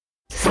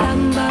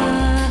Samba,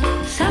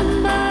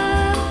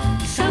 samba,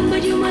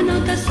 samba de uma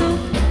nota só.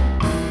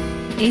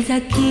 Eis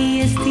aqui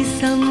este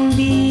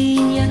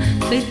sambinha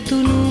feito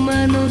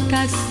numa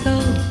nota só.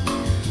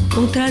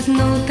 Outras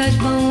notas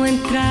vão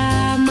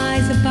entrar,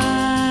 mas a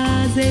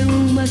base é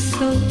uma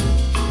só.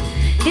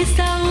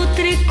 Esta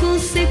outra é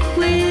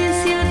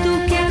consequência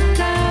do que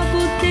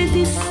acabo de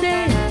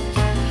dizer.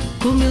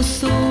 Como eu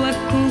sou a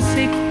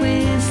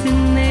consequência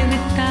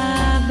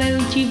inevitável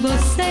de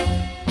você.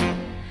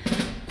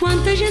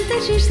 Quanta gente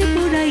existe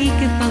por aí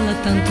que fala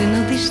tanto e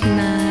não diz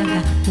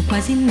nada, ou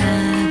quase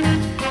nada.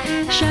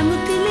 Já me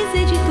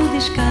utilizei de toda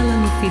escala,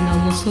 no final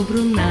não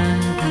sobrou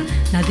nada.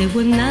 Nada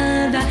é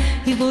nada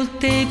e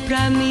voltei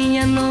pra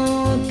minha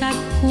nota.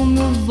 Como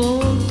eu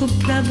volto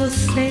pra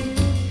você.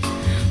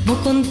 Vou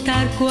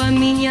contar com a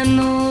minha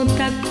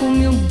nota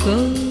como eu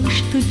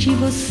gosto de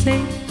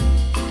você.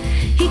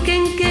 E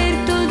quem quer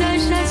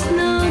todas as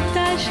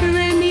notas,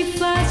 ré, mi,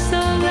 fá,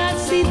 sol, lá,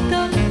 si,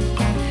 dó,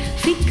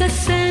 fica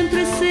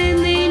sempre sem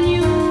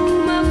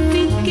nenhuma,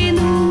 fique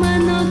numa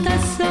nota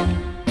só.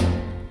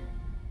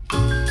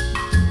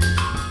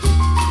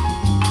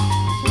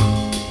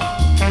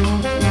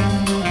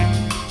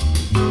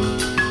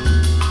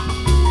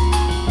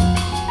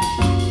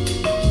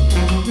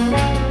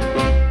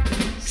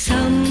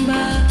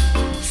 Samba,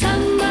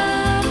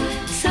 samba,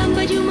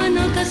 samba de uma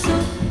nota só.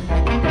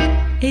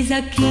 Eis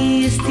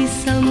aqui este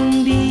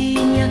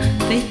sambinha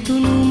feito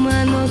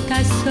numa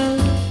nota só.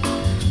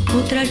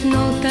 Outras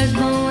notas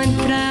vão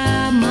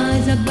entrar,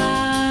 mas a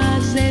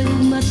base é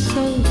uma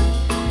só.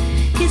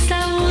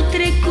 Essa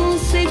outra é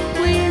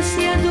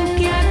consequência do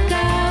que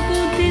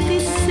acabo de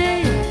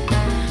dizer.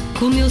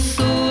 Como eu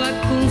sou a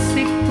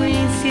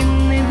consequência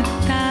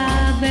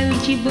inevitável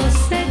de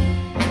você.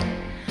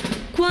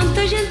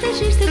 Quanta gente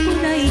existe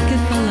por aí que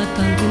fala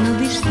tanto e não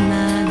diz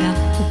nada,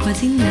 ou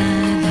quase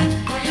nada.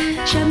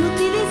 Já me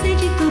utilizei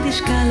de toda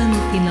escala,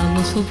 no final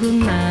não sobrou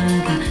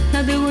nada.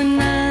 Nada deu em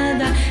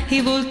nada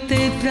e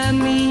voltei pra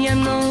minha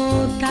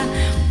nota.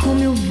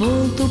 Como eu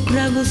volto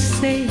pra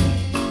você.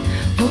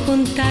 Vou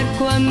contar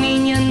com a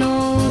minha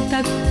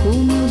nota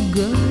como eu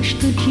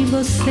gosto de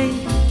você.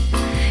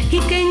 E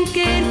quem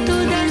quer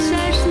todas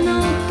as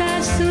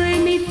notas, ré,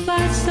 mi, fá,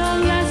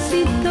 sol, lá,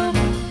 si, dó,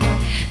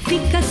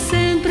 fica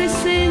sempre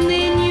sem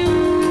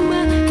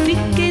nenhuma,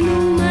 fique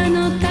numa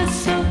nota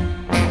só.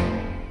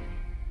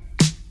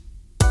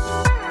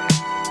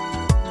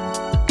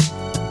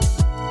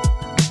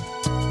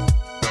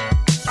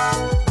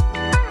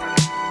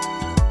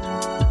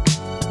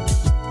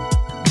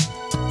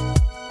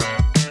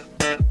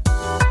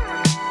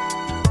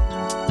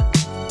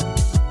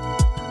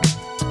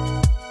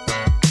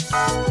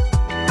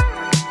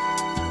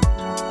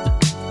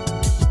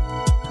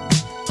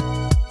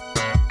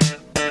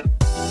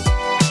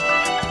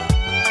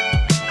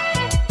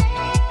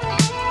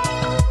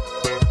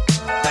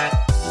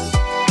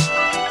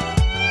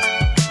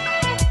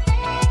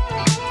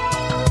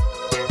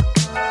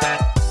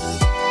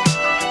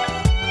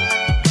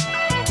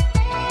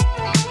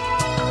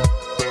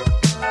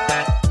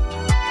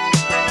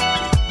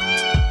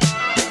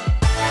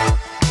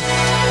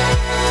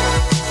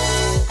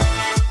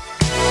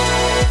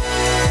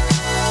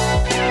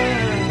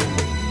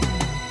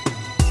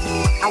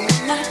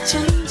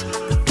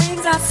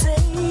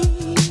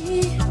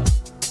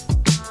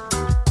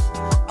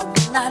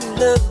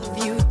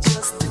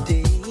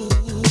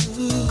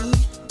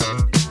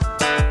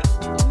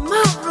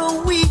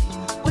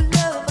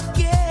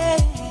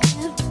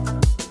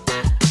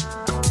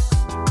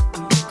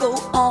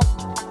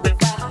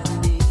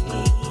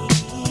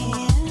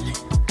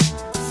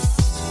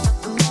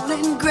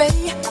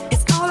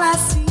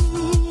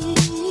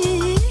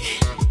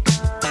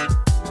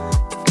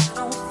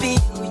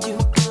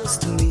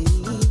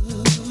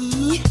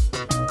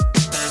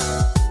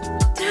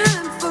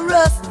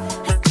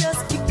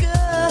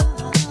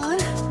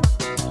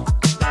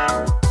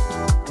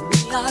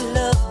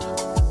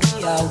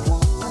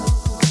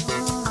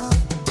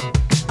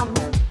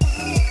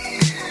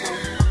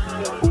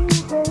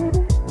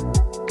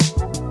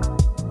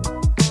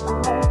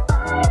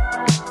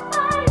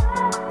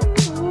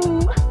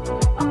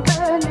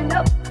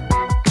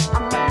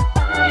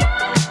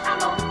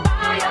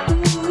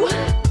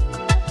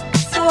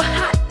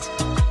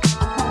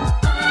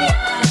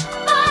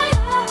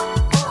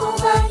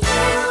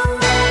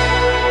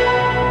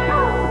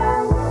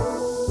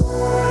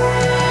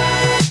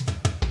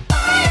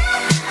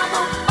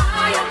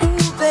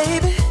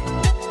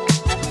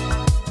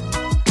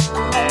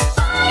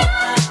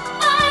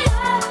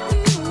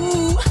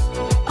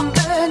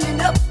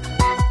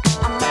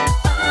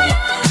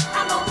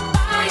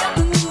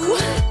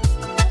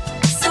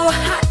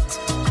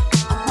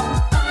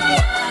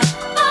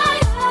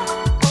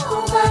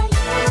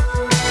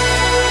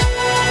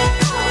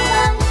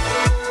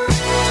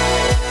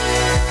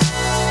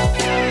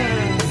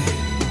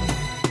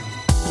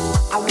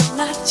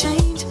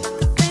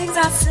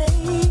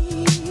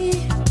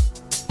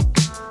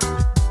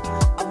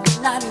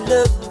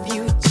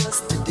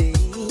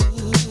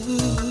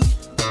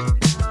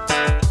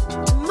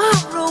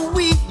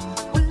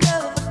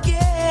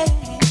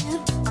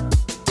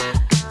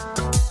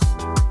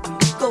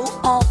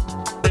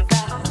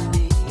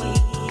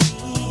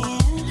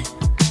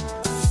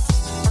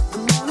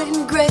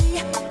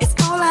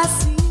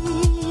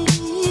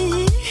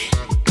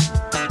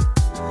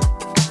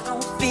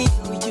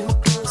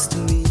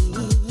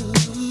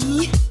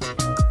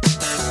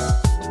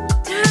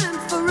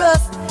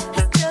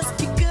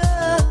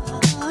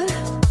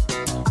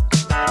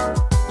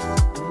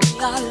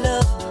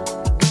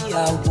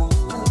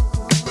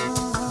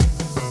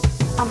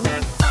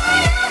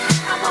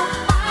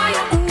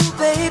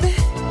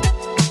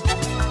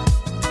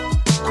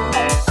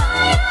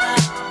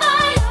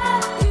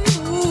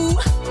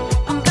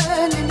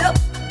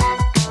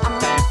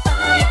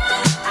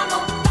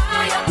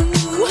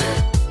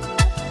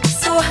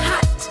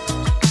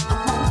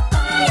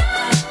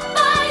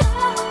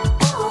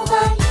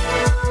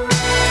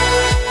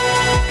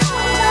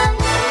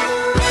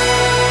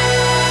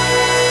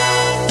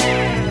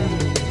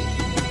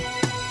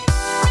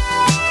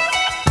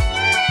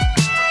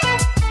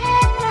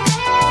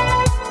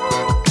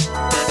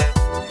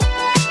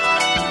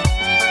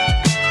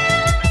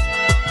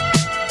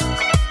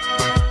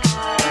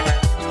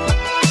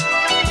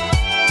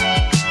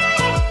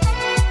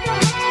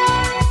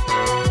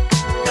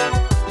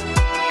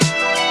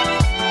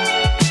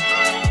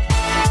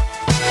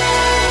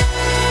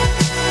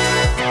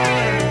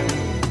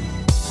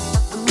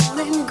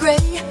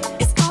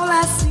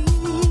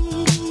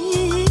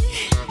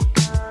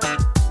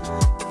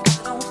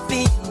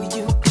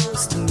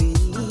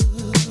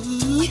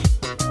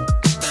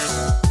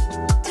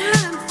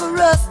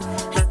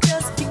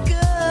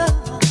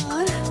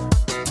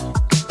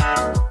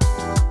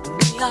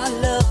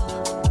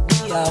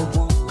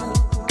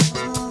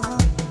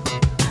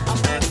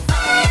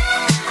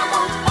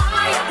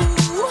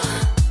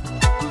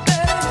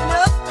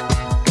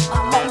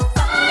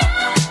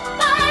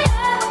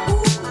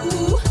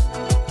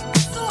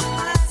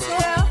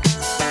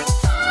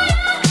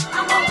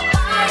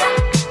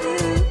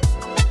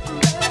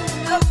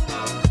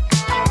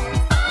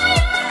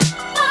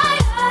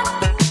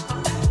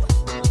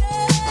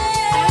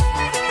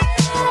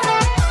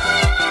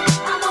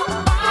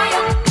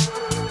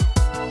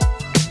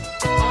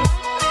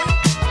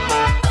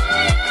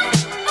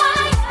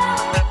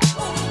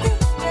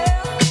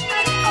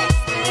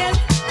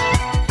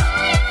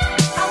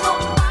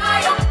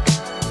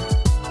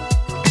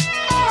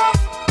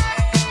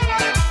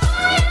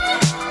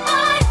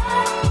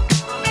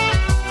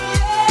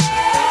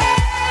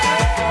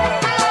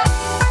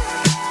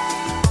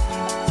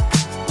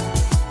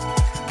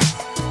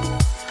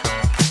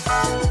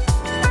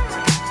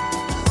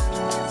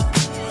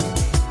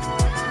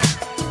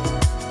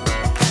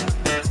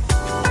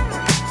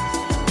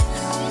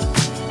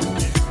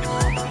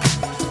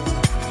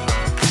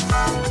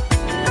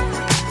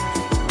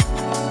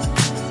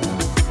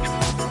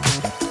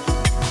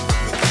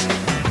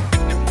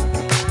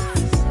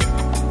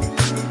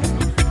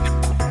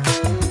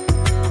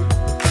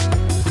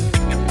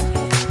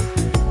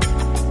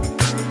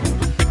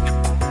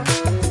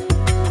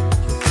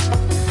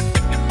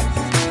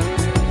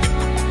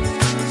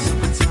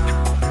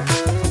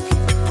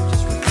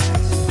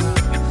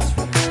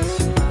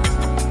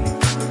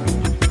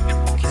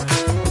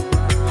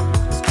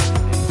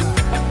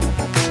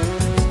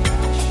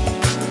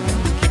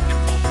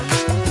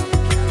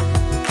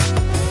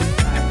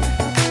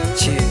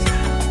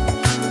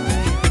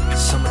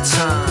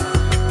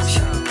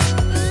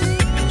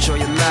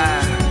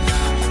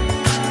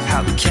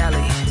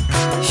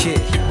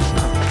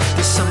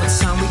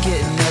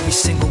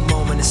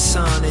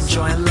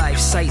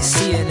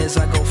 sightseeing as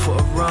I go for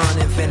a run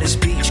in Venice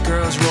Beach.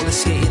 Girls roller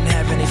skating,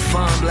 having their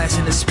fun,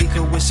 blasting the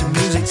speaker with some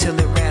music till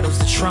it rattles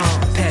the trunk.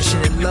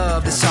 Passionate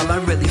love, that's all I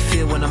really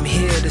feel when I'm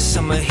here. The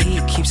summer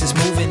heat keeps us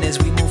moving as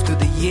we move through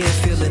the year,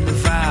 feeling the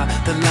vibe.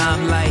 The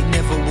limelight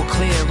never will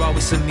clear,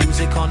 always some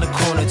music on the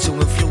corner to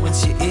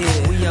influence your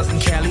ear. We out in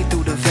Cali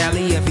through the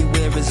valley,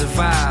 everywhere is a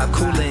vibe.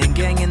 Coolin',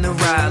 gangin' the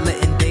ride,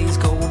 letting days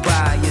go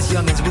by. As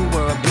young as we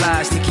were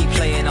obliged to keep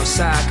playing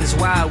outside, cause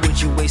why would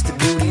you waste the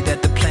beauty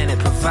that the planet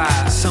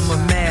provides? Summer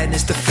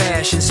madness, the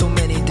fashion, so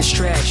many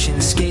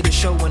distractions. Skaters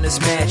showing us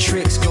mad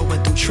tricks,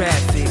 going through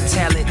traffic.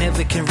 Talent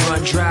never can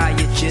run dry,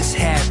 it just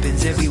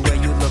happens. Everywhere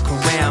you look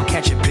around,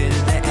 catch a bit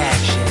of the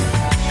action.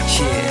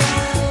 Yeah,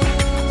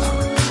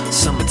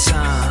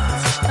 summertime.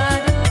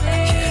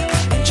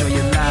 Yeah, enjoy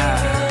your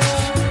life.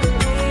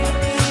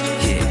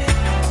 Yeah,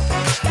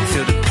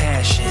 feel the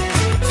passion,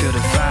 feel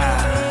the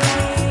vibe.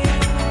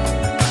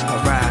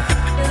 Alright,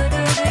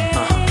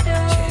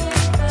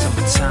 yeah,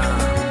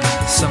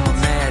 summertime, summer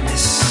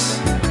madness.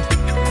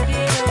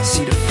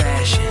 See the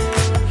fashion,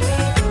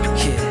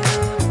 yeah,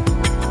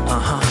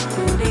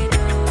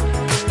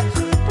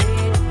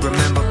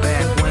 remember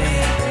back when,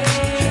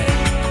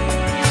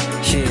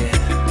 yeah,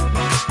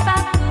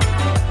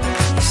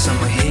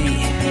 summer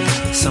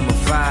heat, summer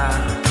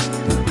vibe.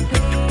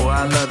 Boy, I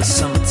love the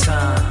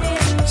summertime,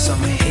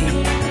 summer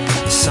heat,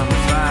 summer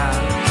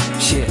vibe,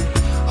 yeah.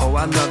 Oh,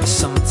 I love the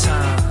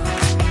summertime.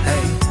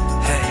 Hey,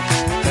 hey,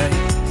 hey,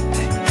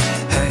 hey,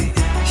 hey,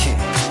 yeah,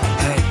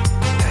 hey, hey.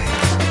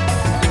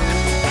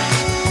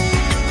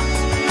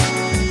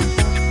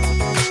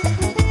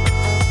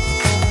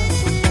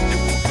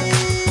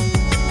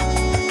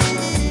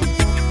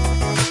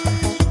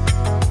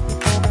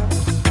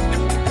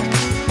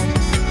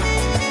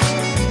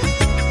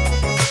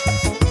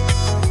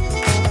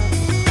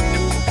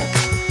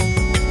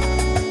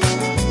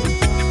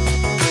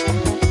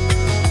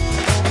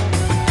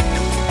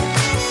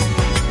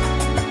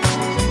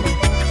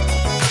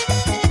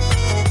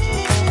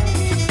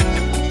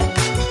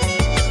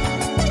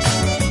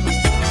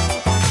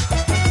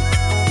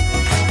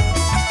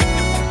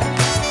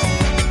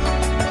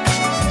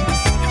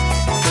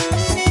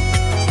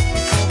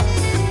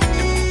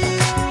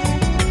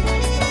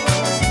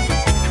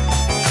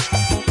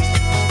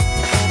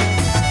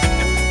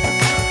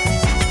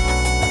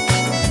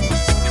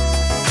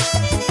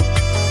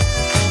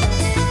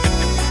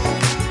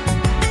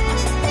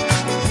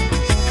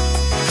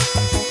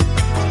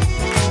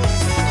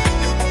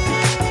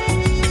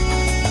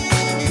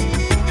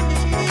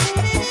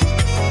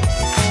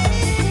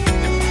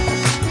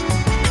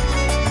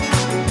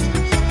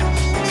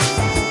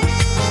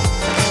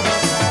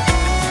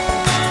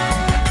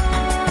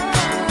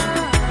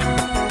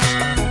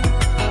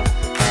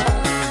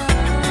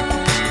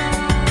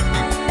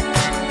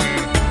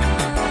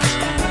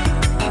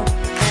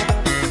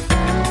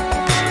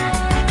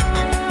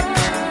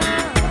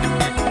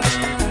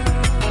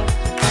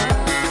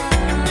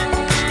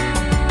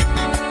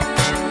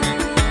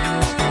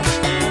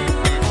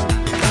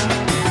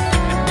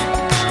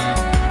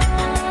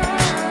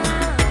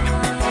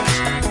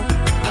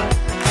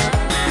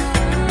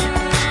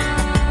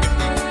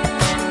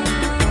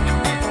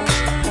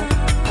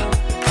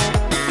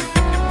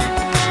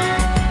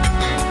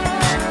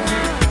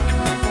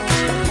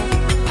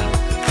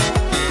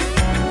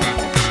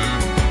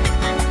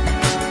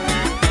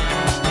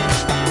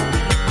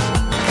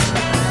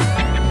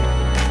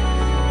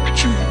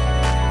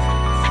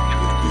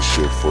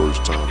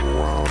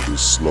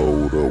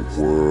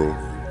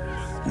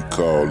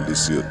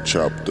 This here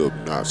chopped up,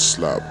 not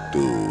slopped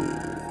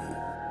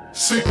up.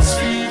 6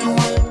 feet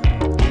away,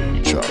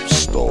 chop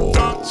stalls.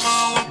 that's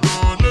how I'm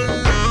gonna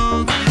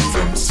love.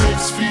 From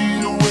 6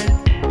 feet away,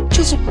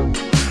 Chisel.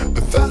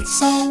 that's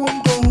how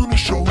I'm gonna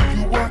show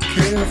you I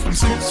care. From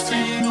 6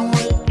 feet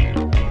away,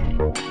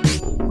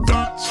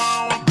 that's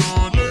how I'm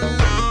gonna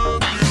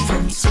love.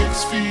 From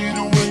 6 feet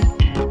away,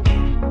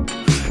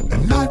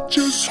 and I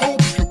just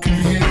hope you can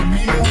hear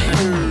me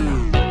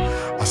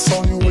okay. I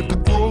saw you at the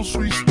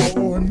grocery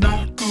store and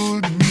I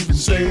couldn't even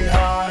say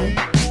hi.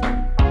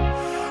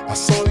 I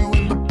saw you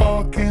in the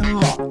parking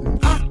lot and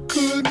I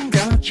couldn't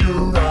catch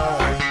your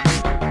eye.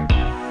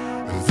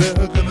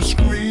 They're gonna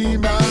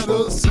scream at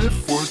us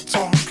if we're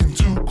talking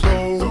too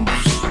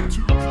close.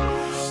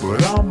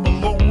 But I'm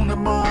alone in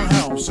my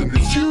house and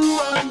it's you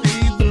I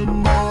need the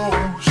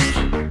most.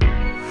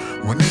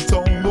 When it's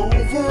all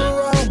over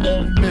I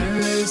won't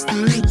miss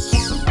this.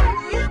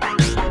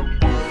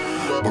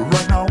 But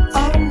right now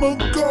I'ma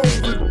go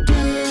the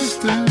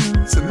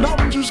distance, and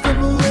I'm just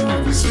gonna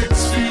love you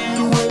 6 feet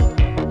away.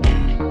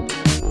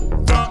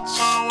 That's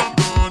how I'm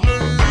gonna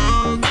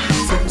love you.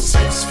 From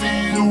 6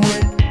 feet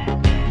away,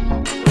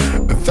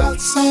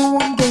 that's how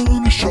I'm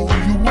gonna show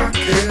you I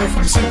care.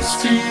 From 6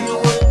 feet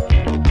away,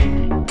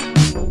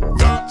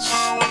 that's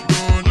how I'm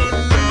gonna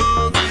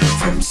love you.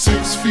 From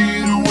 6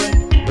 feet away,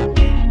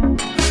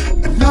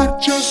 and I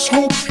just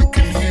hope you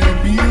can hear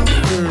me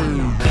okay.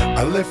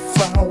 I left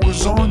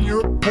flowers on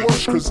your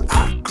porch 'cause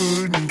I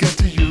couldn't get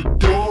to your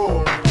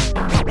door.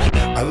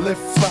 I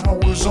left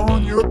flowers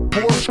on your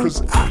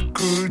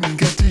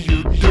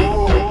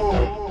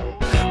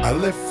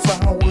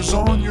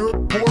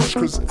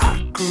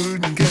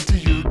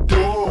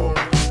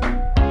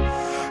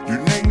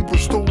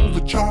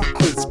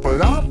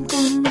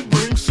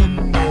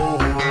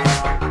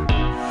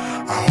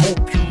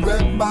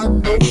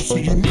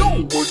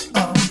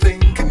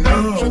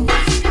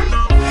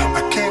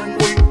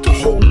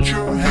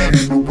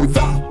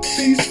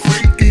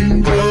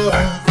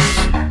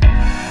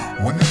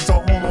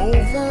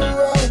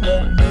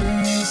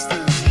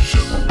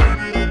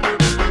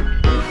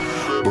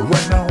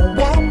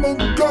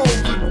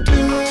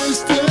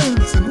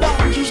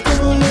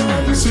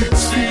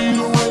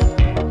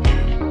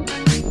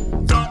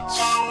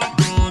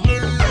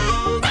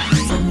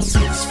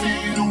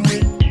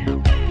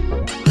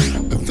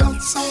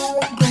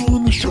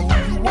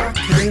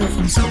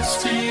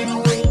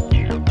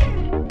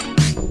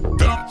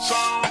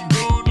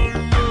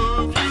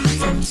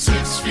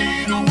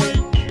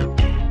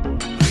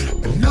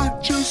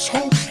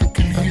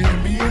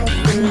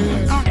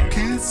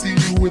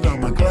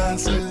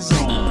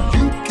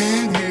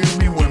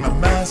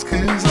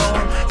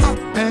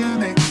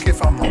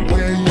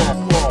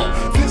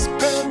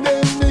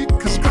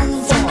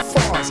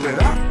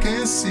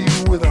see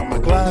without my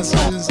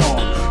glasses on.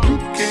 You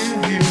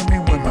can't hear me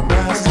when my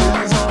mask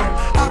is on.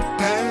 I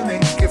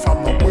panic if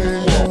I'm not where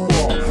you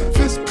are.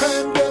 This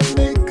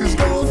pandemic is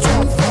gone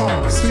too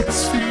far.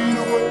 6 feet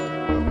away.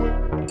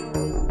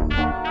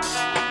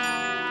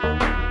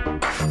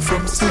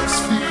 From 6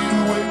 feet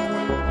away.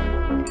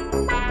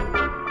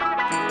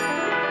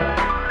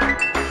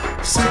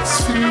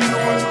 6 feet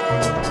away.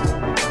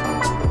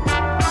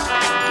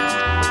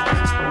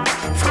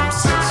 From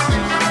 6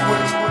 feet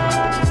away.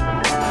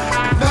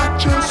 And I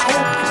just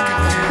hope you can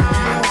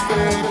hear me.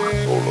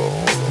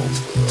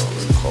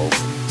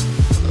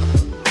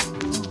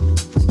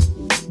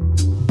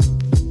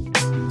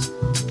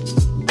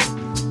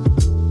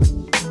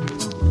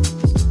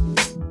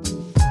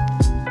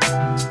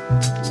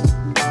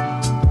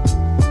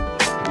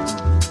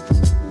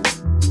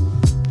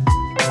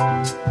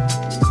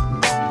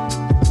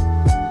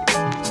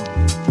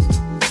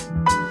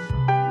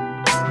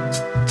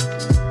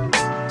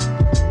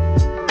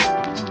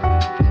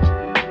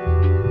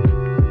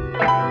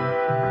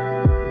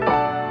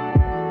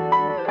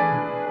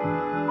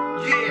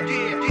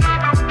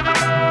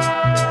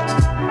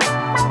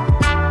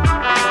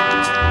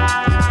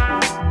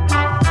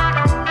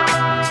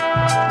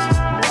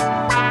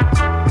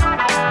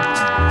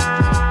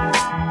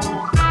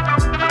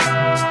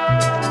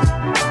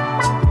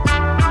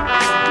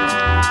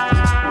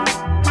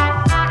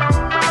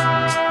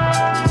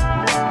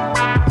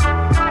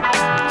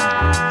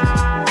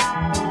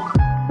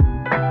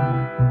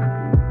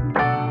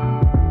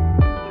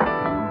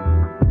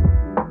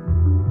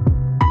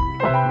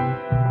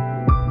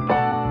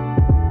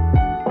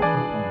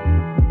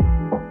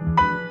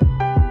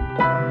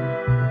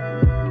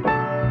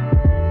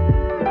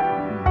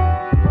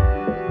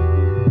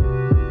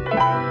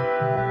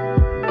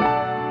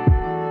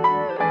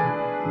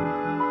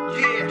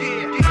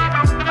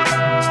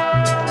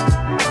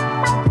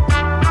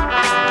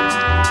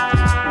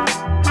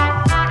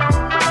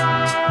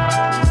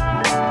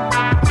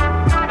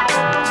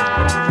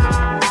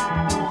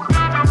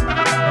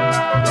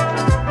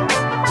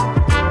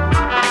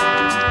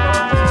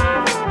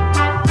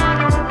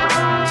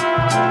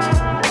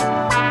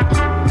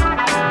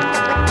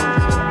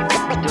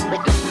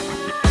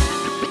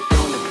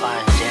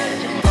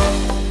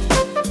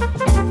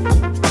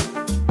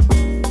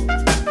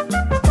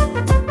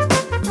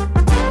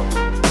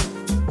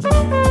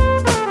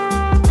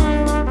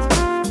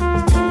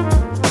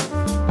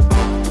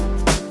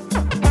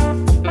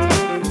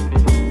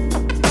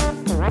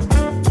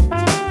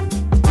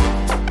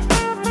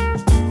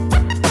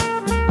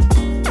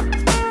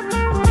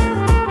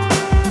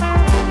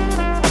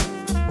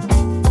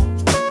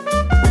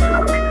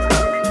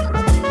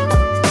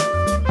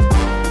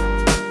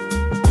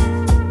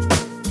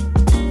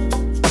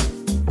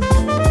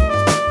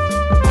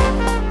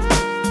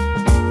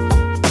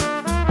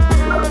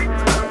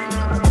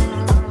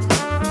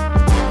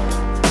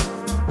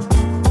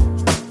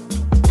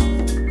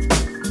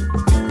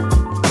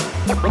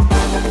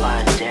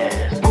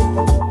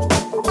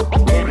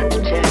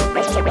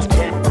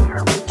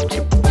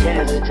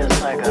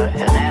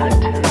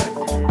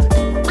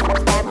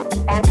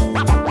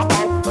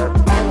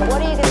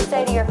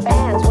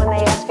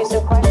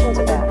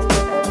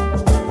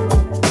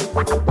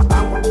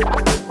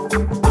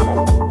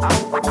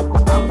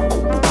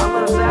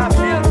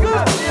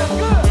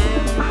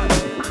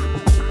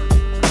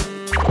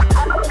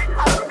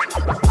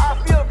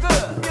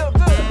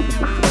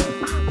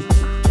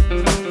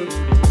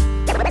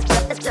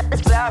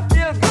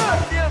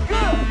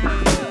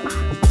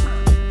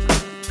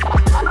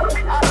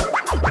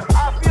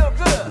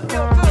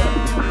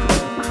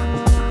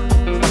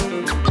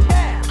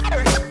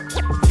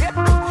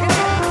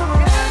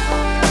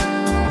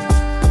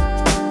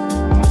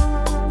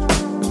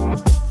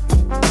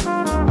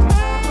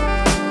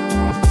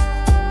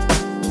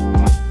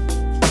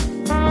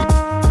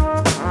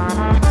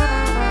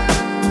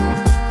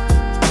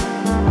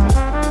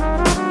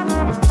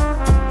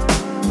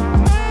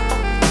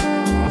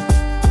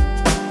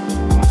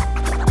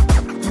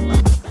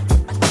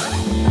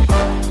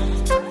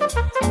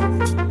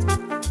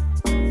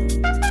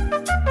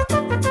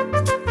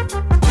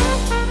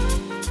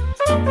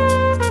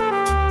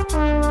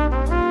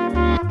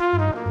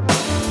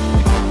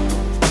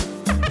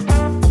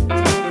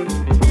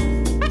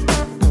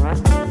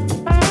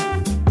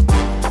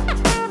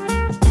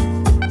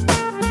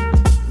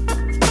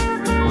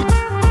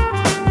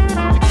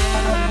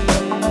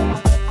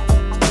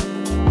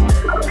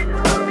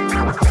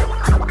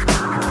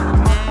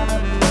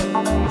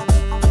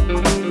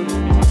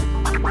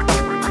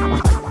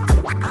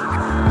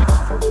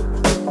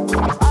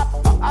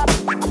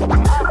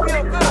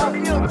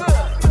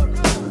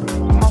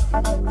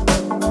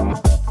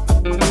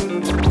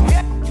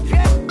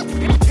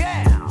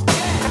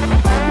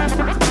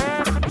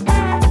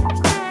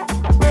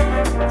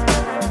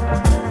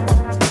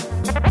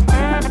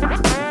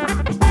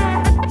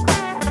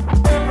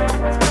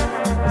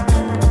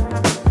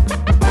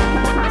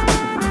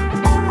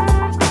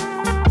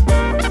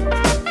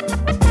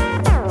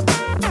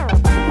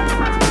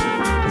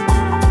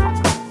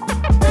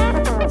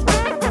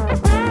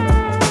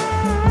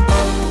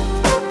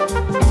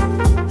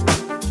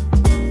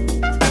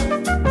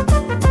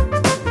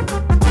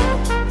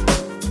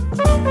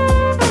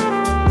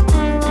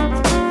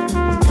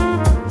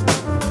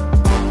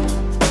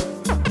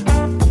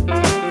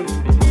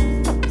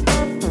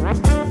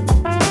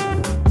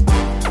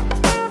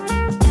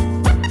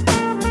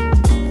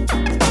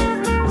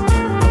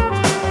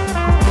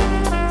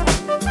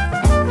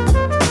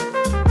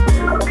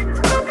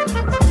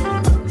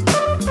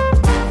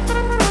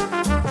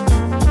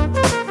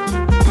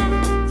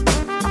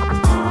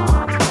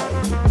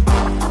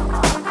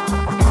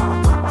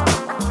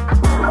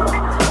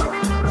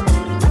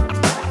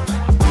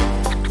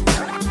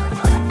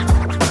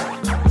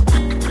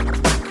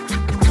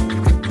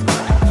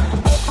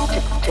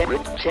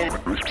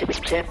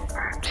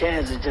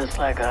 Jazz is just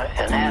like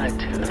an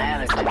attitude.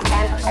 And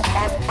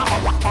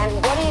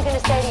what are you going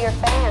to say to your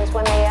fans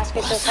when they ask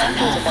you some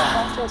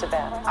questions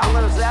about it? I'm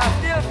going to say, I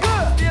feel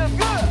good.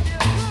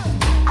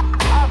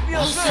 I feel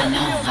Bossa good.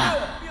 Nova.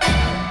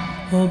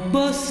 Oh,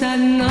 Bossa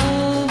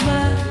Nova,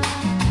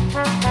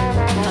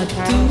 a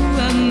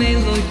tua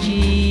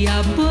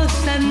melodia,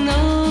 Bossa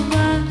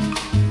Nova,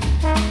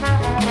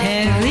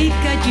 é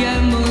rica de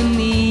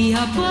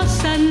harmonia,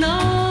 Bossa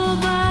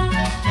Nova.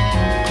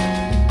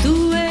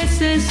 Tu és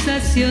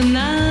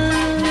sensacional,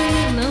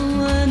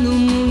 não há no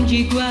mundo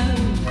igual.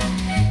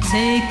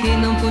 Sei que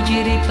não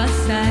poderei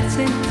passar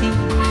sem ti,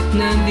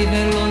 não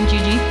viver longe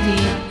de ti.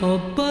 Oh,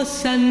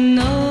 Bossa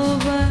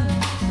Nova,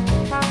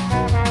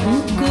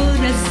 um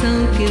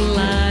coração que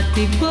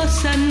late,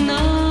 Bossa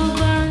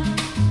Nova,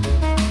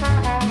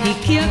 e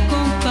que a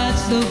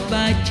compasso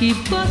bate,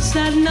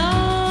 Bossa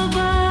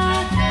Nova.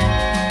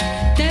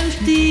 Teu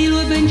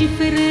estilo é bem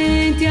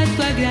diferente, a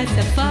tua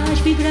graça faz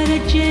vibrar a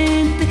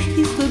gente.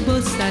 Isso é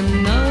Bossa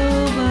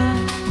Nova.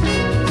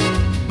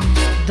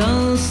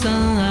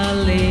 Dançam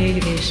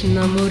alegres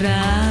namorados,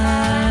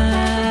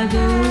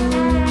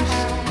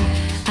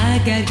 a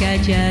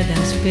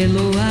gargalhadas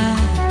pelo ar,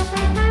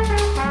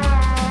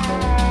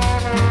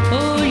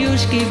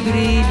 olhos que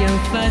brilham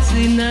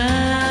fascinados,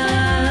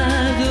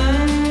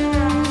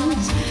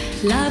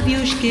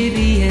 lábios que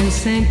riem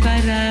sem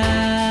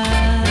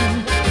parar.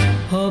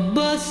 Oh,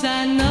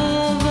 Bossa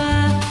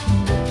Nova,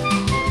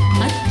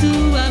 a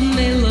tua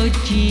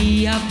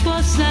melodia,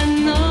 Bossa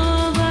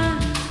Nova,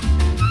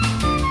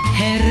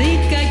 é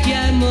rica de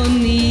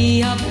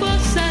harmonia,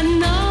 Bossa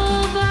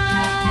Nova.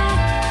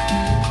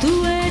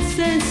 Tu és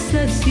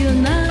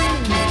sensacional,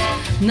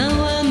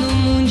 não há no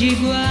mundo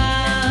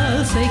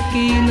igual. Sei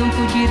que não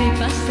poderei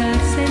passar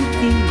sem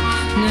ti,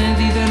 nem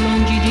viver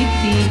longe de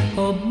ti.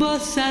 Oh,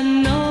 Bossa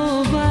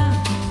Nova,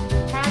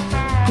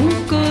 um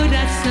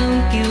coração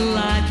que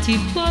late,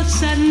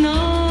 Bossa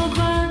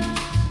Nova,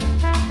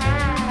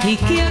 e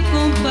que a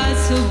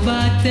compasso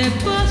bate,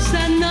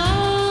 Bossa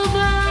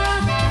Nova.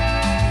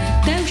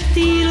 Teu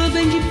estilo é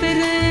bem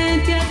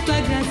diferente, a tua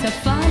graça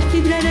faz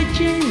vibrar a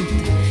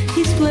gente.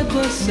 Isto é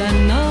Bossa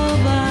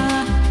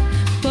Nova,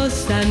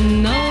 Bossa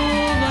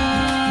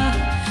Nova,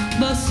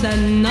 Bossa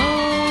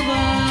Nova.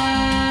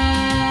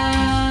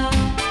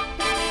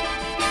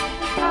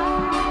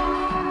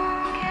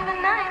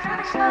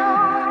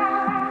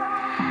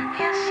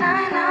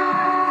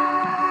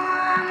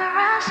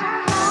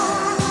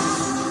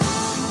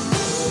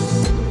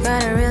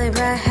 Got a really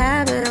bad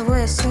habit of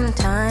wasting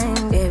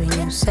time, giving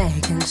you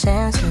second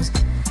chances.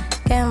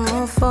 Can't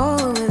move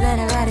forward with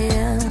anybody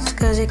else,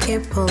 cause you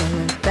keep pulling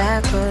me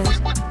backwards.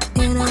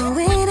 You know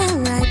it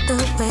ain't right the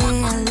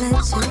way I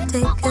let you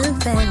take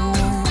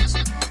advantage.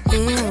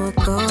 Here we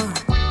go,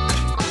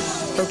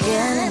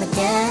 again and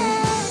again.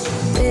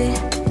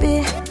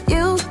 Baby,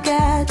 you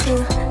got to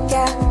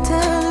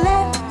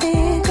let me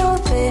go,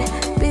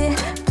 baby.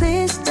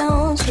 Please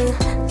don't you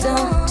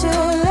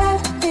let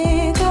me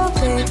go,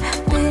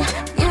 baby.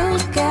 You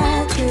got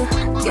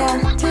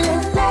to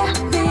let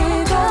me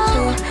go,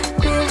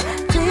 baby.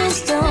 Please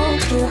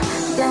don't you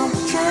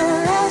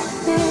let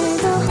me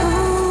go.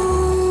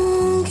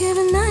 Give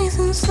it nice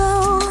and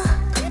slow.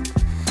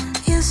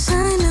 Yes, I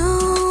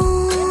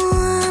know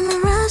I'm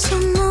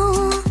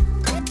irrational.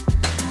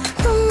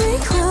 Pull me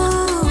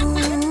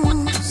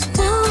close,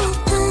 don't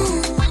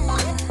think.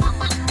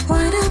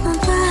 Wind up my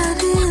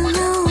body,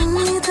 no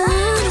need to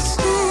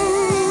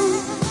understand.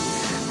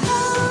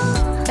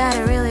 Got a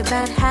really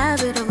bad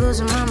habit of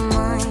losing my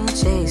mind,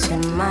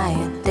 chasing my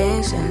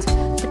addictions.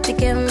 But you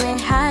get me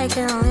high,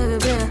 can't leave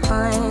it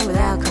behind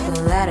without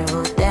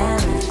collateral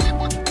damage.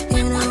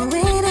 You know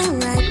it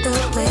ain't right the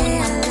way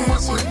I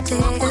let you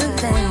take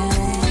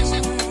advantage.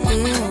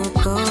 Here we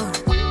go,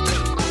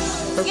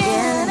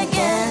 again and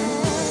again.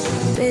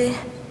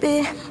 Baby,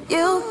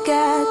 you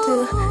got to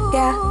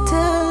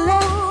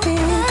let me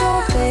go,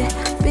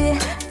 baby.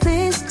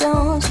 Please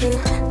don't you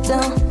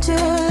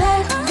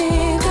let me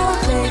go,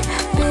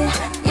 baby.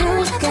 You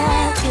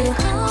got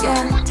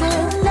to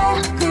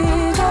let me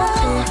go,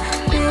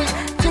 baby.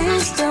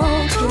 Please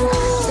don't you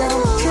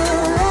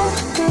let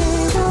me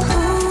go.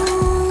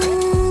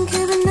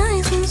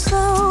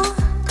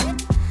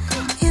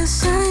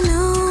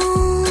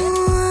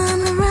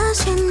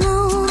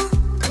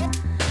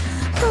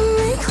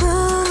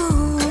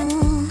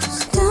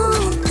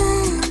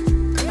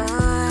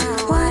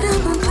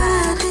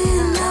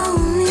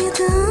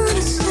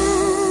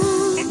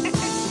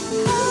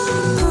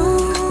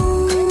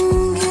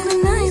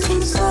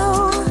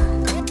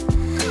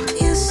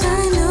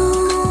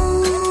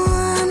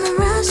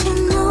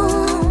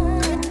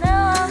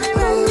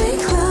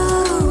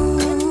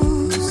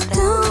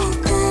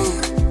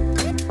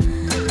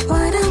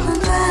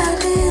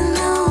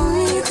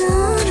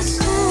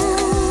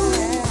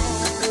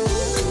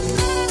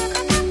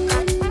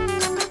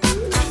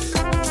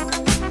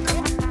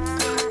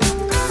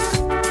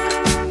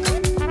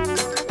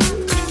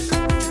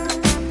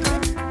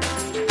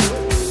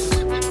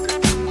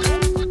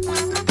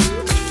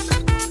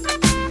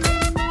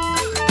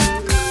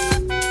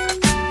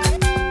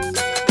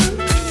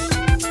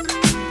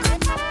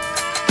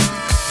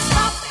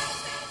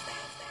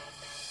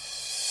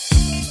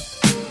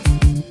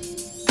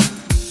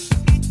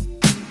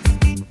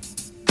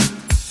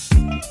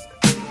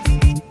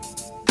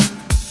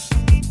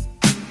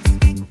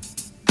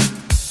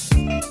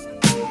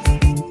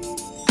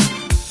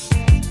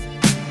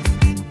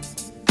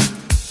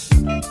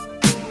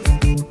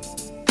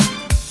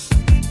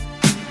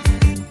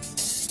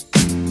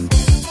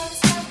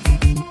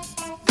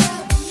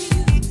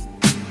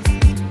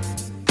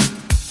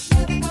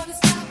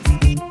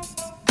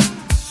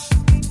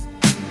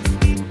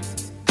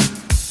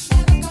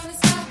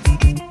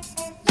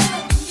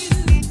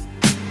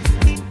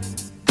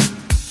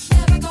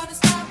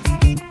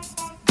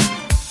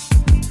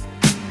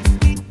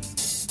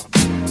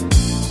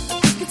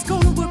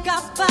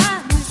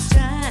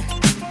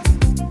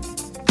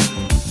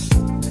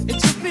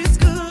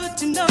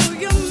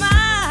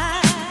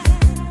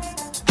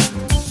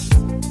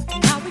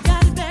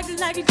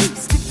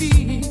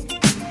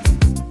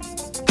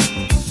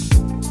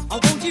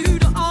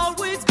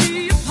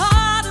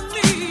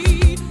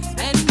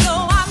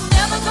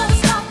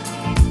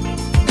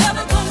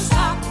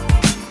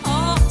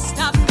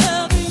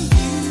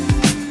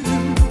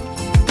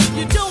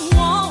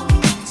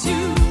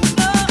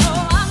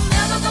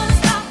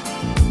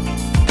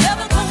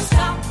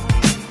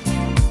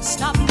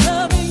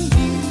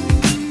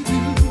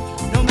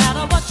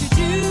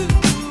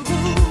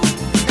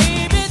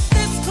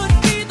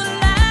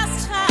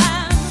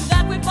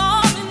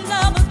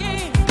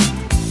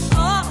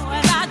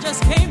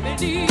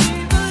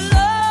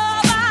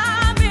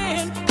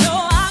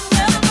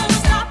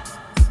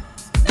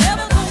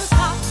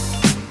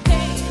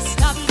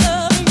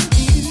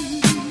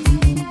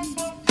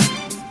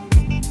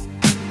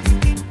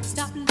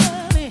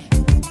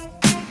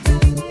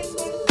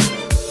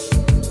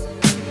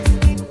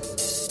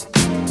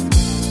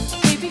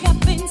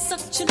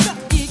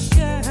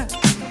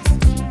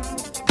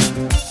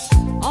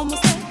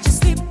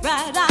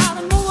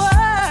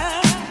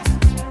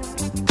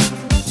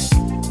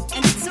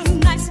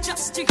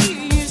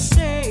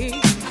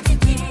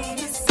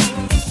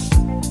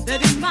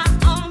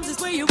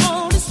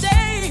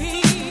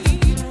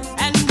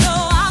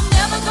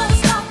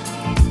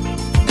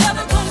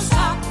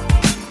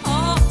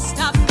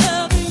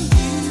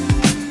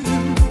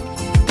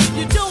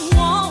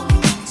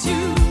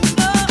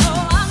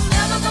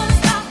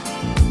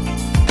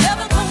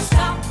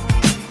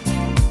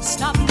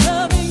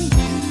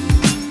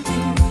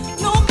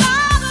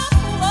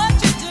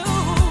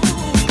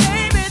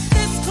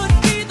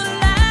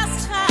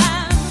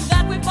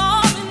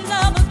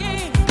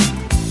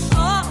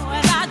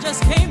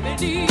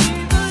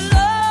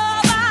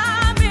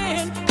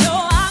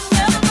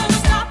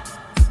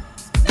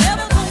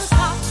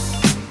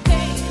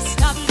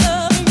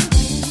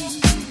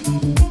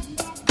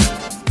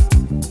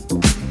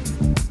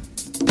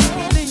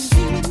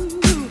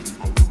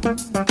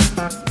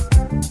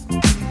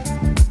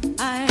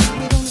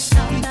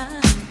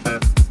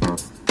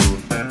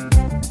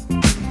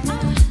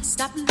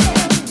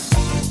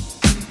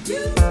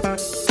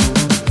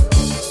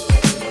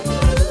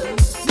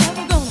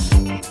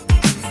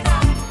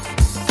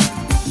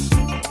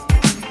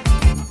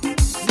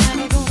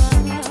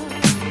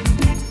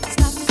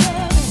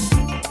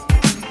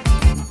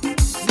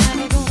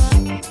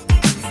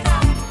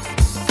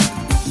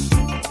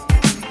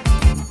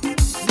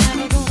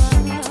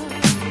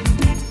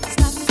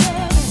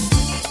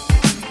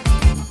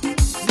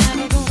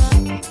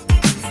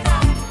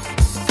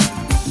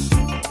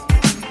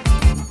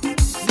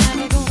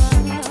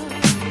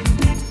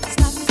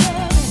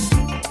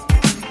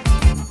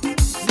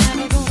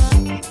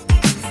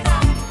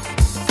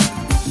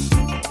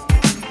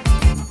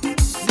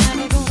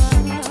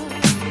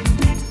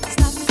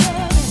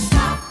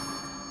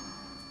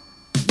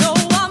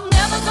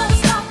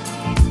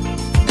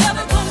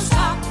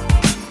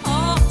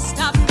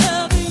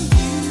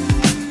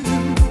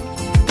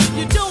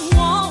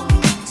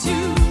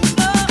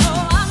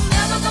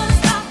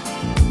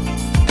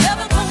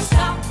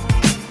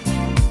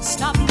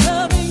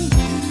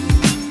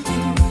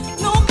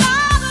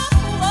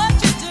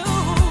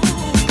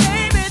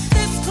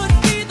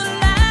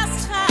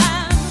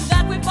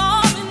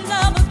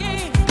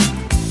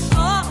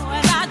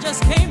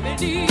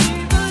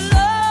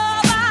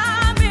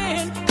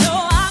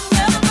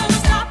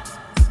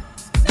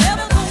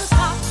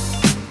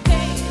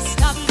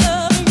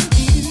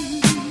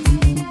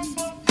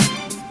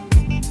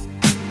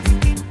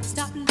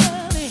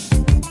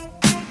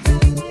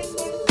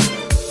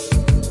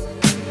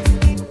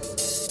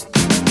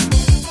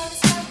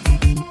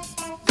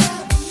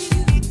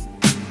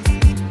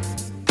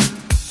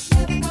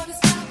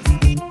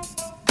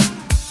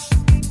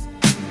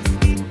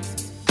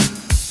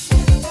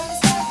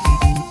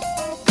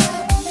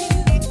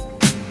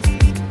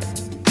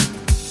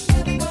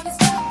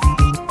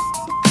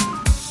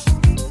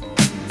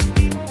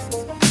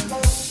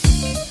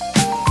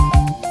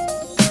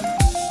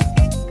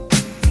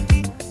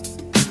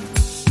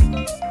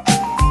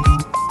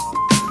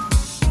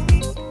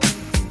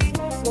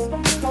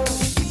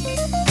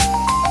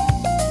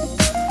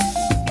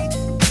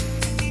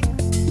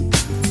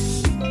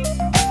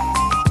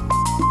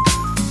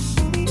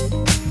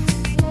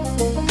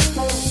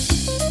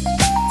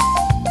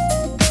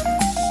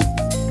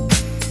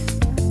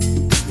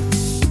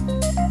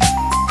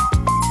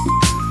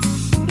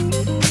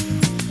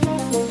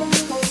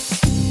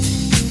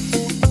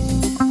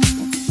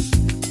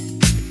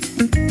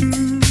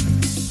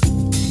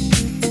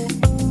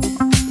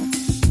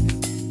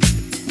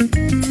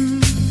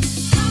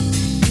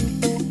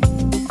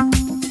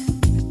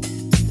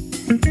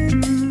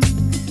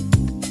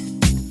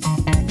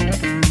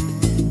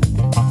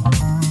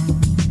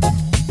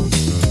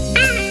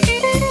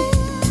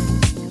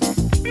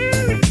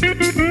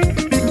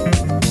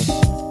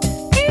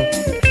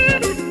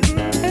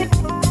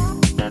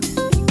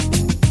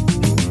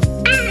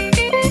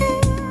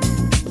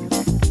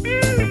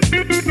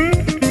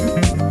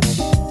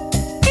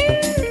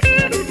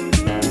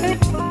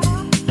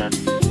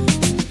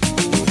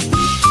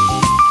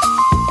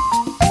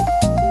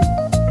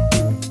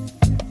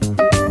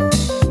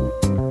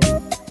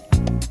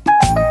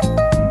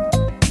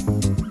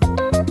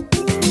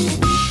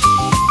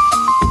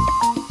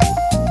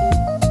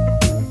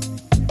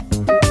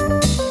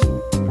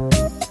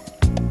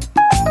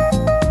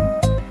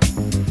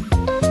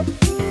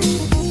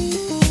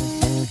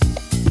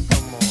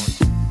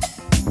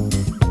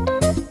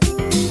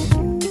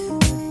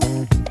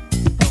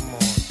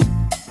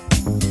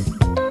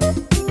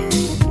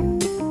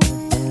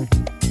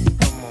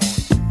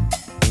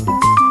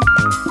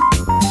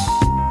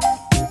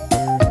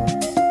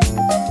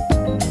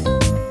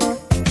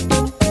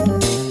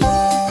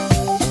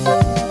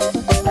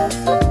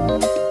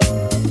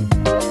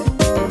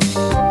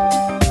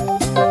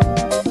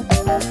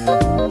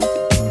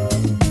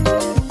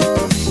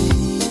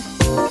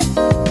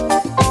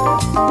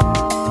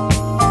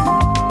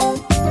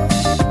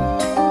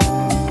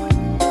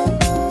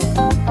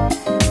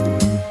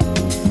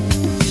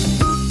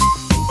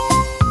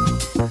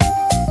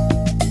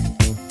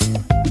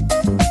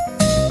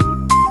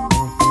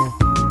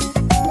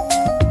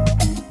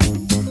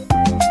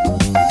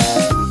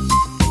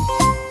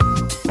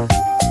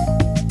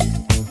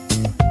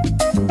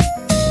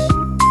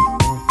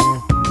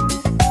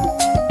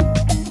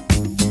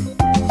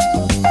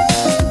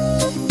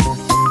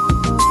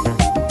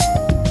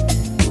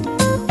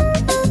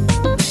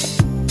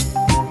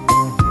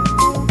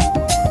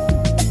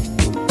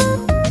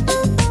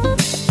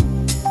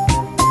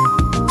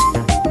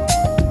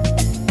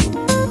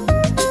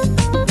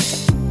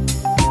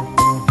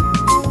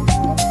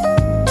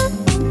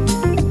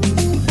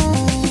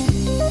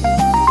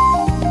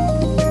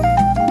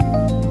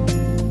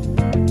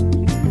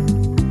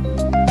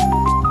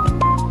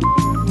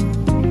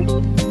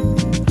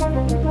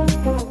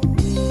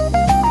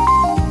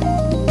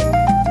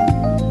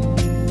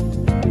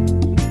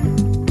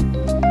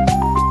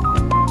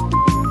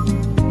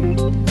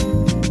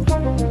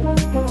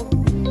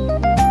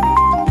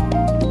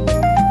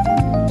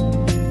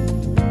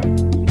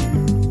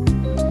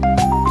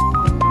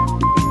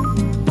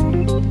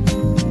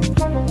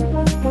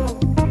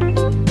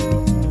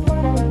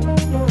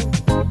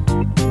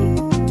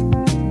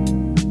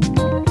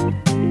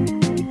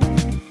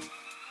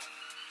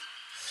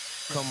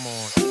 Come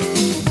on.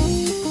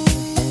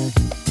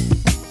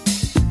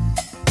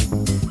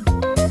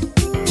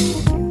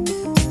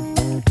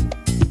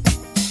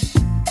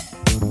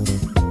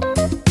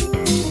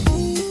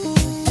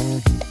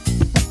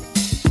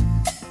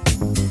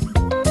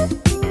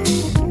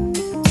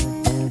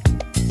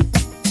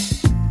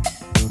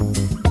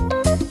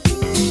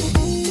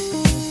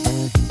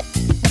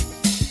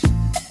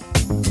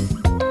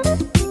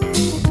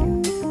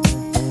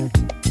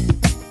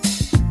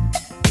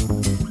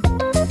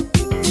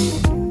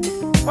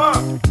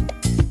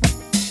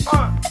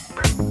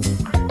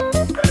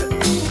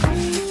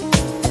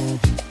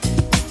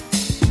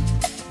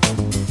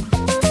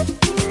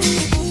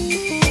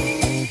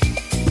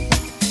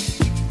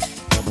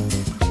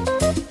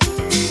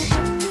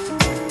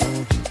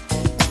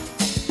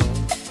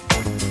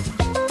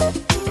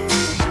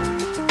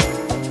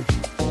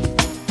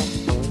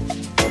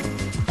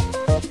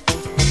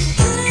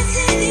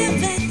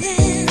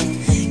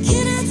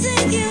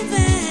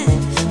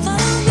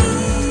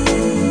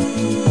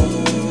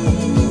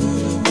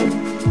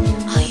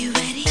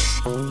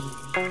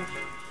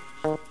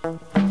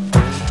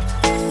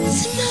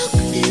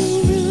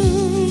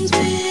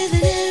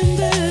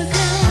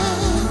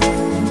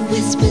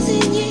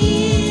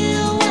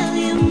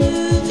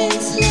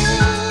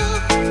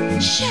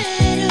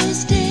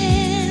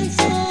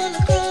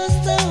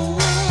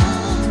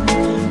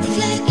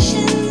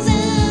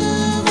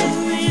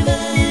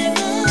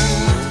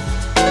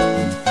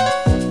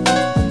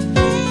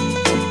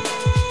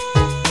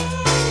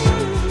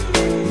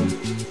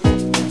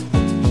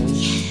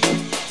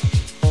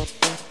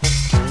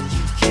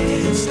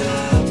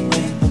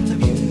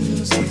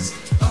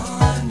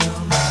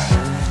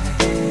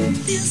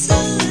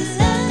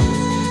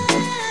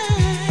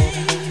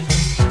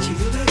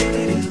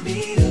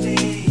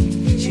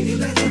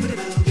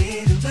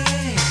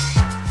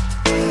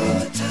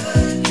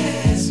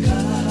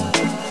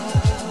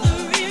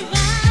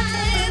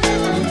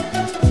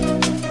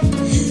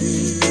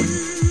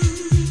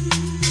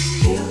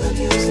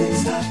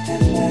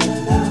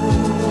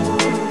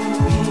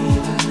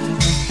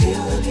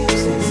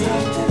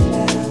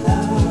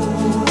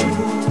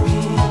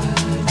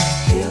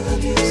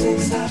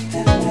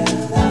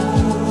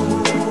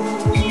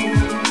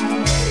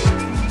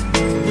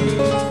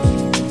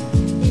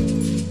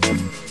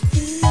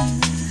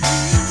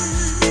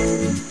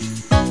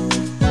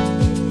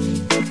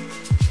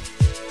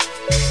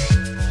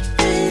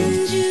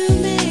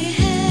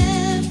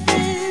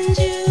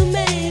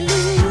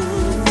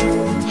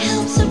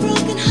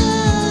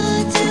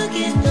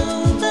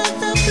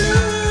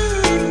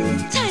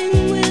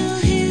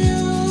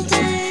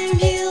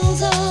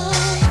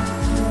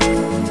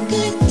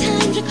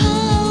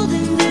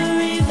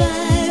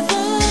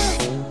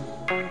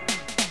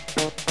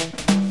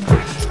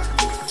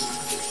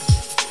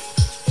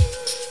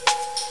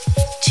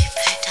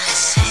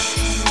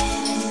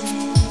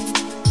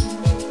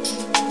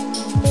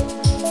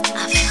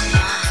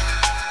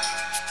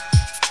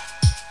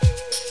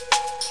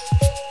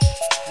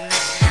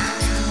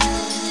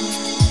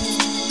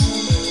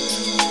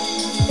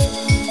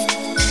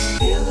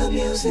 Feel the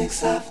music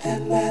soft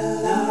and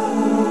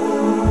mellow.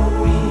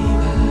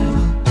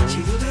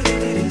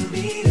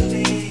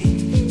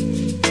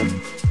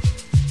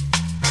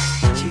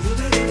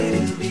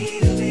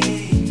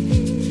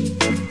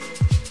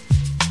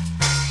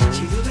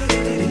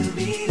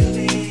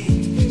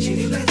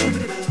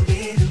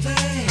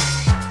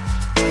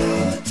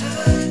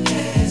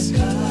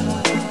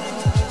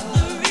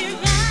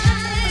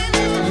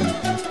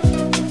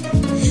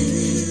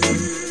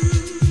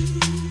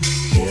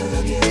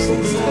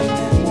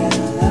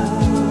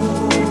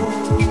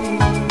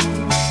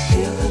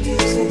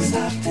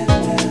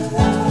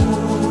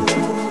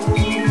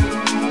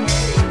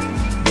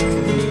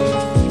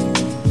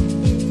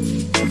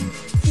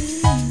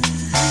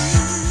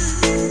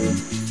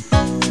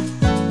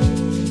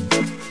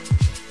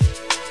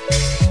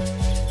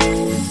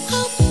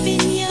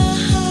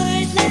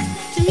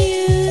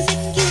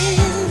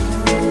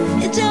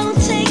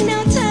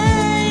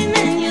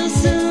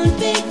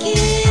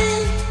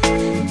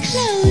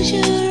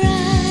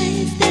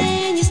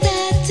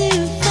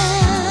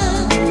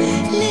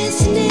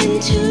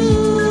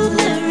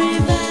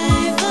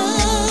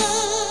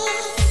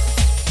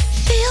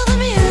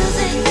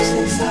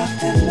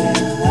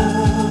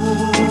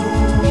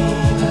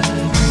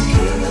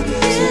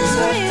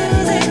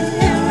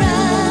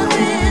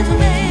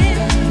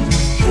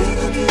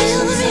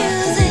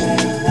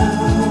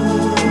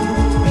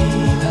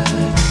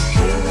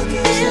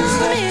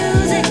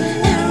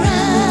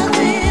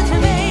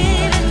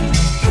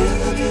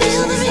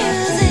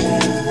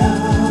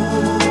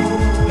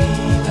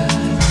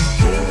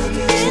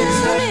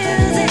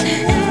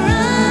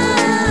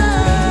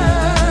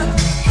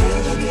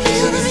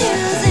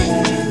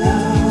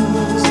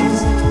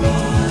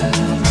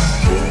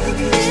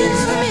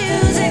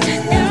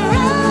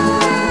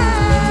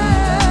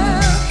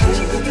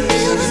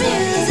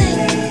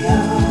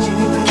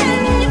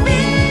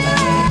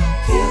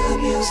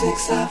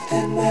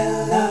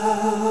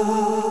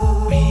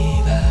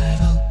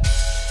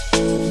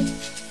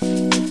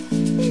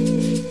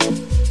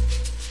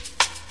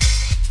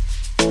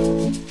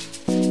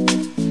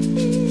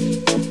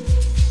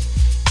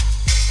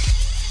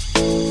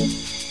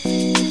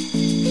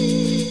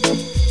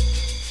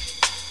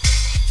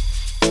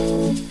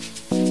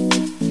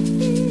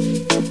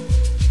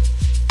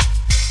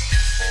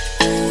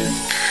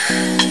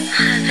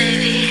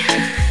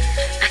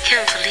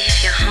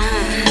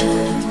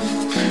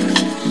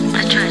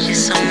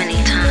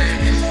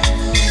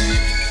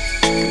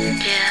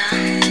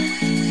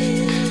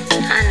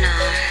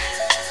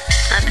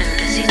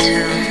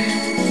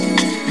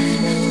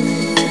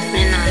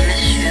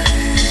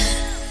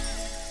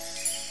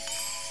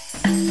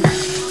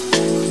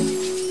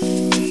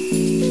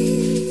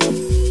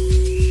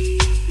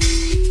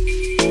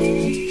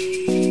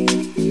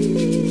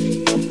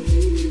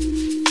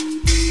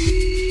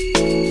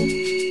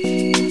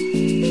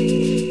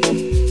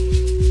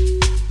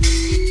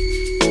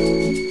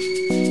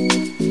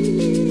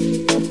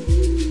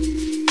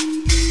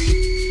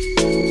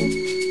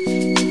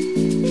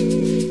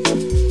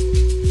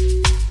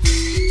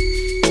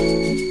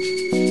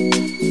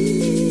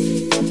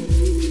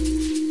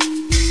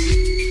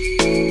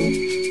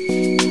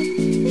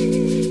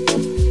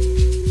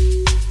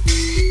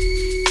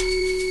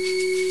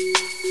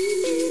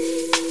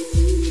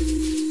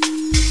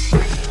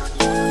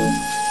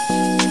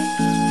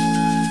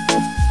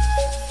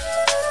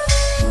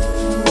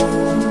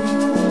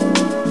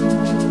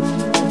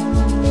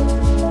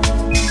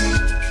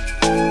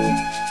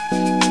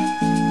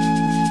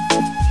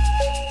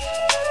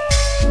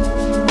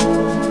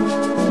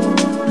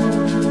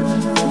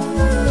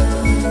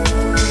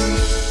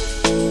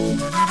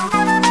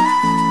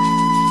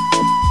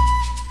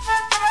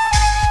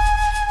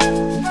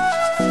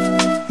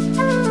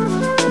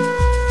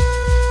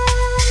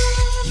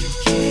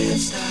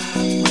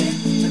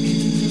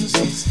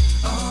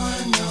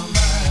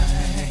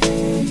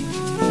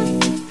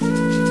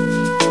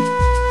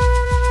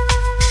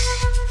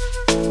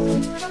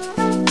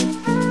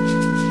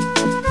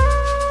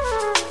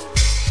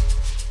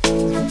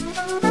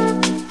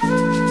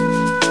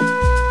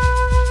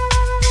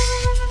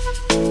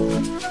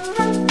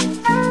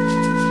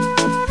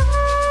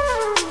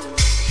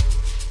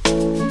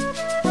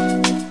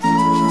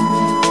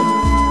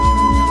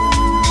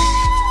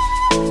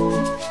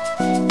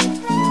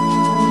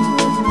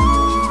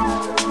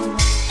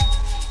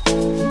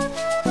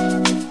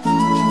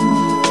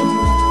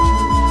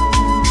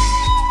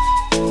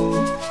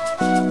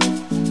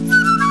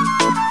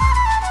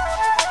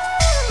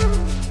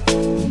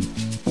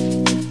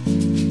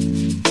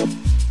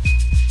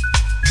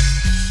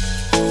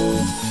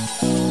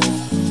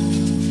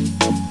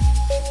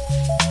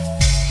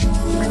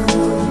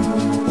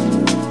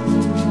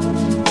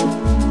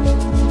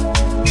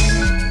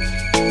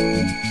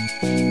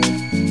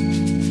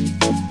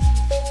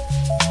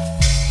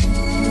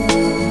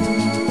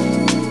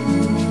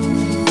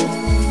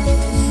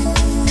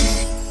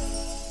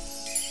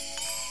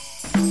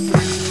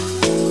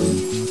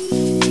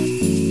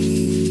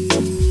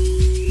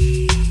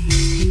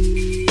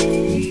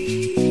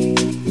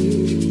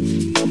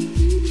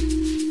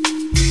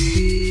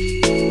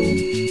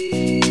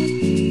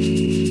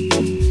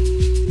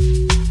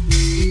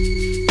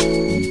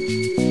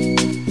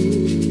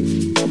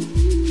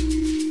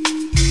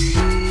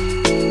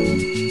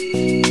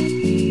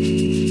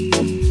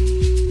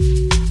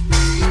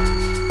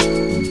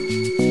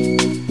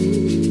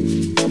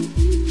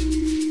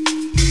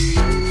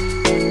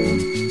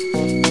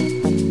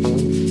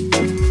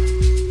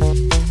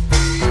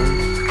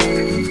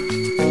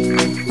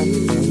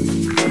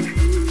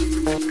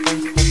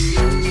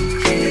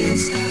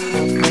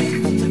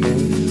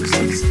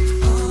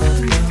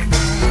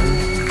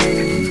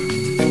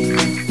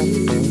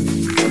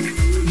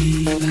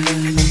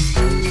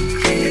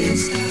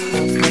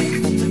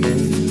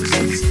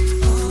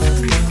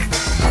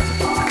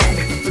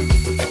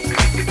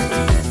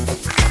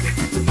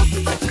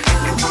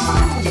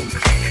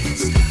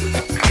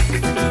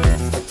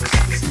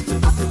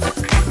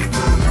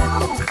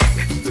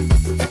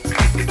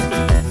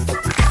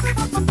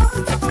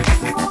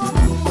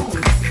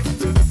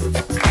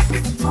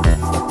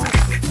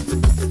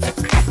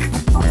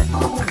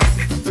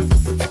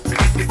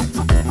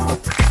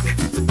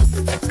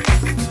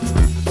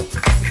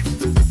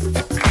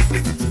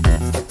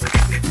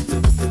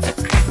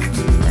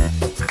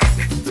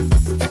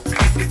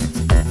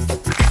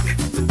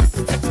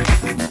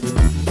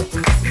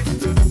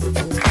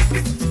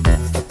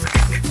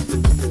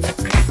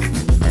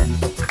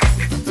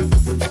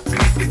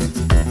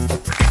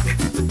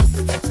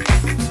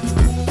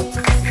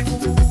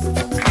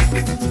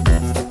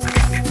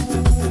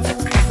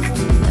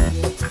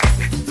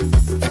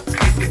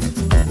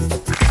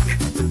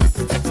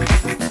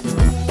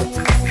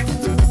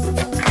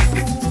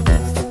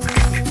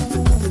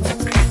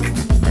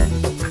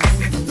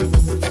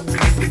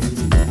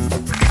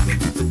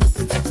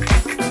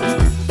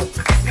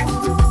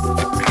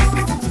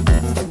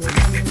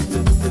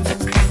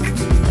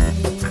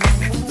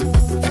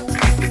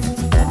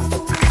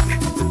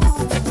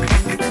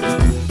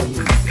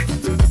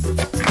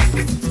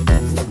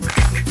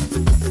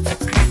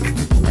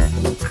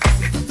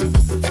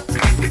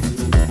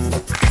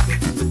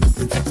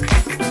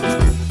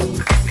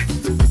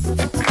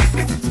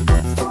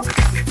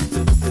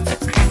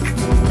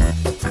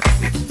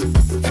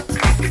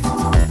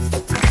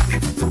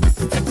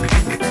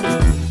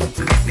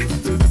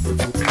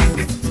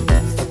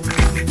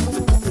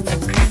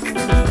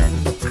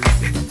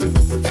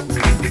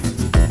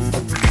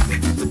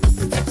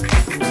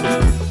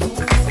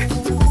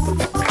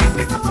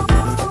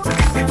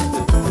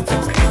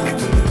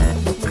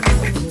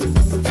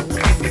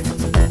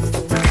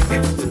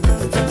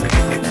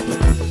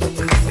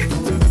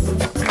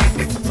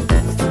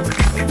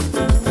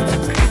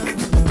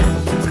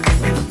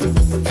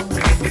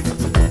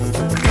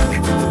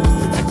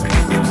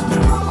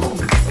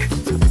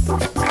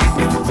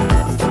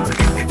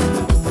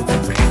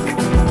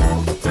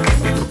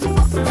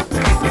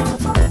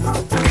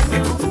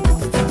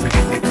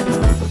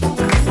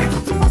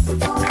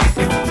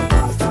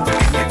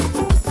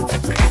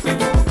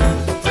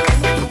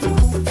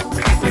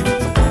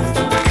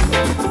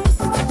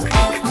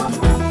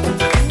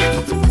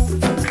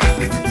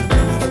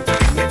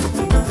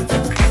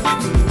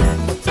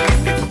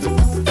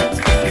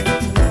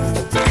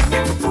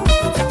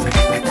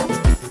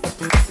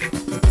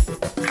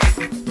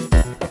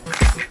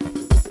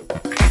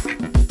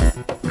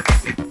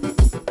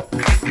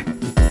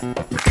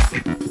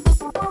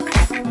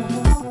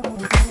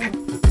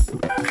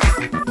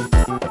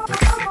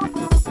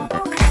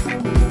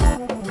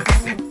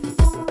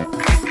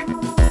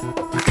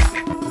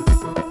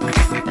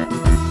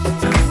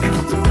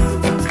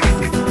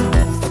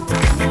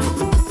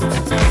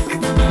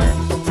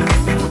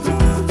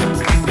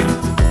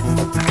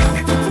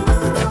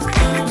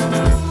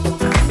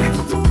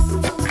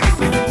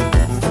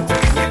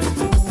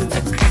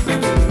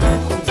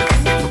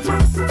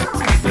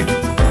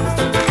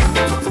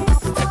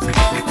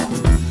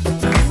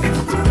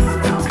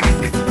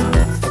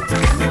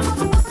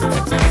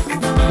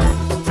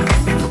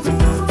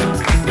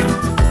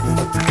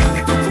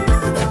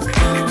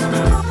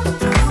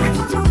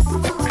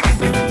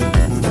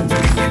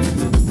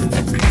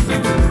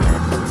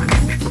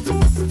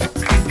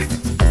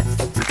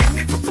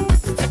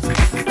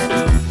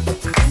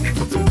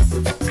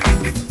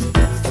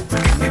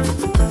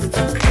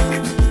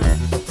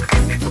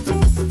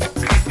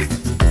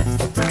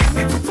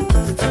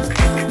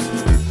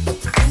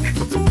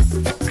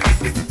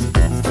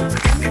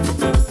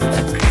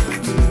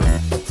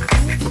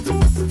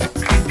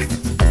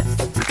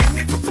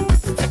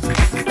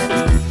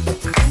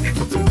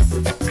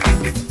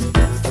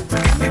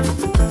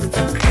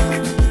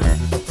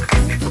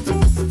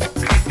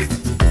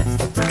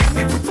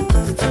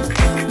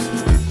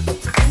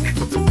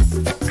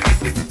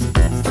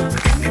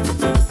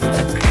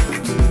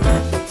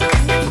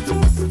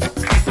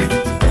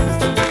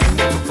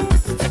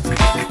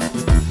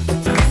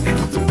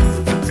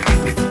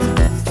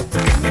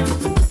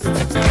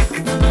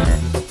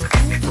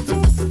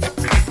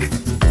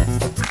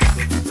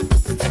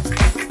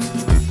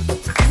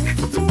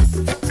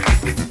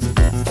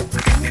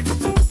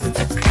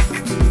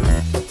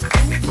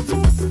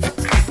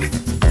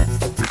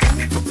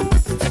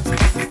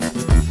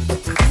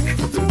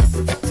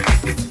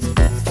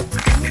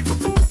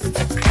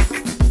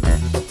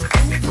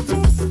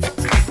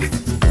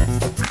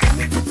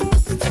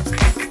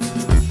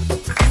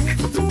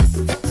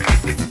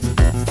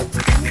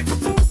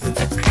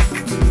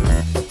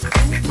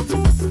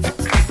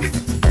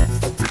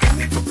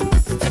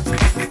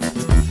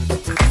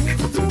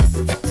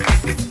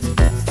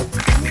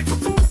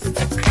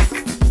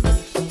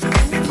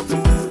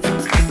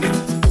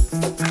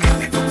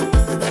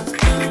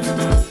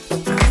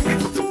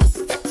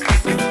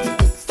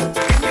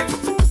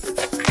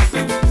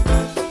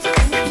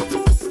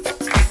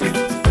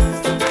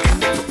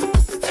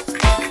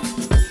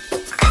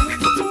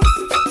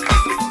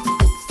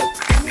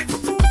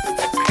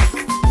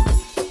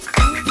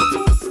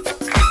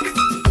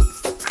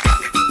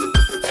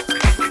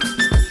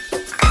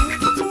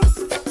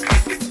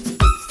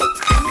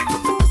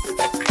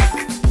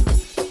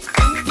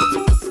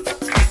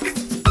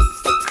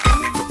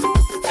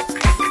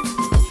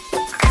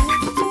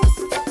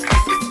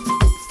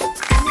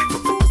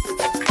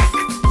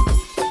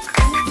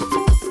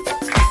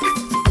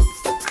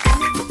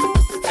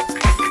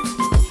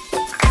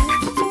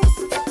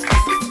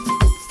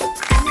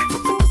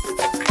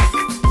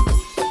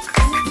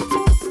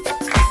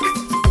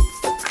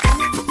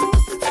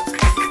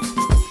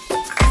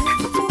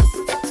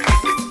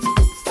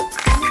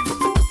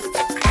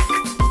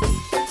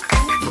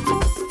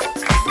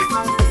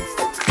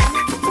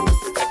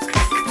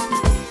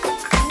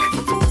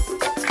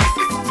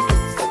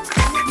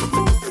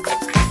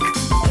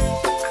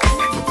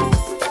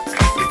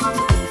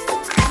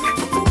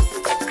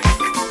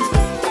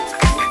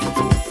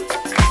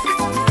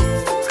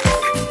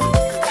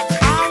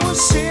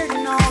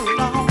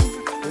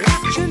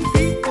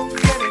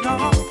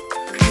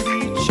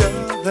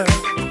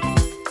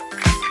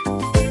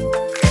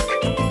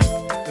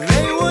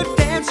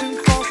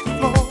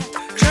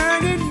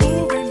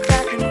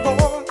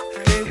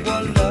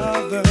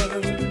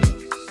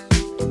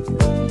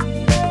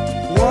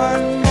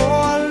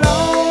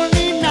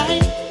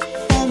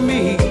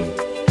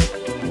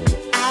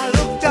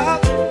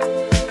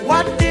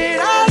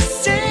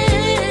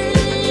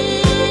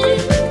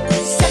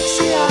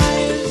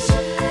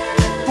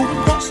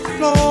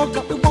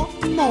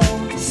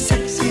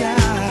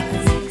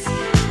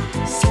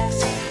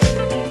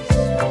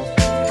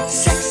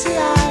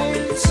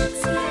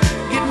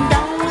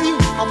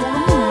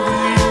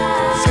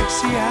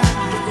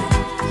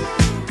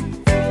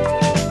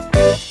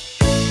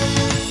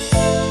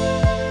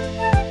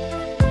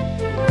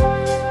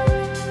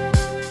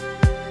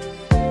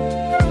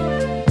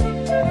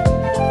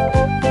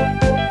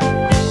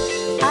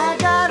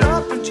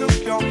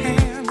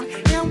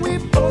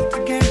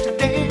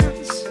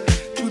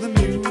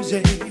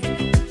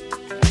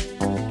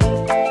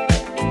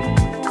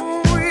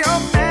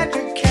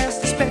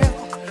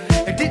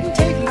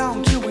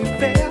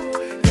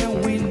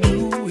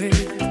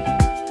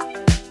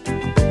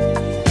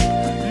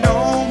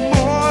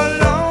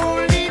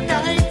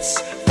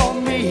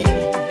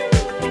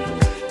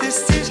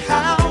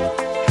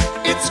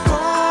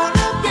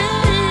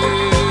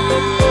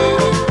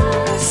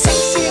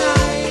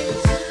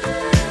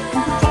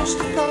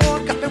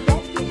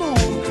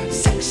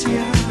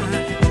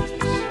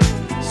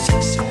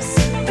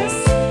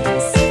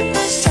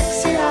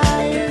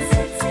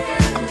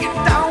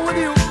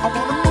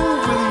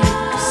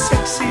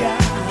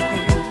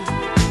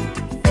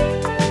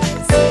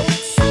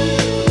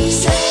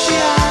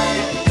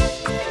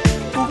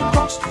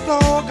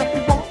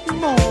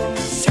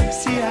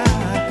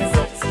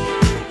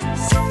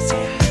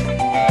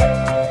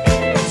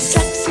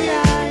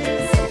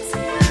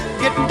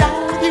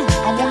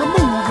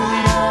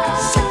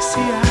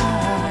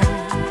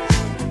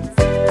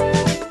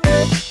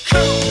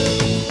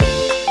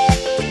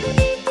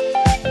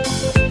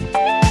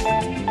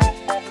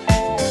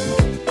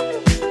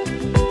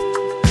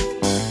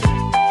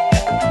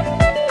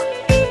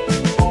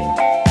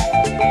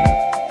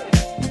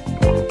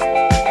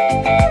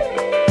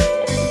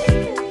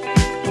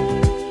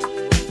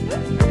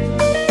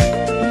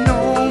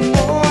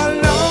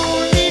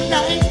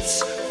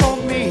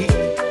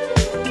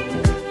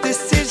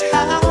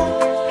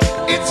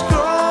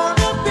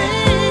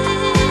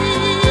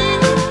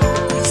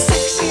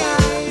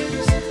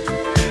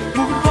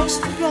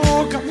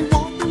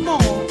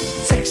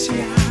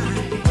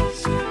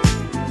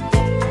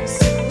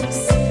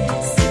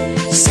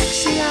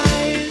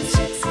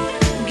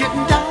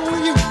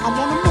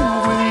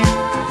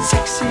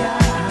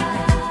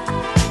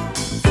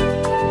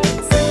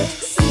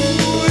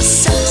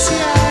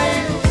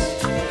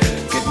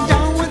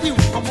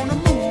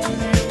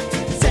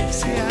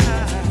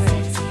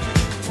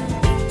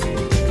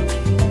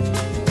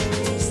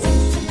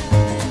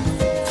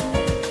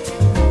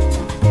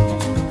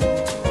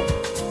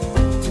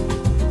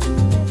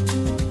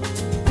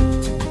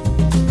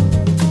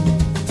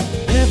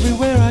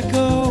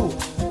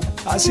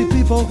 I see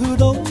people who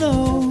don't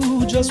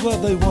know just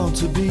what they want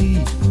to be,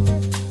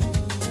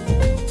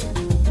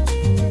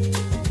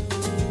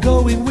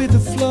 going with the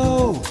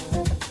flow.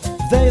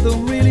 They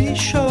don't really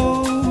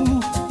show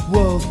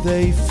what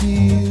they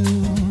feel.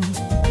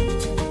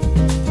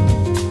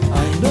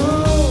 I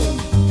know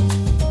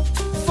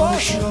for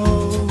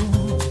sure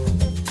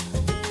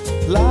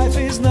life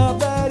is not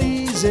that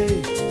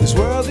easy. This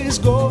world is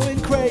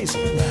going crazy.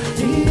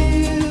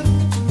 If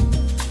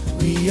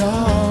we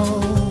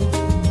all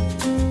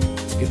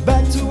get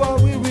back to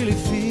what we really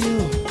feel,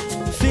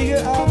 figure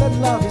out that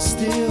love is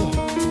still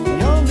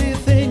the only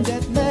thing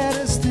that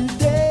matters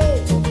today.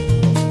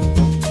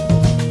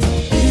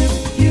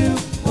 If you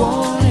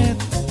want it,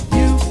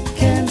 you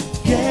can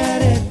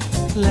get it.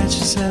 Let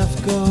yourself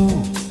go.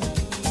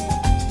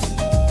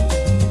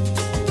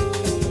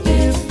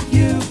 If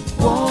you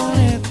want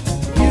it,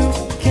 you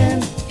can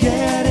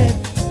get it.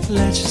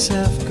 Let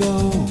yourself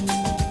go.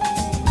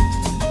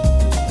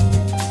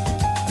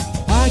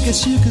 I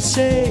guess you could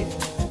say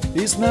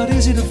it's not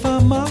easy to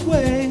find my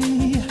way,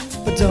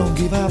 but don't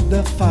give up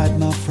the fight,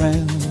 my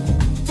friend.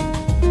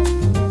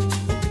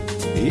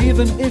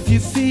 Even if you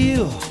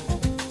feel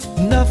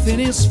nothing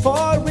is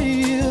for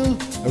real,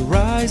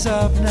 rise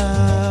up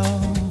now.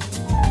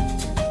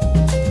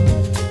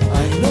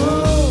 I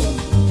know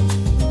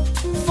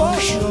for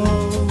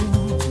sure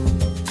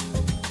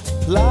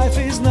life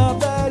is not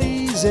that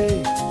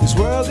easy. This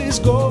world is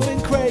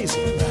going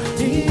crazy.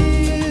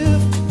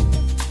 If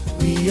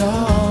we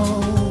all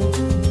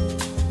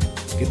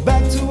get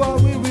back to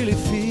what we really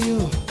feel,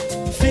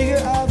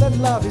 figure out that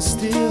love is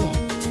still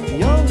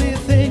the only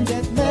thing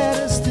that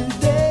matters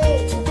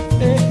today.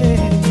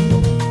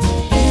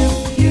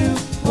 If you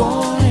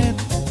want it,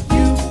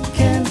 you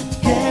can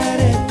get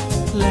it.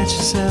 Let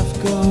yourself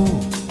go.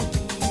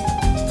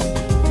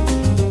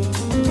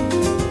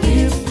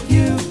 If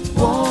you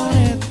want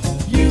it,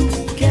 you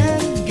can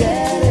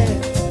get it.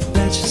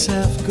 Let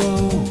yourself go.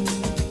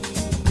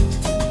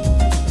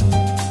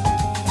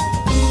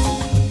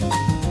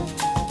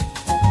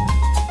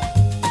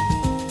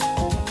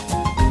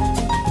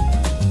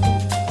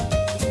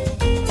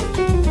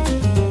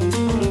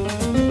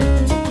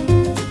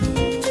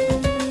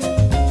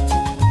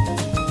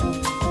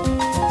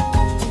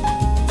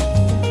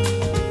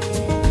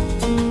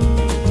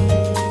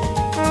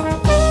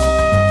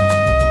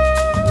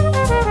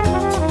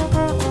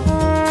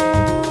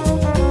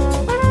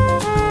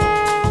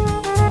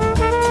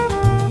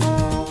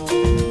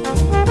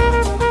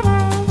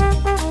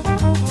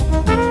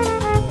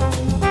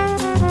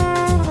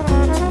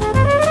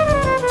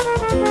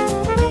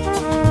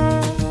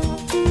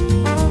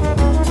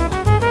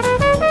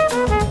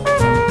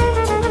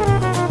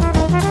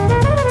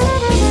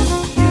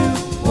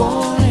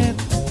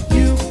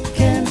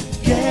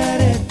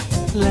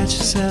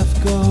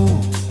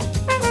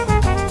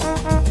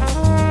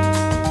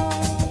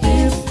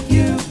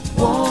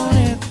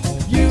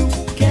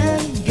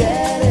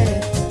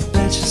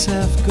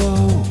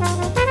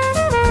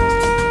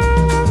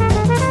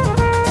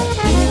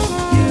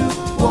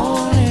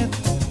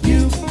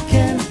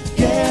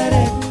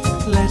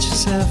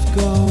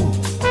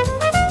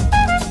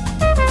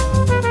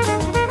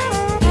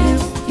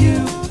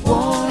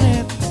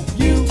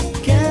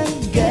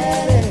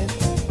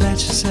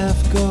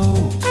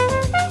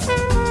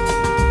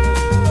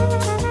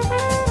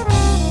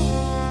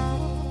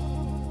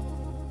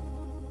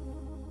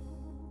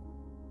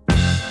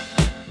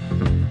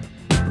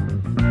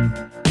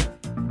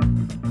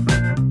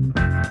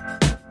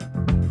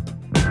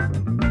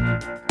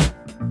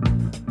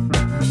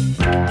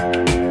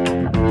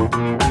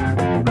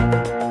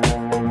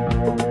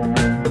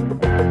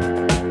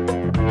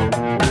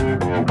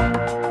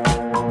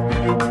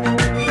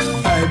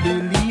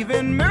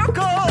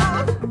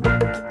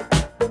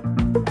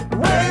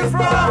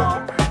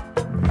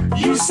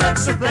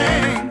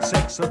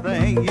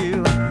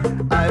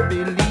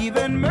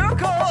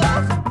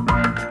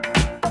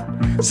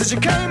 Since you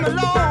came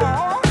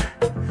along,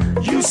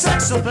 you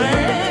sexy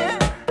thing.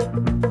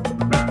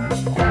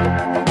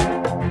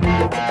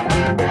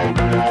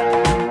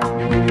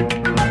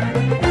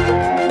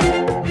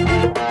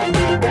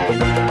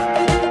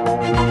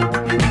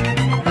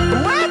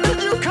 Where did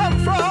you come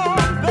from,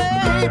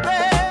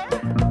 baby?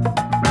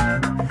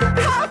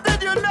 How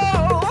did you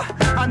know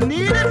I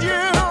needed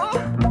you?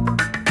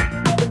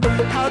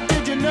 How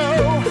did you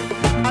know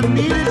I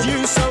needed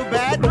you so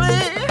badly?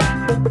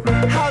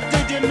 How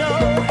did you know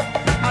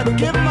I'd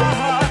give my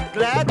heart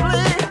gladly?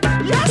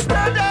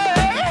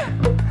 Yesterday,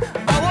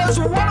 I was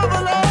one of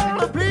the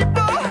lonely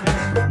people.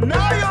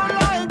 Now you're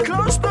lying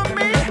close to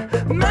me,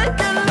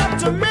 making love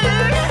to me.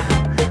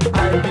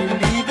 I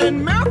believe in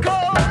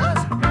miracles.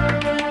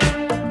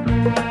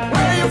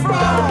 Where you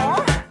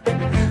from?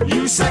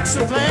 You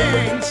sexy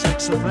thing,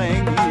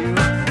 you.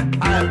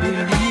 I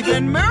believe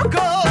in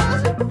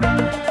miracles.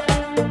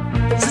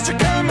 Since you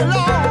came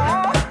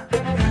along,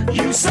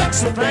 you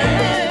sexy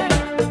thing.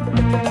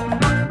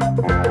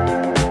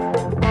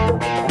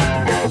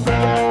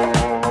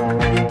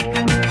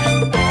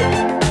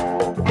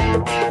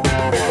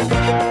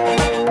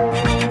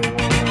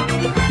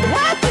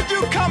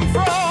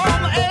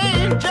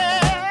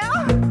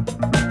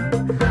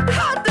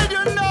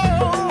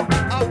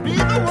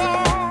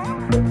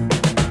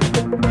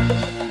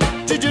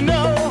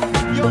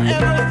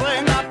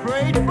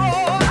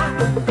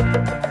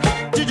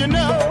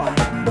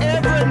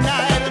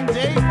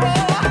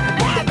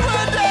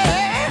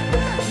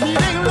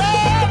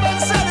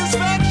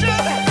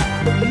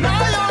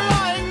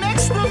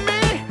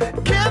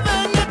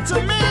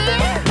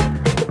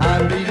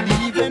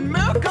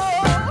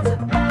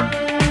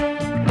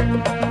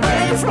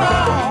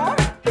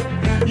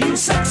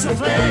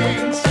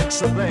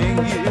 sexy thing,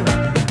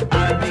 yeah.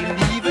 I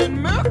believe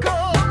in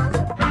miracles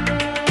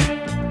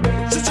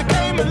since you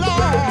came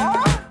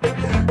along.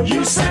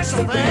 You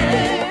sexy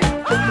thing.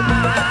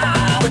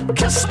 Oh,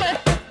 kiss me.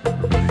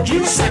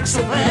 You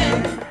sexy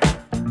thing.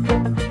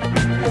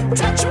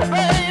 Touch me,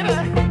 baby.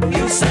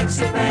 You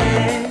sexy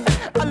thing.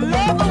 I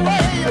love the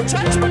way you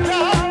touch me,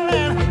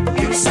 darling.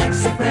 You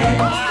sexy thing.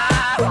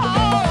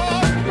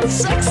 Oh,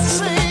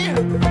 sexy.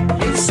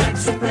 You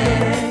sexy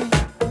thing.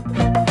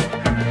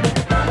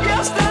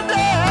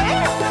 Yesterday,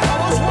 I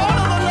was one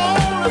of the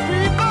lonely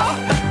people.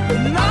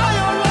 Now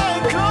you're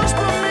lying close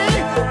to me,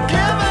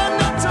 giving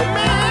it to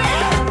me.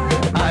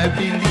 I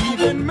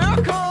believe in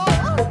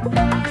miracles.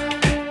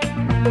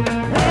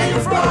 Where you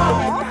from?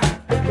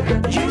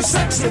 You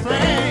sexy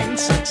thing,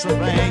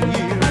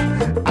 you.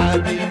 I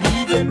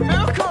believe in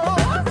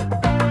miracles.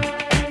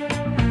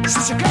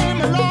 Since you came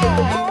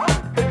along,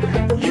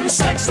 you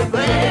sexy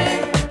thing.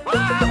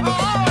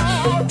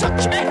 Oh,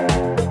 touch me.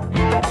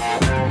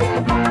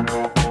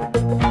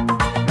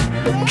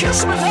 Kiss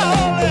me,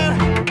 darling.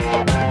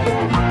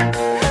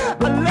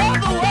 I love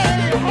the way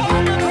you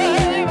hold me,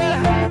 baby.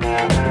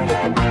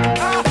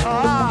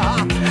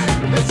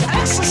 It's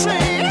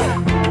ecstasy.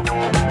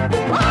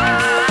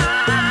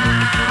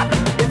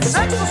 It's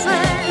ecstasy.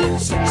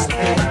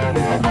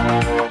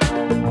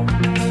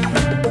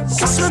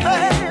 Kiss me,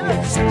 baby.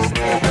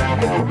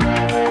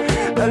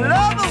 I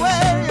love the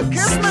way you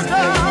kiss me,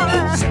 darling.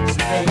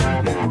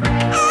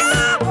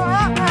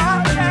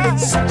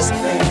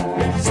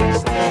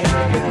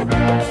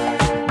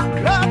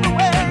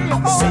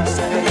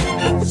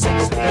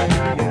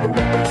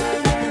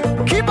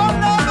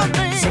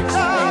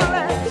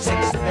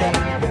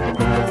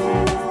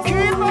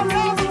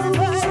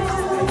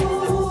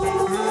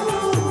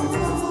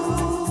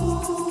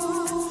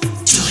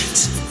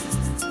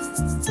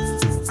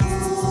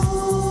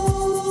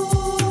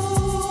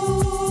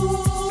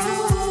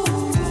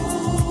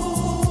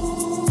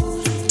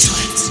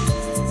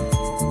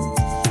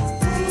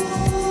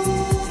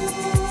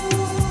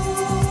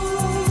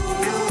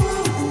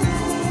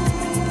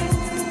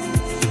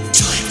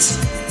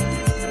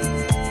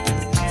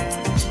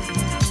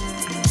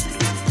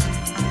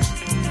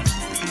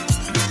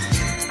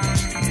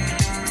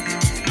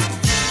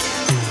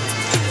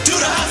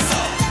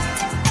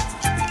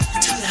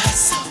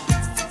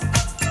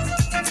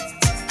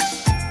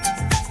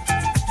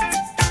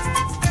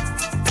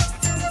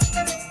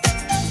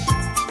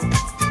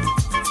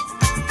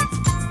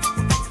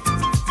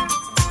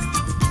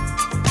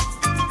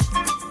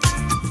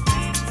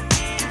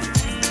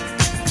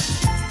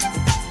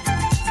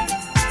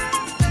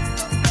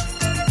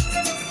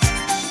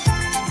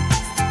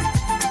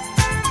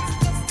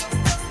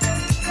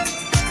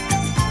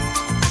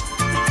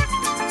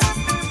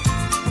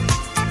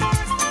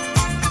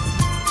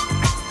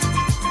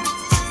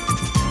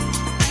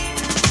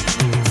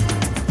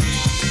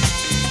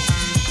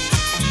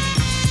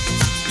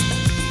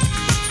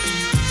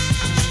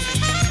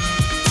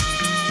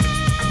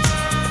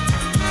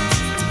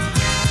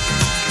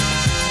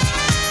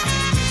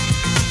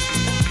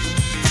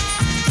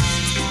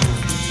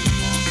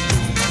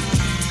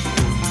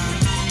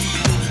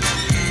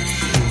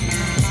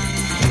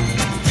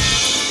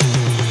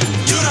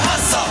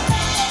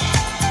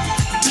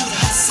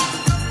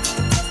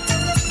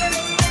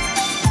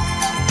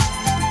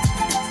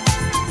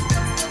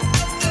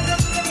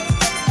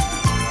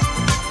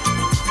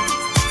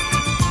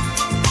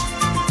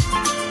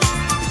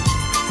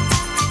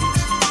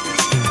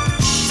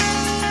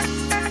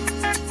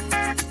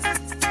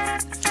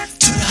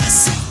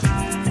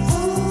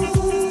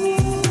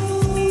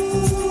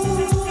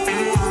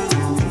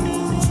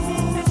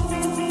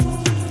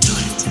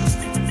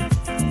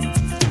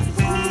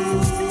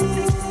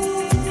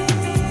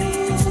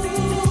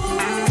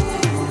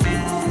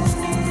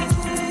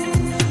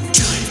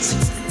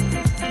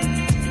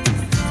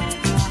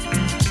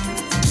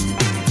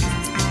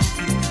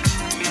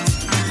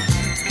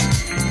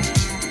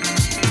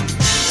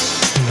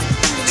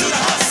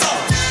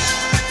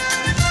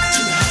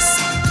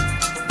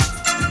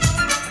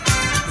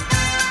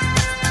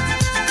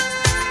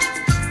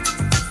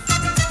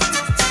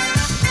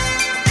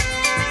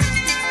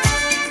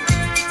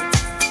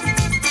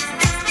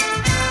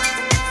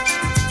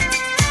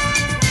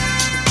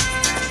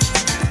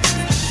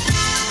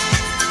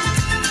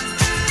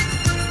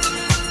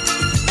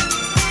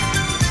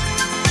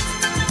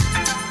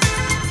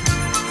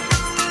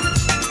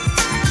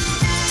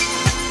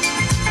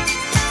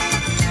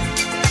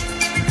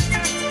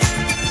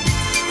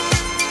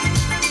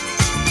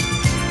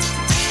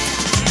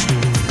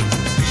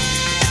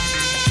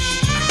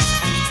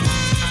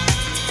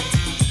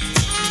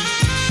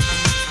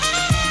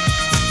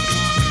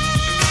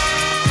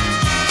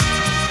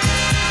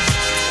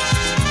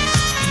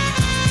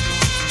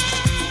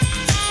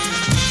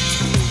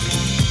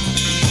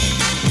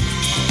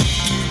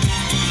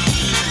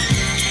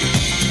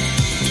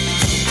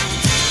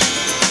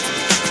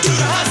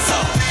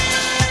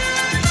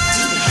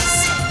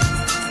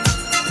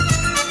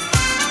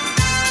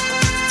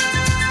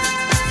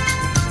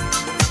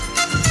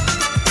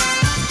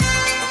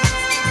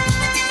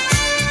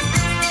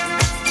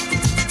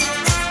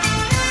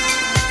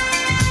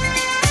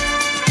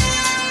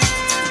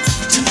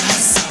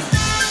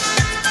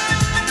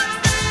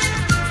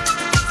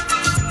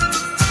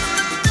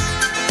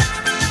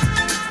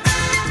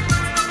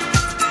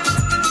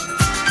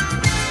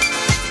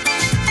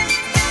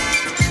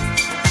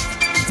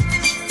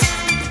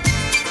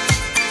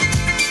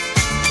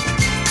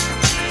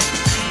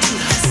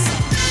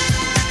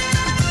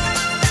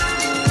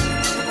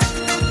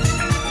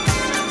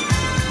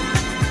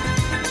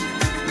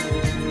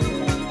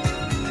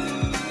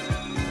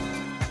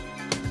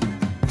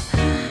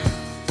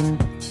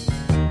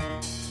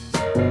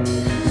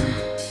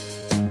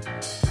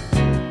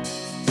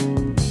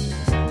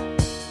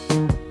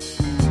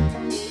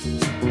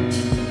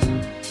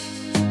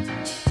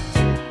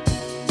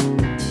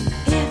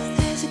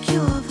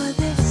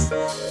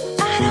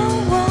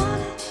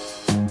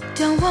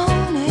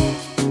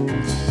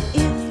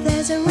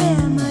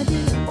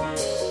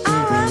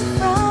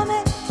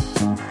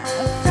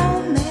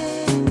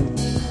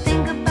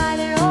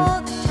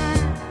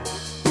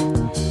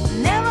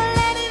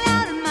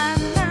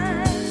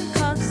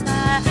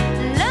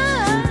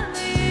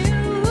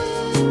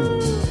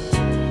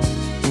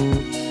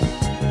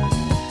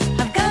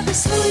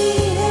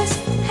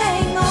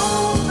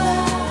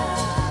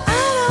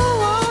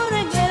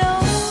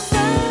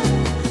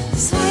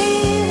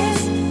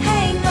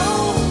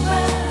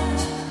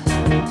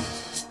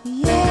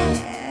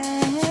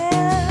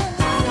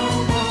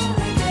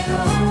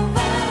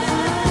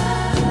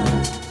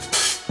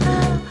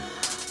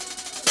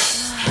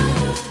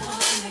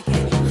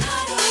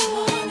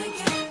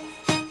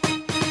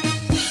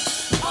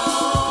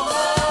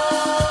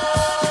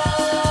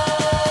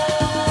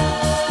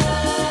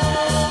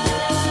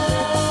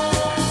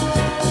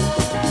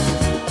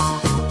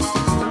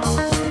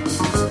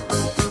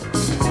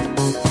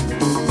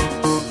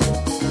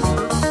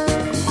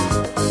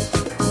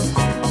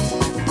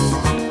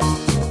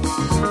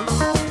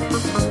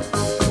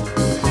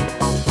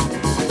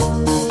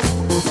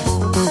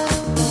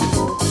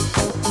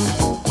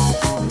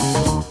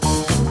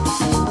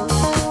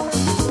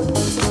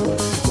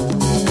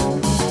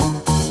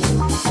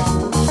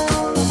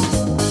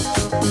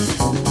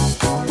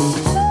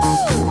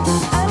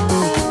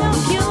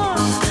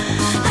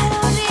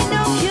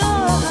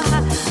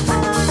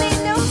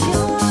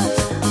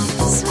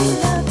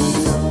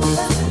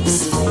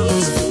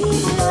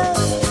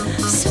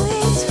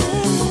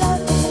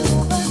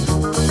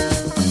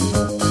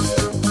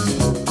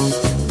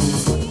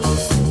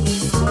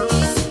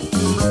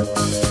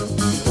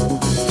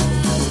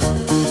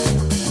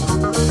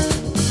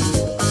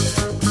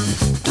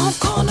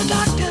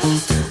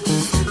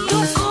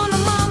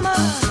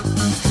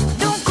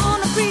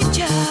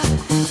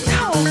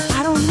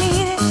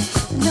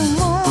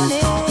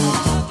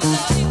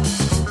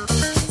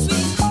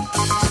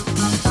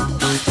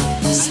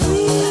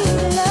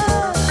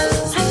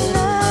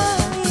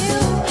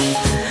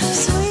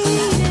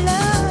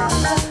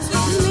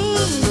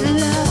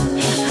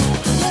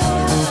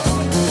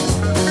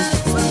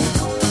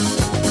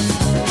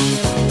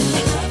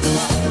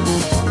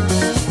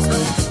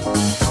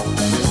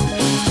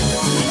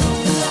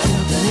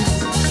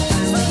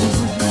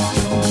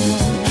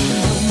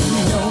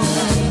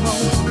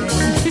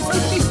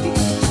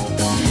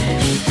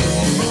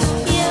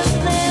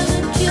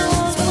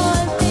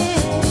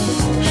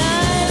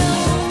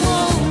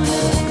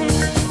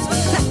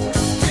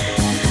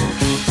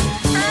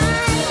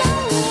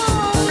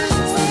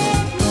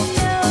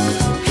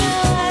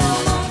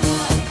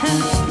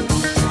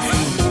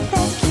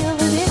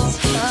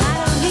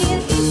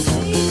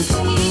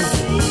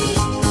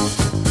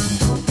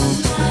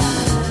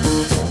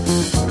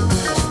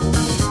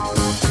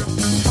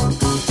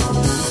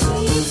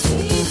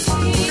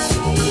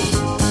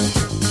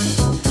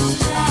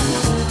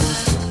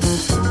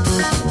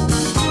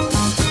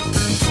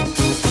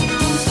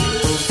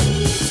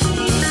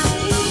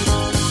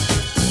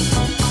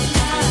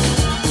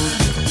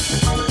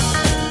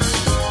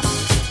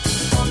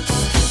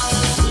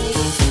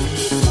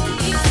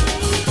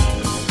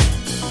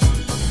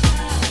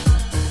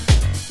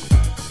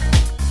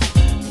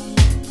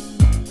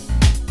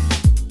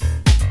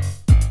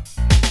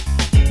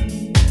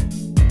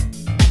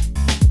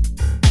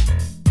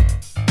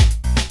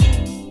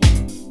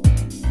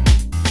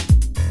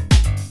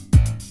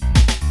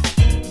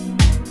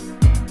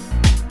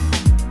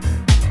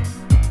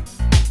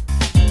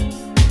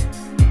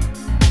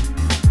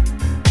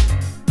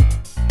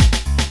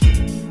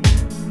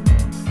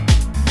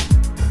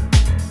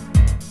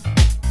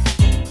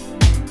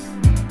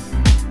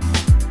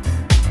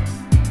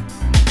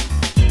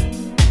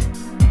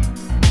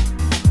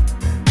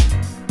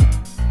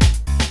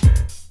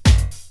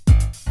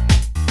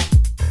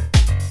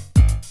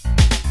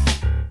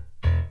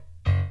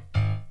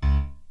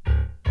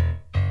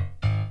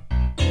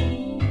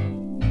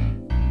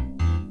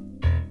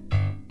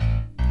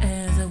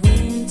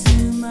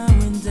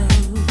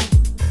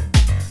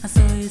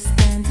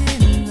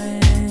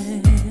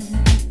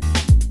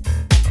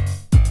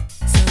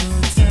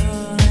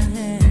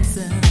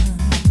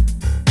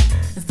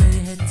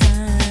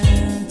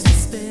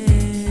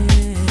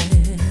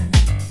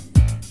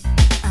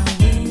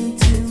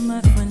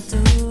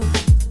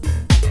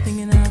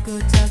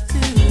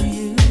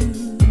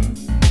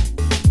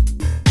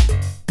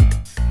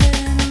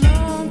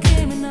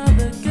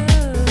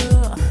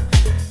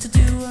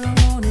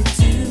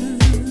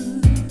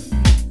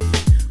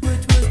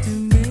 Which was to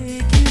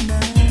make you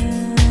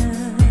mine.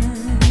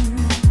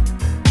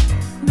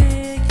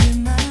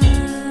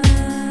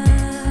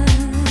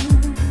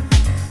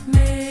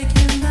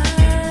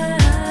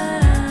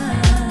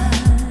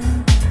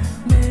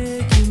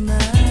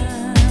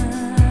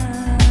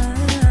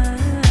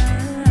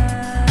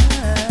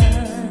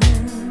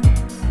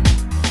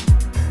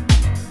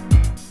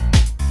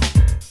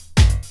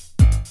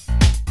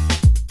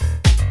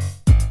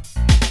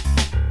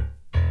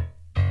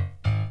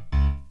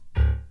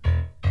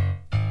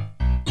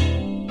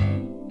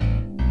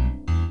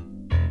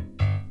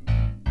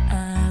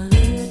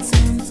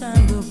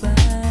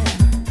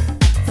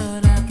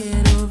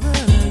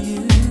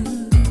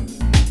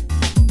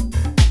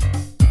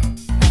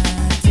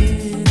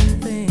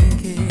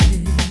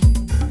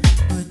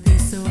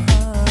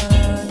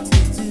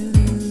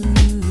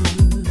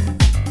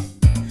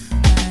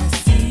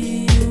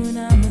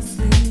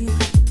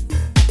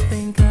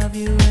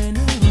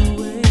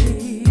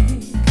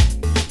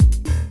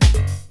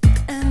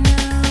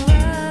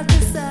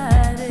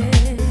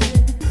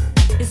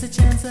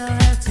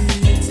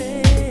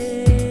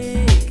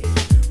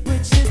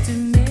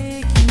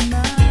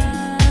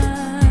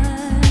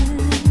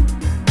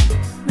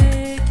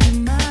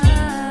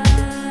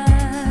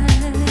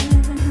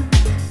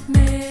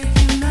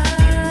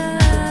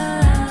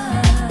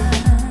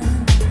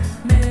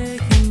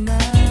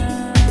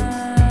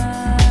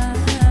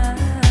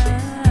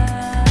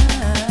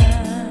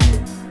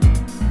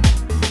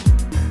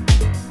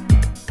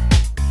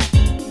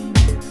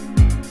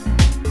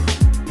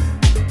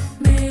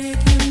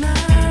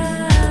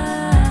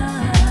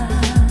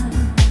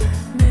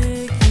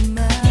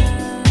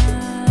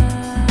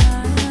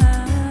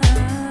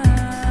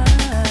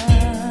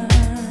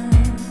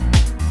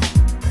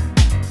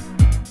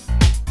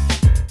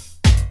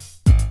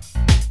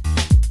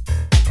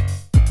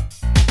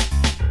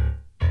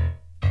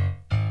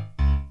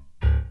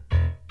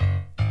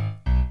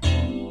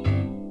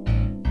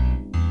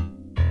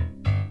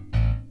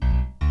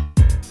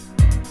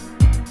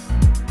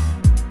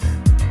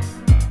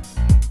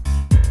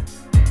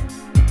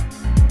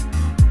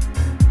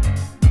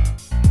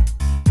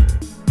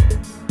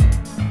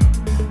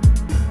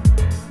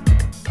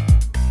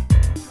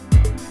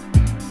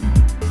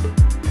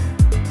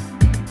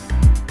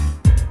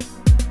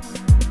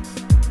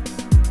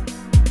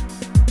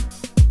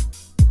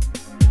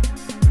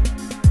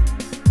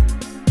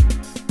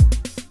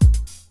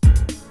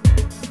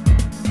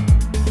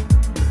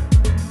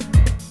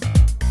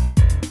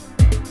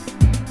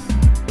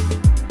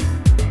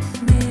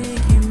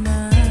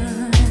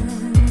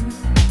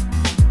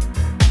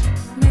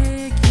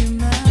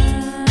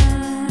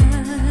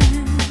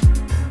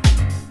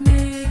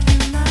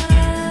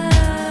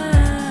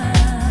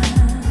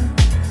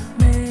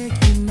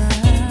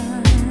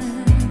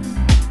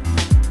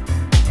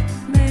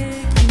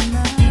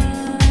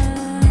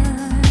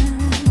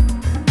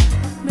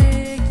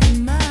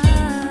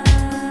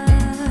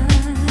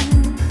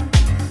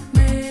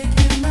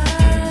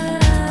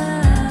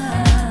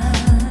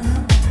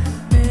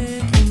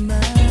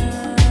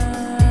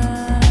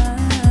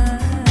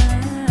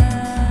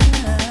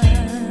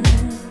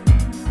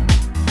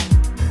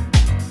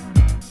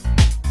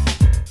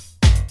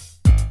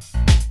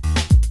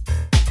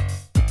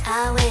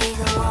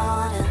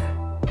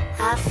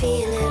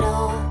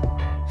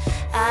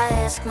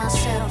 ask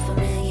myself a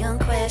million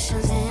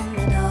questions in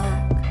the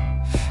dark.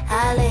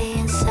 I lay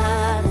in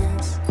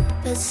silence,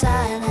 but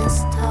silence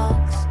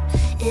talks.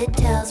 It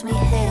tells me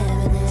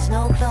heaven is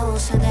no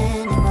closer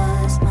than it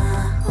was.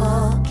 My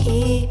heart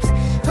keeps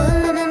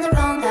pulling in the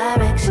wrong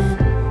direction.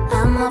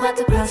 I'm about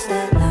to cross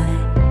that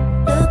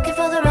line, looking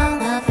for the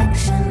wrong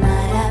affection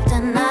night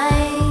after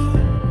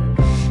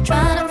night.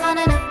 Trying to find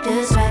a new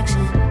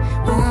distraction,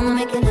 wanna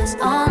make it last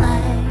all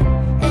night.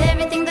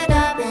 Everything that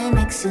I've been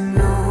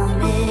mixing all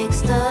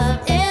mixed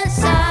up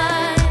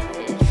inside.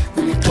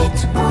 When I get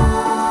to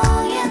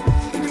want ya,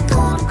 and I'm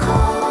gonna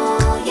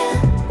call ya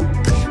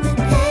with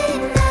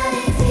late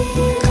night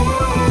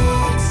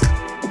feelings.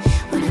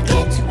 When I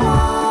get to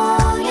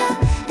want ya,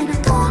 and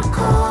I'm gonna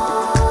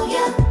call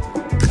ya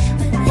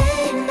with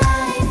late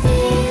night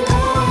feelings.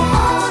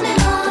 On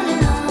and on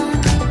and on,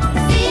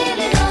 feel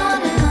it on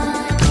and on,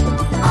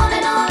 on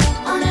and on,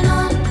 on and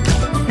on.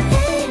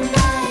 Late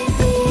night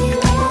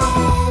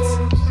feelings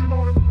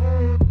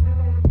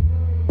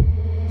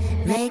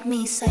make me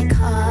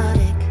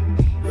psychotic.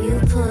 You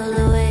pull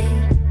away,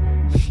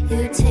 you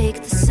take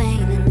the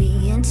sane in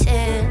me and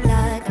tear it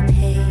like a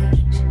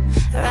page.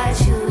 Write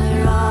you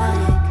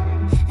erotic,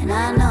 and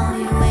I know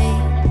you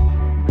wait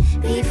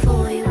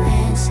before you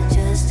answer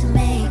just to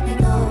make me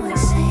go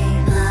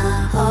insane.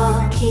 My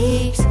heart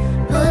keeps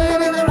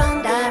pulling in the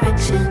wrong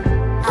direction.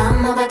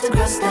 I'm about to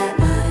cross that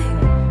line,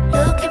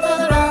 looking for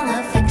the wrong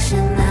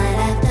affection night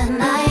after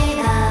night.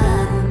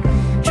 I'm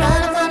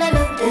trying to find a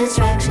new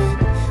distraction,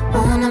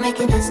 wanna make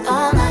it last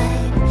all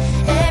night.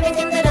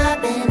 Everything that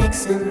I've been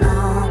mixing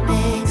all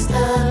mixed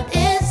up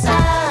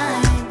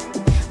inside.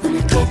 When I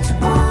get to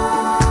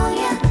want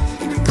ya,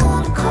 and I'm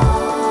gonna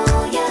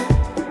call ya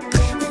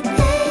with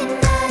late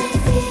night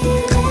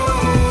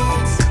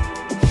feelings.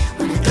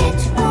 When I get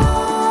to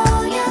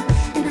want ya,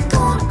 and I'm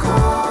gonna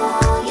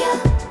call ya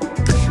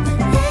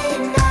with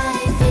late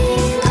night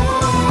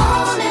feelings.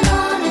 On and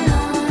on and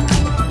on,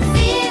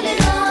 feel it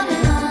on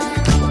and on,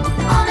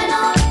 on and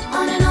on,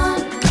 on and on.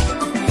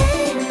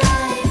 Late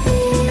night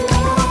feelings.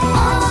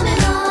 On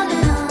and on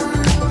and on,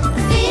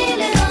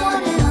 feel it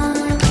on and on,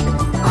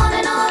 on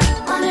and on,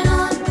 on and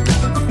on.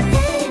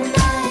 Late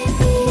night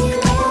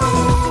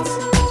feelings.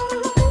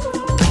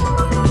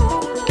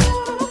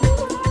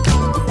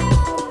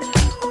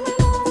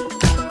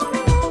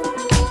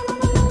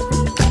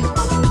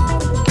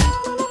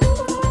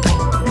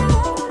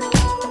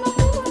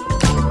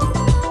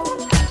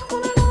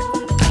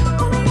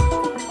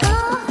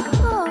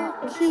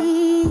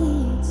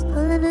 Keys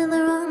pulling in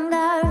the wrong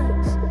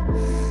direction.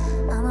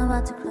 I'm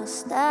about to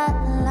cross that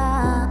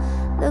line,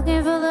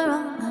 looking for the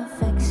wrong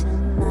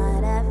affection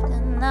night after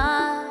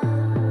night.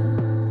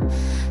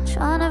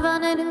 Trying to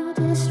find a new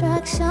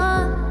distraction,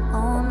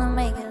 wanna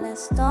make it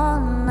last all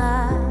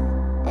night.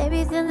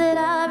 Everything that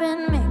I've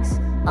been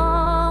mixing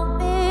all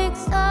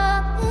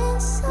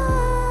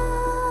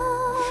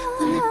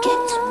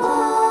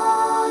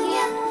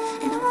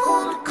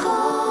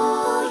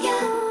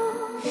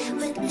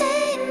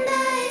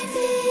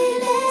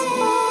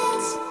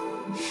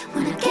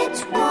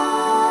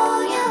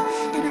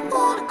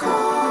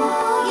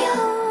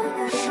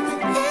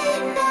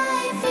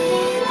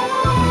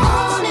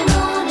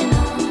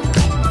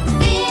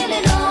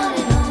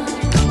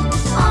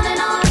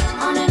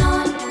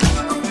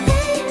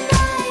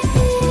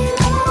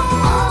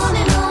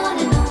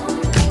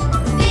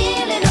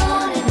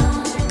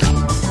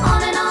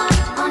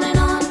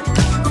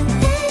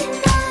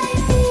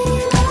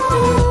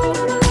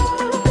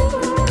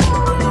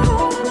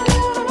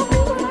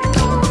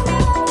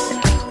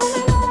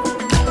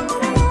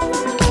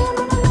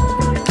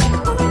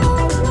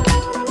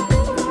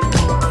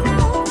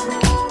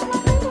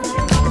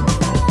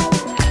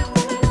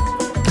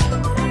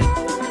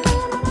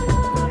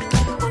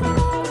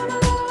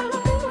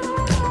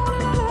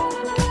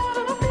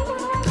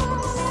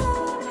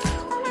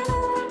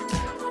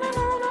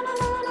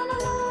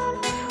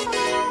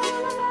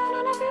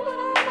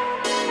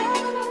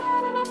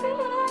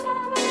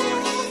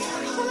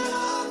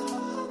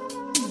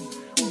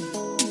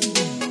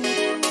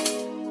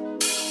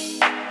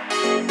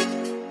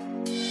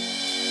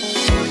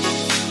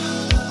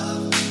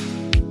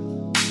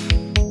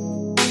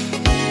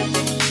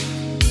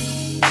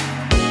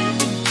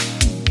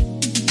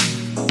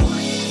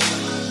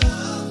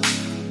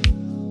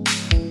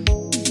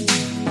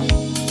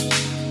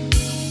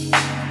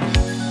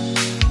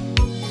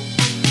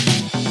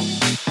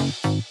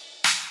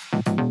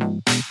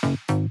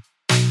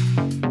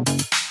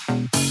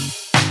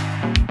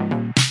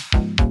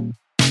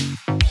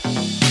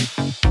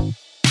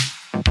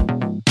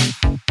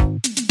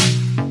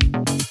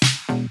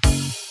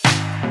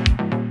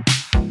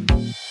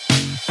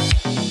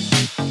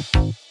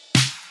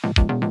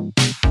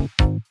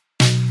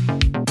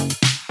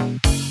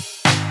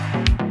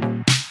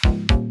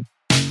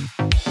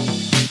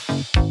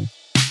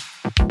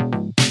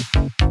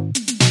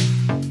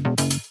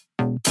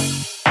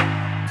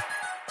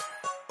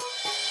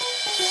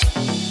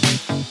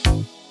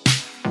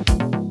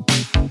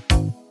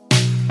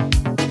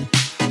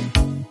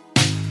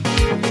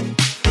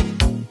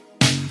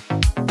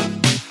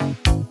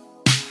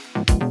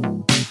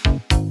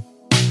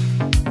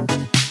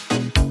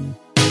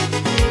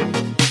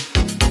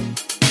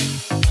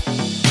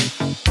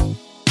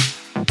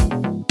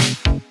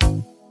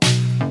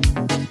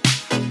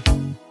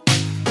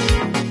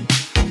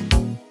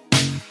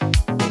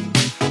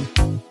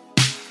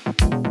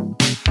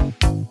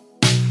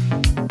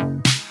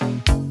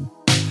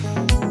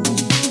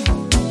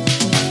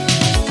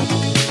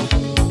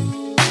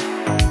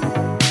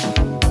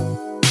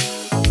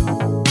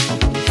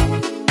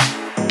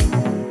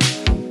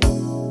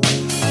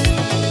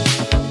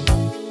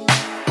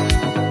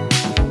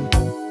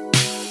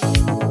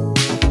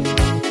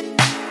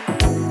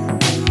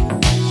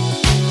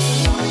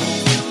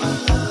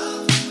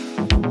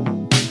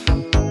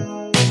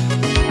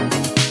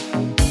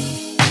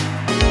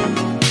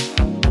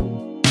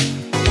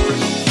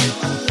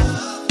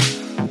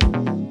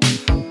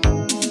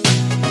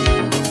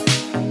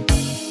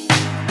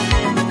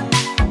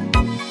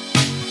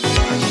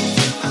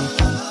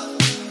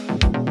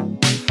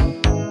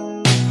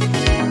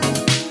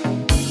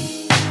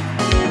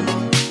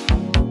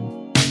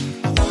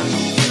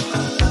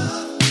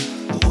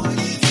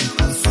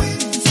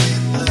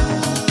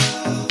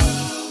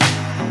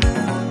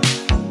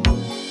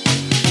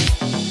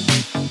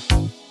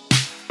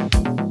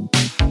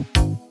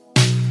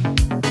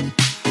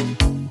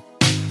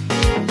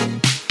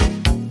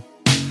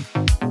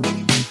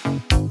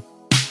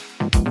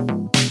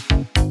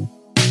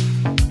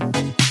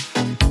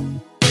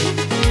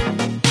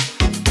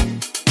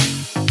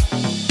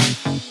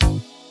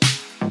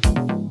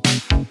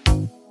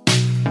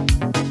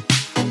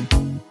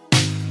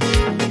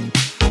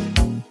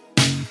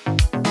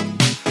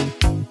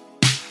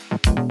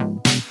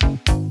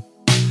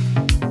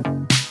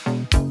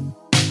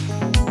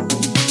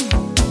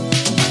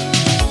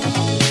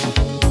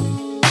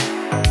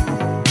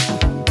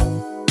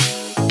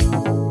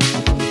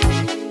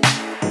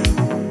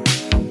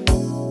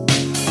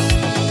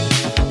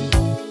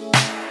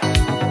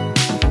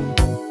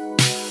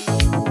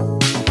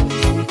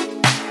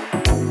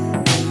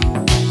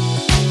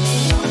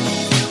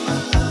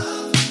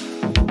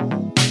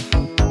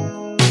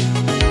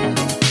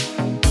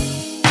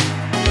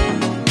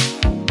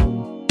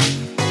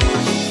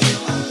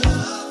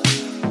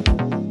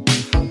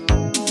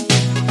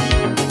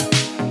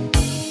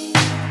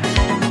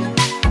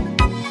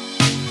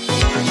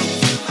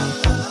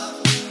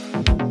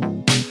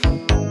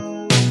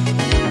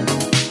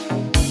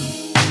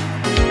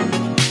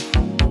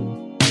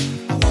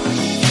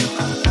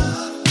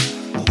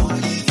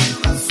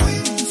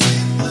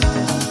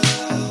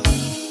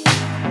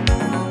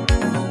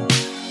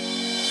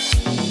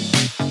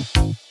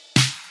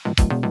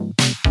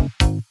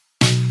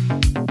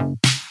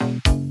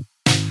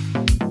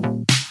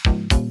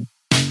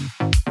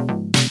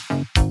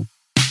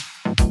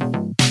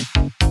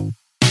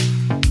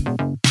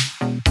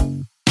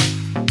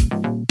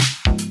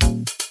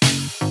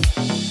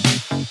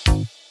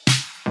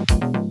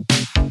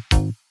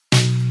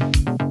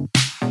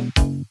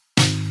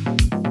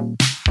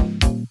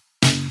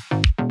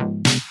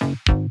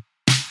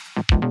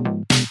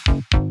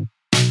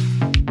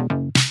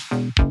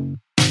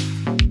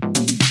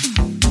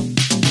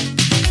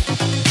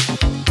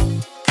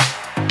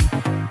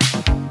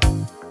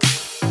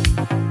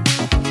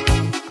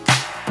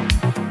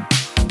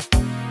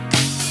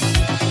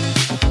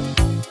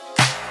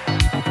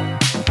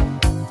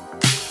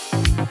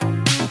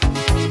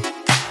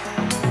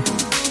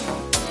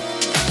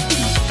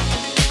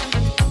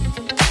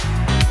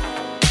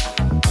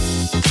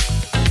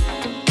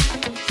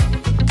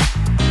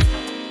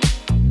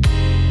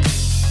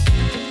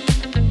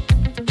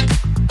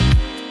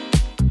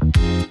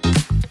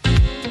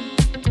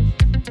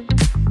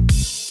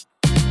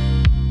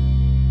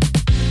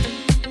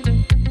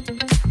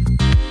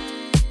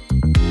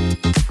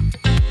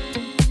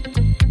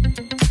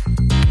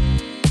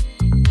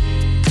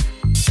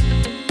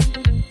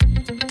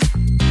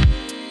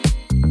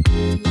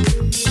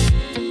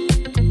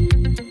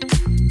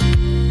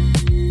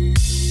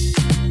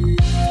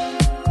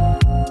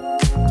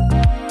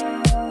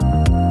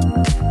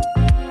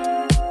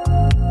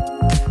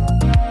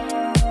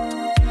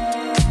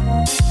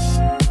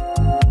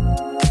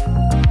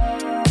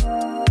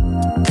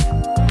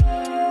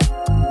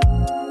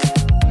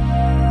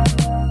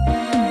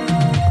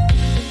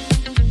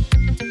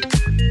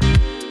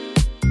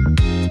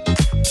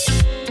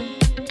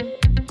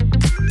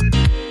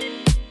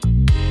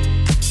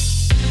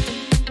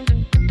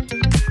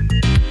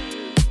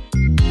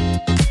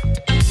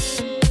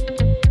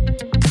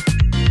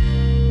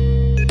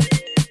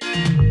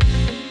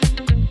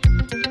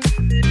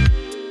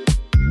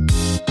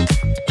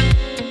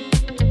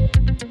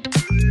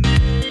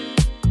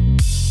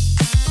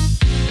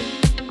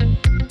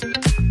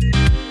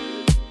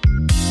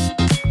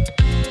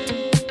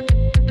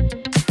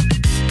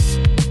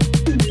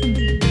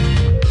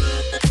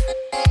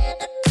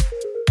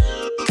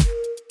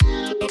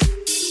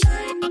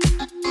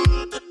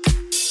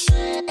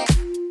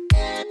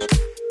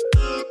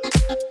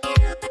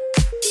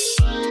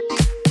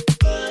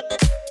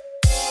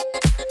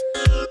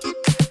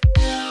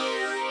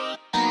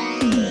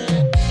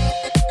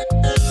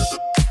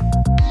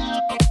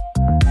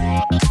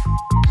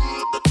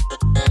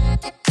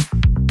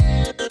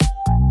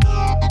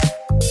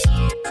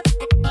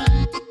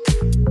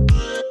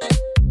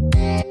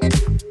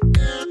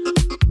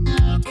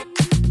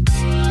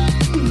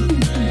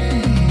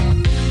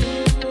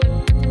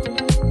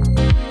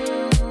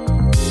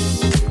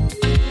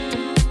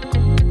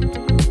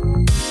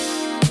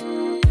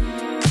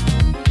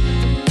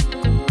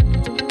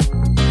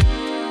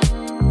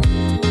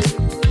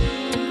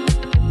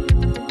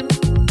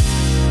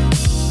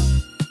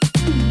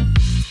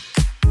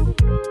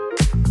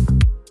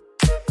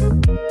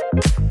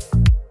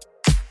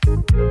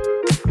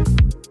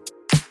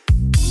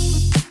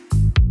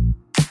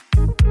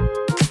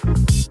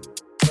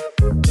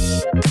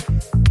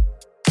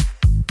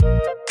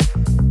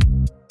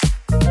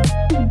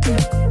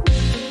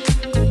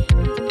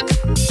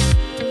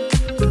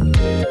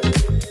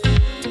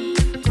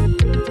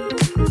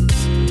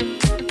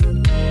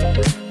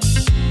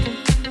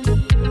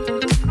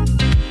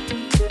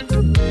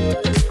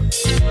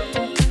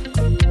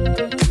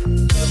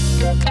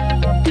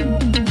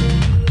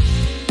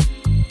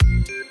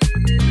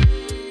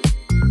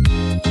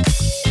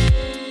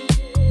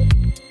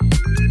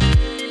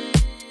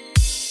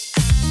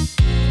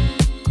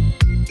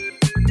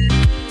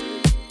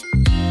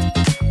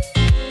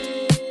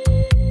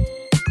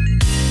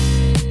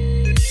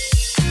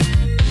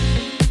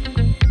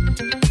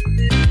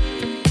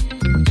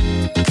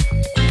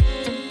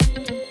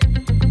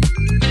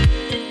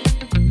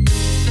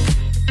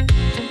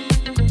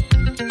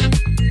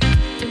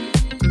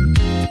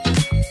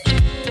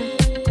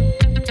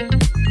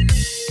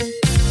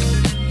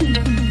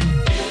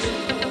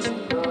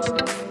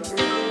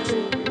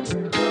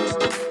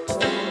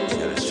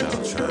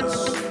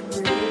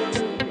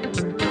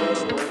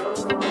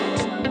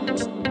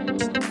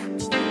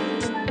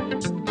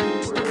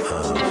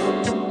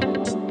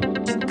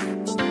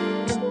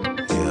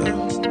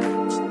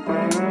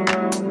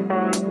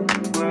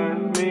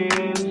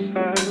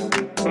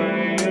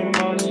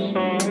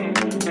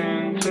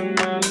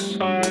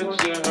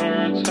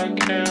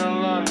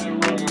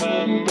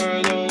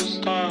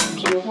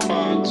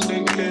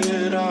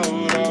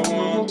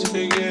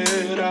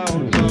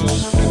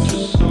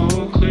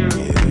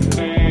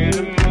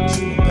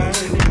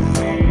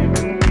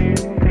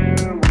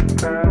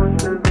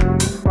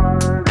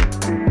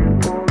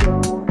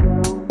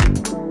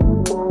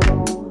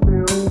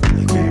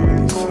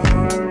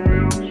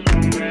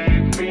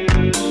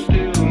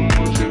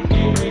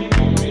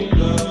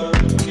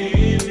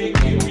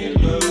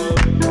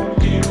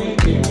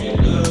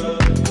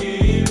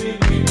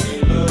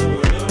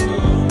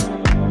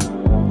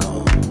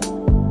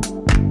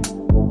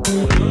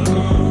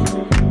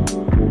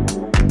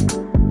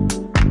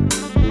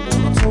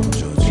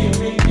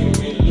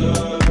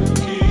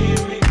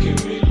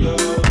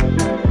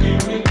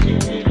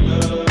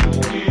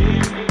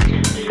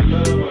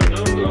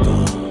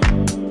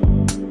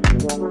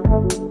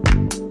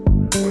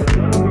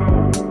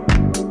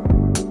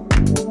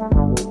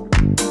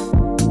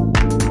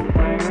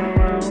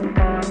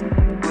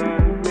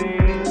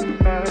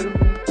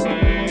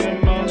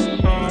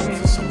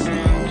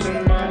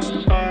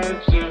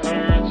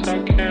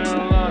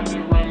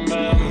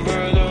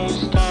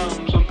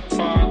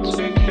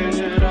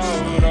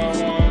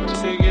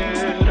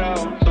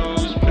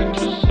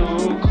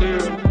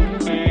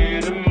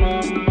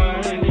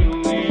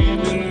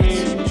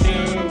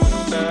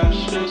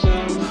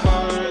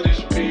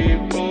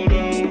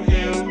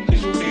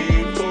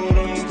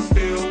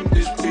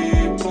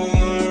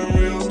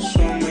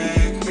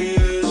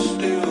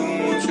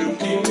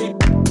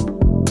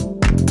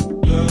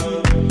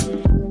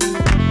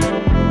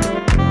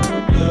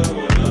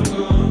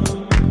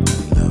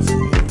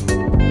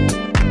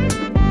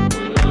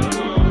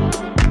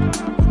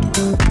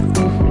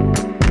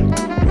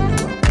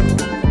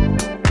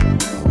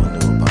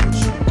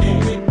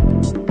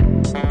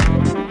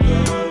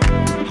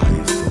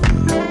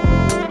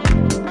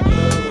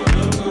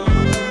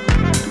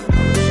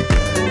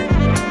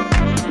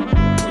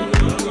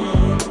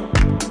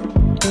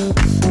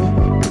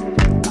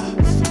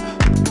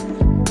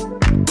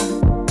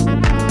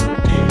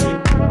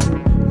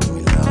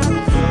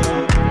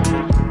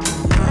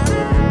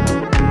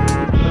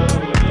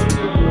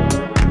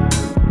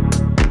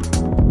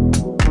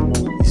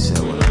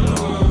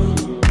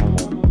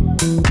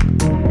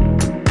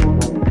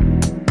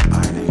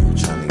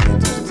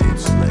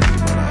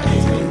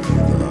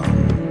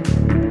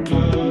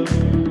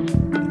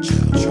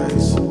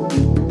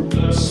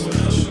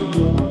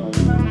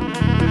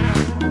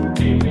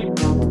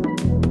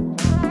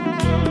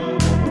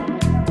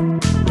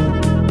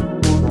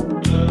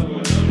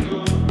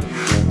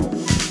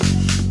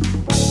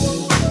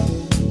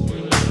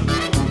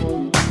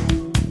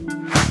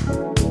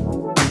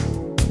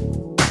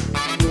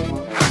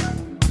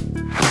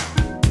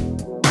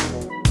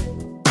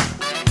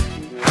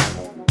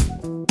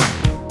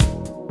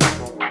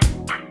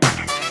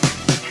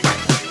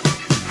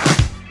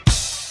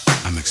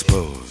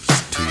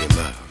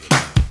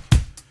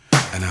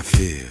and I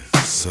feel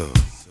so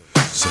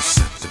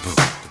susceptible.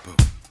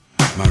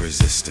 My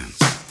resistance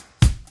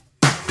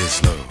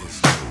is low,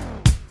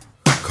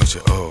 'cause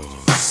you're all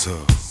so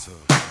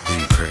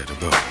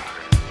incredible.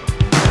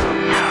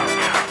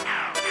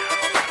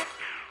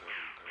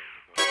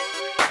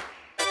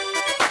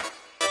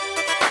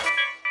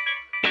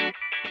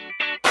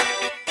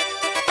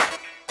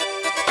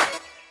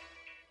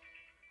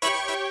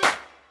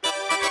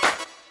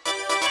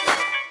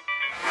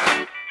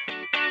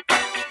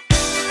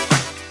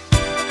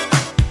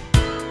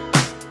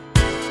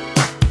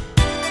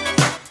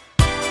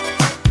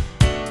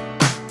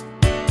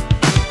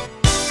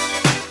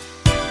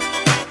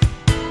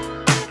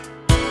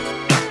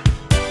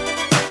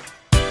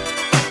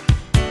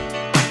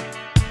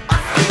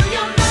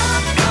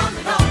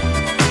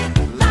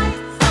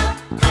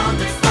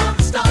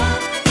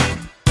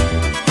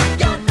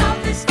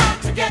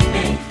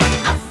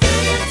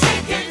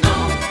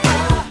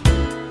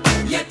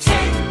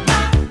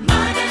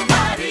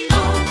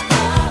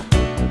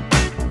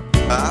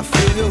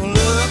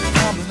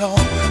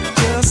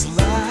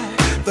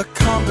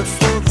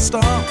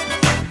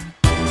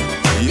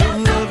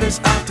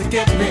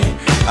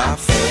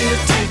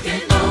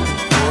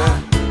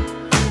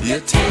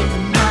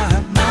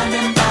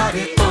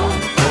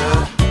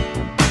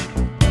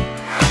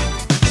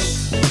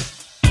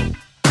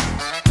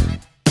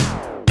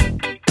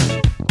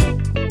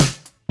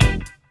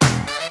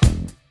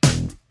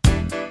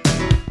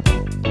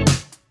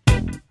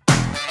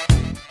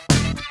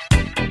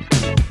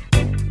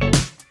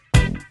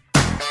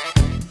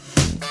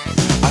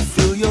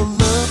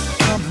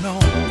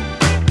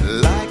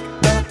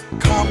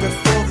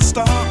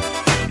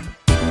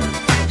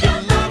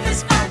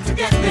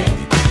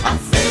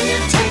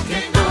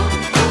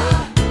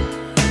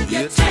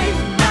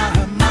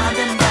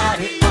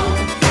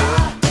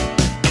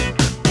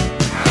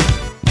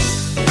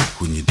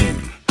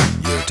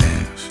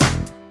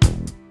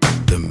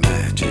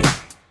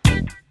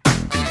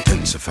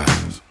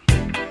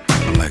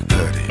 I'm like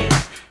putty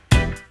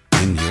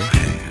in your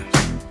hands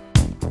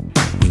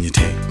when you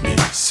take me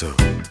so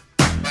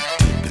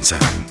deep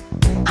inside.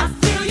 I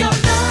feel your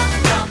love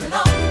coming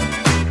on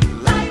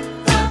like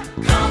the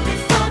calm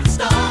before the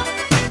storm.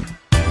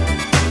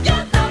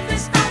 Your love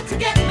is out to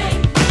get me.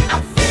 I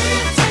feel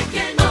you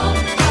taking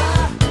over.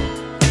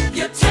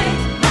 You take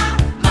my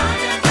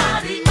mind and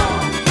body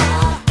over.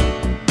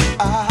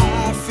 I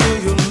feel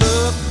your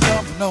love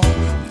coming on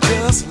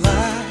just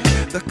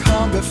like the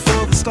calm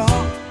before the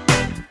storm.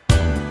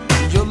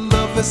 Your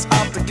love is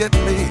out to get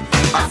me.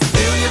 I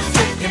feel you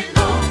taking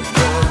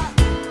over.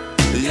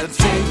 You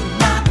take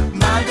my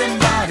mind and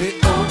body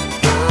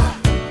over.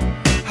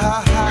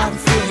 I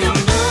feel your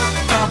love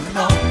coming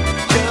on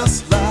just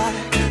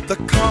like the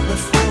calm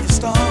before the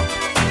storm.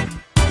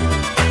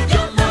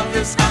 Your love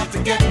is out to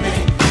get me.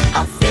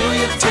 I feel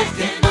you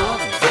taking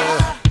over.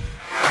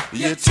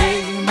 You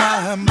take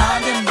my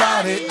mind and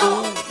body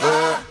over.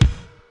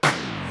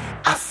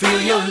 I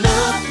feel your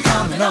love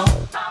coming on.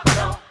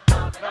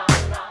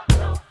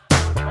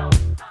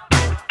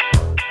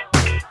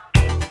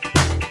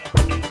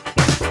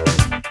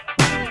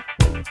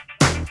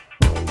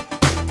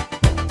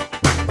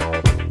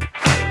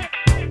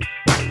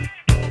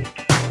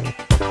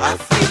 I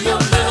feel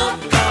your love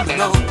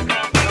coming on.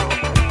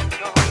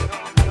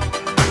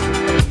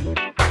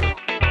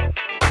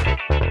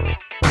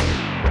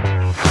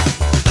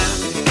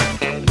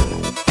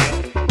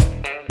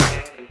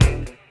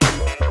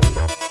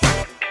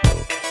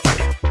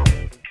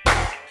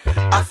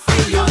 I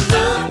feel your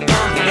love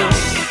coming on.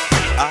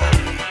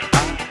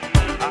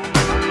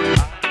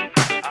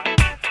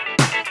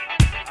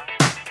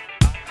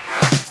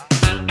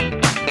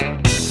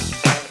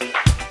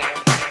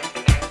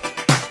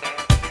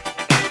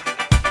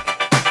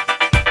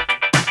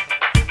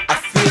 I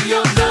feel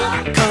your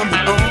love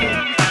coming on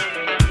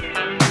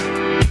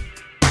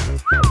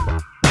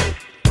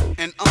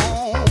and on.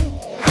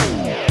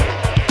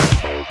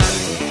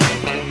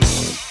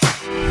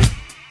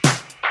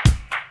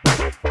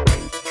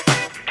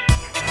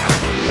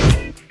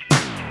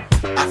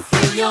 I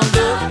feel your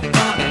love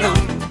coming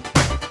on.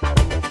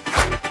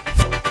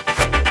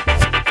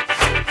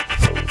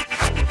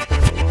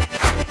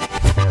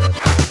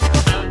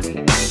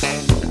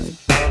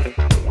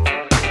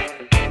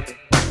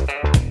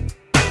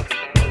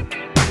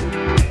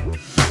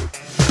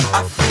 I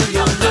feel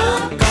your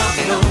love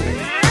coming on.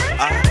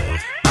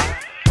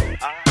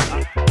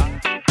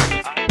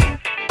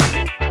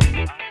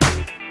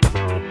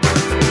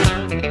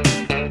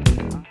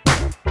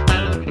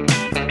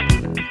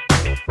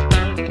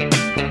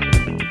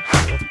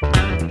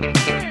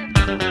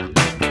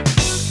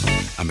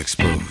 I'm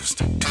exposed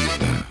to your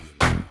love,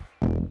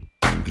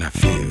 and I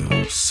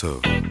feel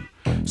so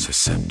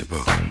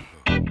susceptible.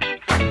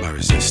 My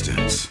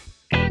resistance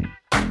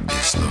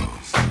is low,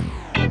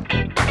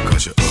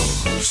 'cause you're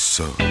oh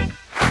so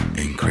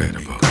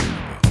incredible.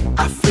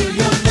 I feel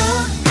your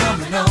love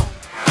coming on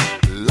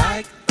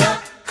like the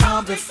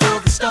calm before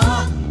the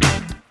storm.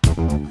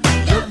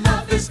 Your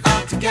love is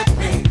out to get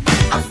me.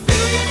 I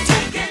feel you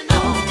taking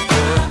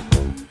over.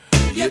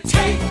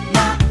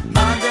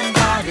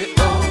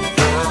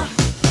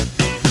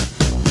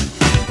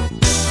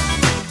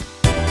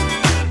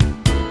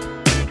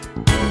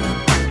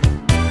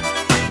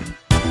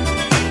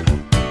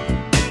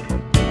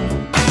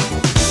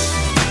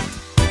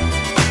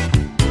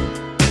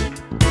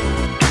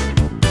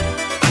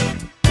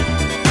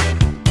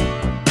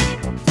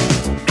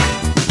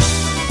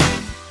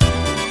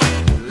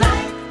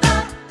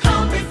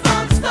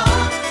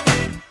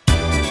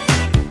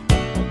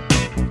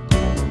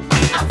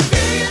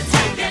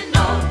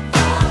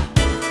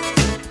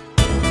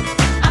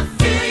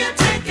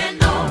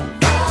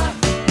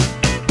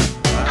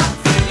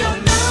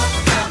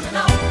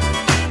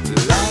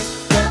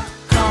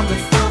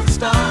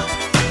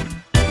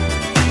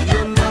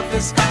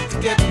 is out to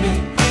get me.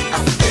 I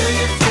feel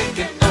you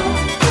taking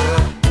over.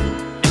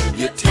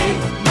 You take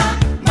my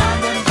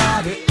mind and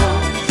body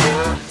over.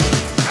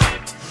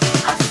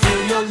 I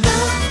feel your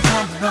love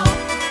coming on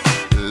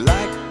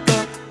like the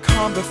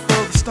calm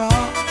before the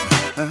storm.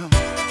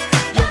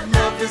 Your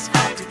love is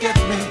out to get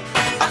me.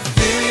 I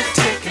feel you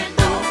taking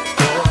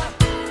over.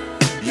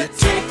 You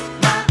take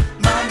my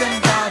mind and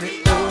body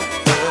over.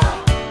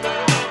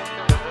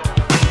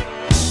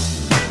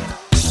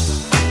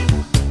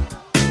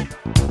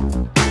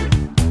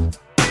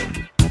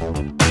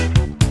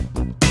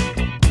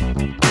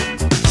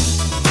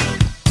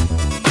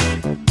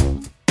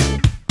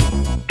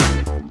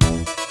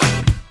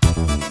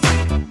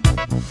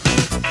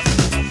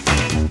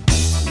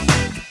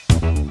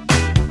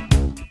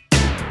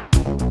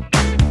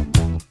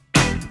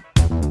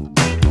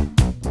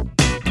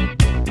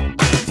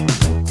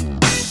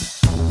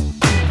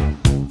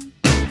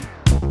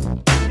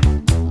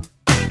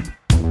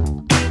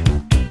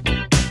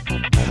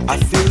 I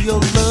feel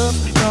your love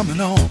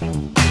coming on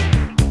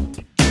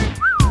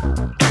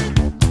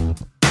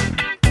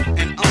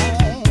and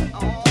on.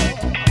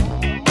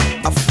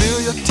 I feel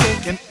you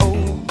taking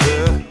over.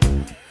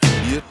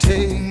 You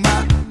take my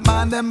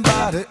mind and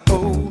body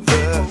over.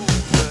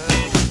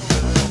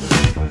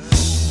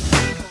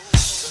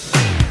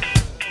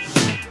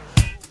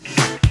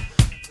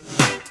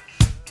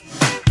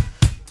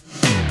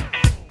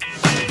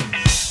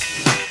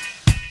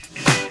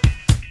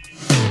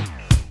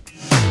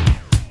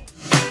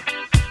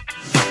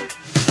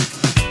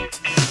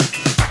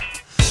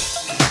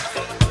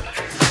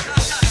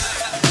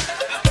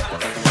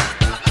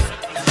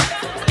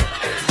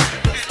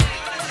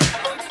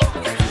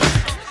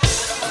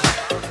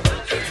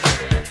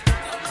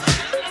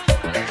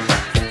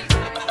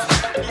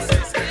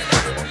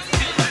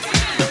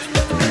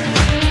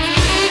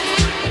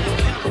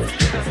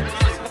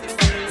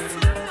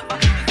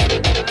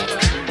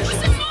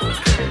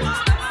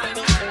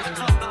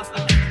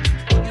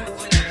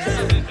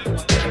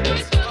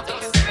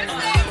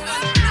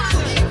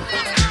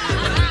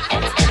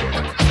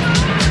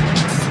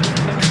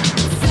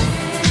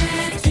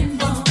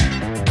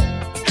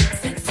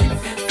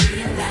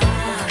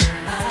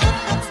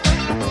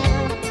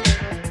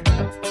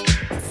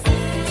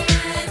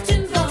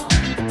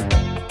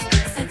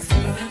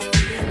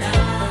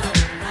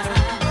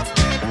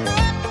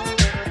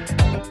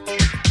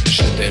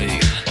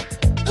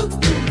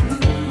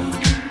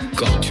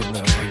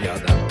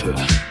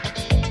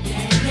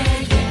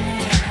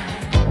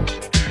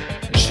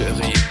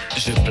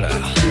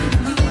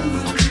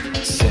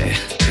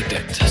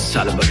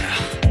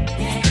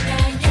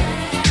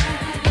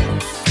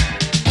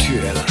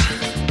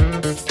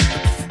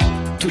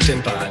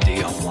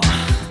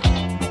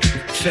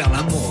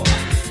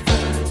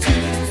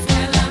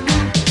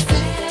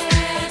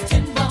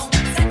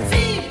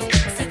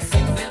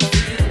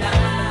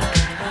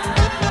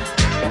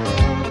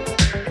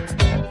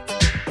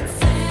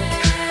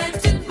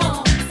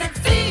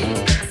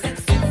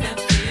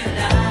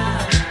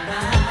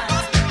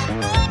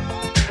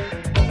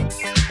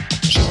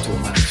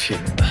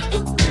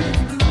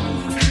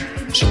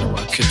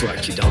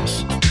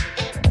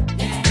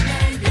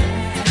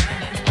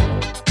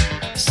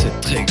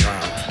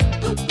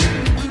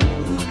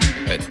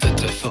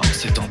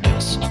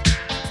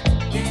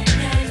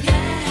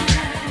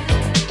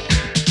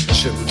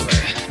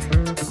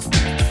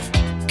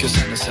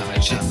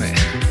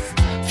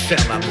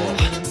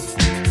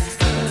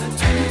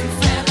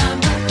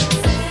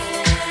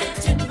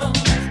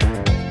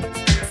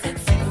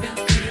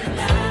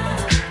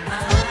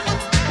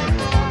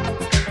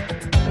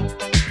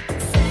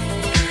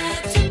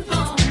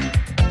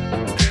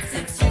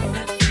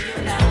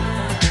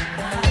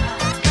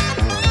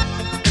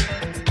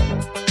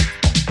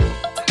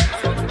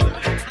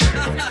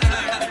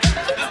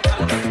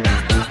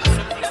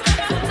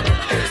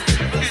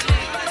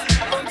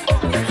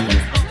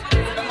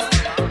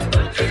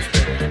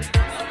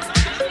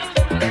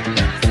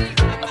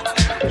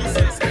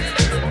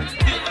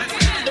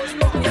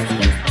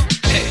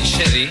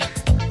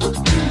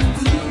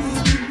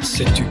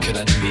 Sais-tu que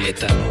la nuit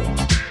est amour?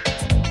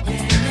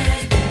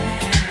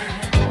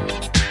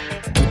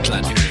 Toute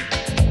la nuit,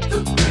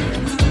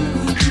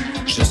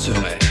 je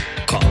serai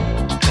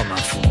comme un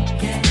fou.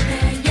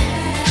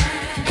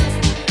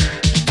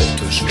 Pour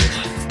toujours,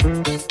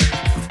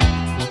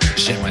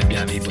 j'aimerais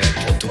bien vivre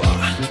pour toi,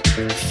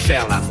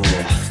 faire l'amour.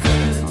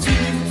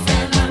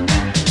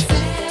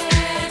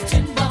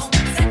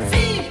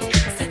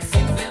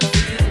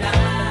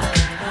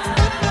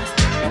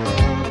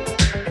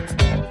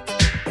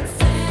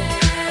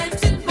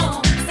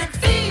 Cette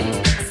fille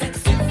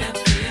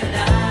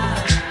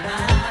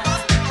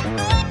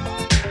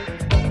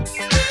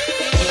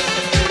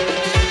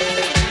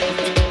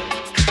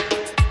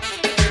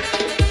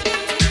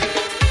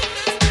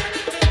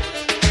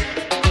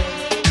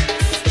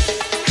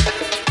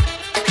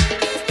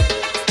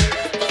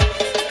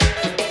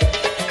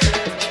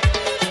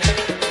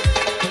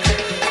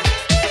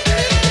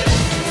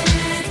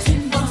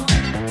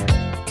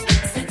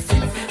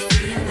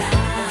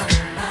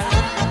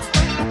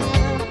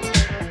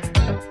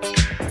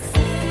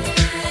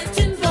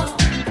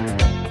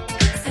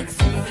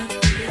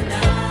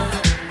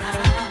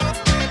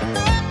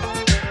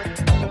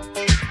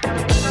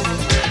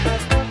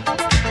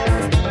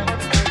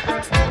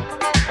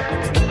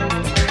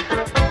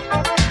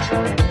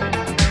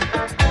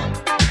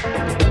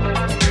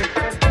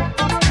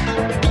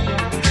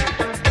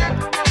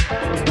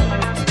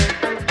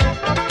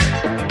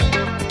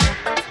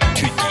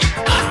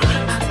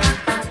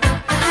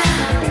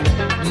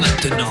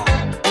maintenant.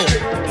 Oh.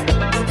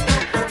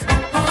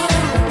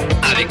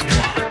 Avec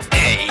moi,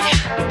 hey.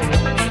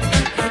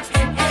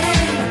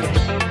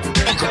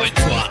 Encore une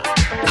fois.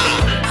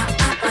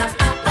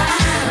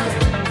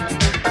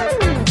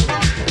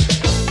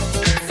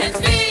 Cette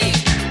fille,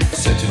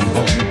 C'est une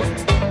bombe.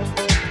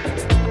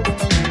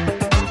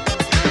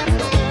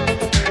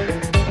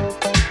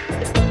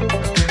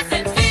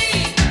 cette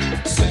fille,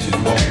 C'est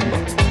une bombe.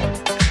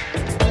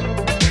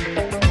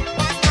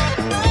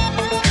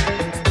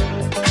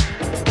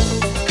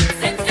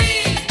 cette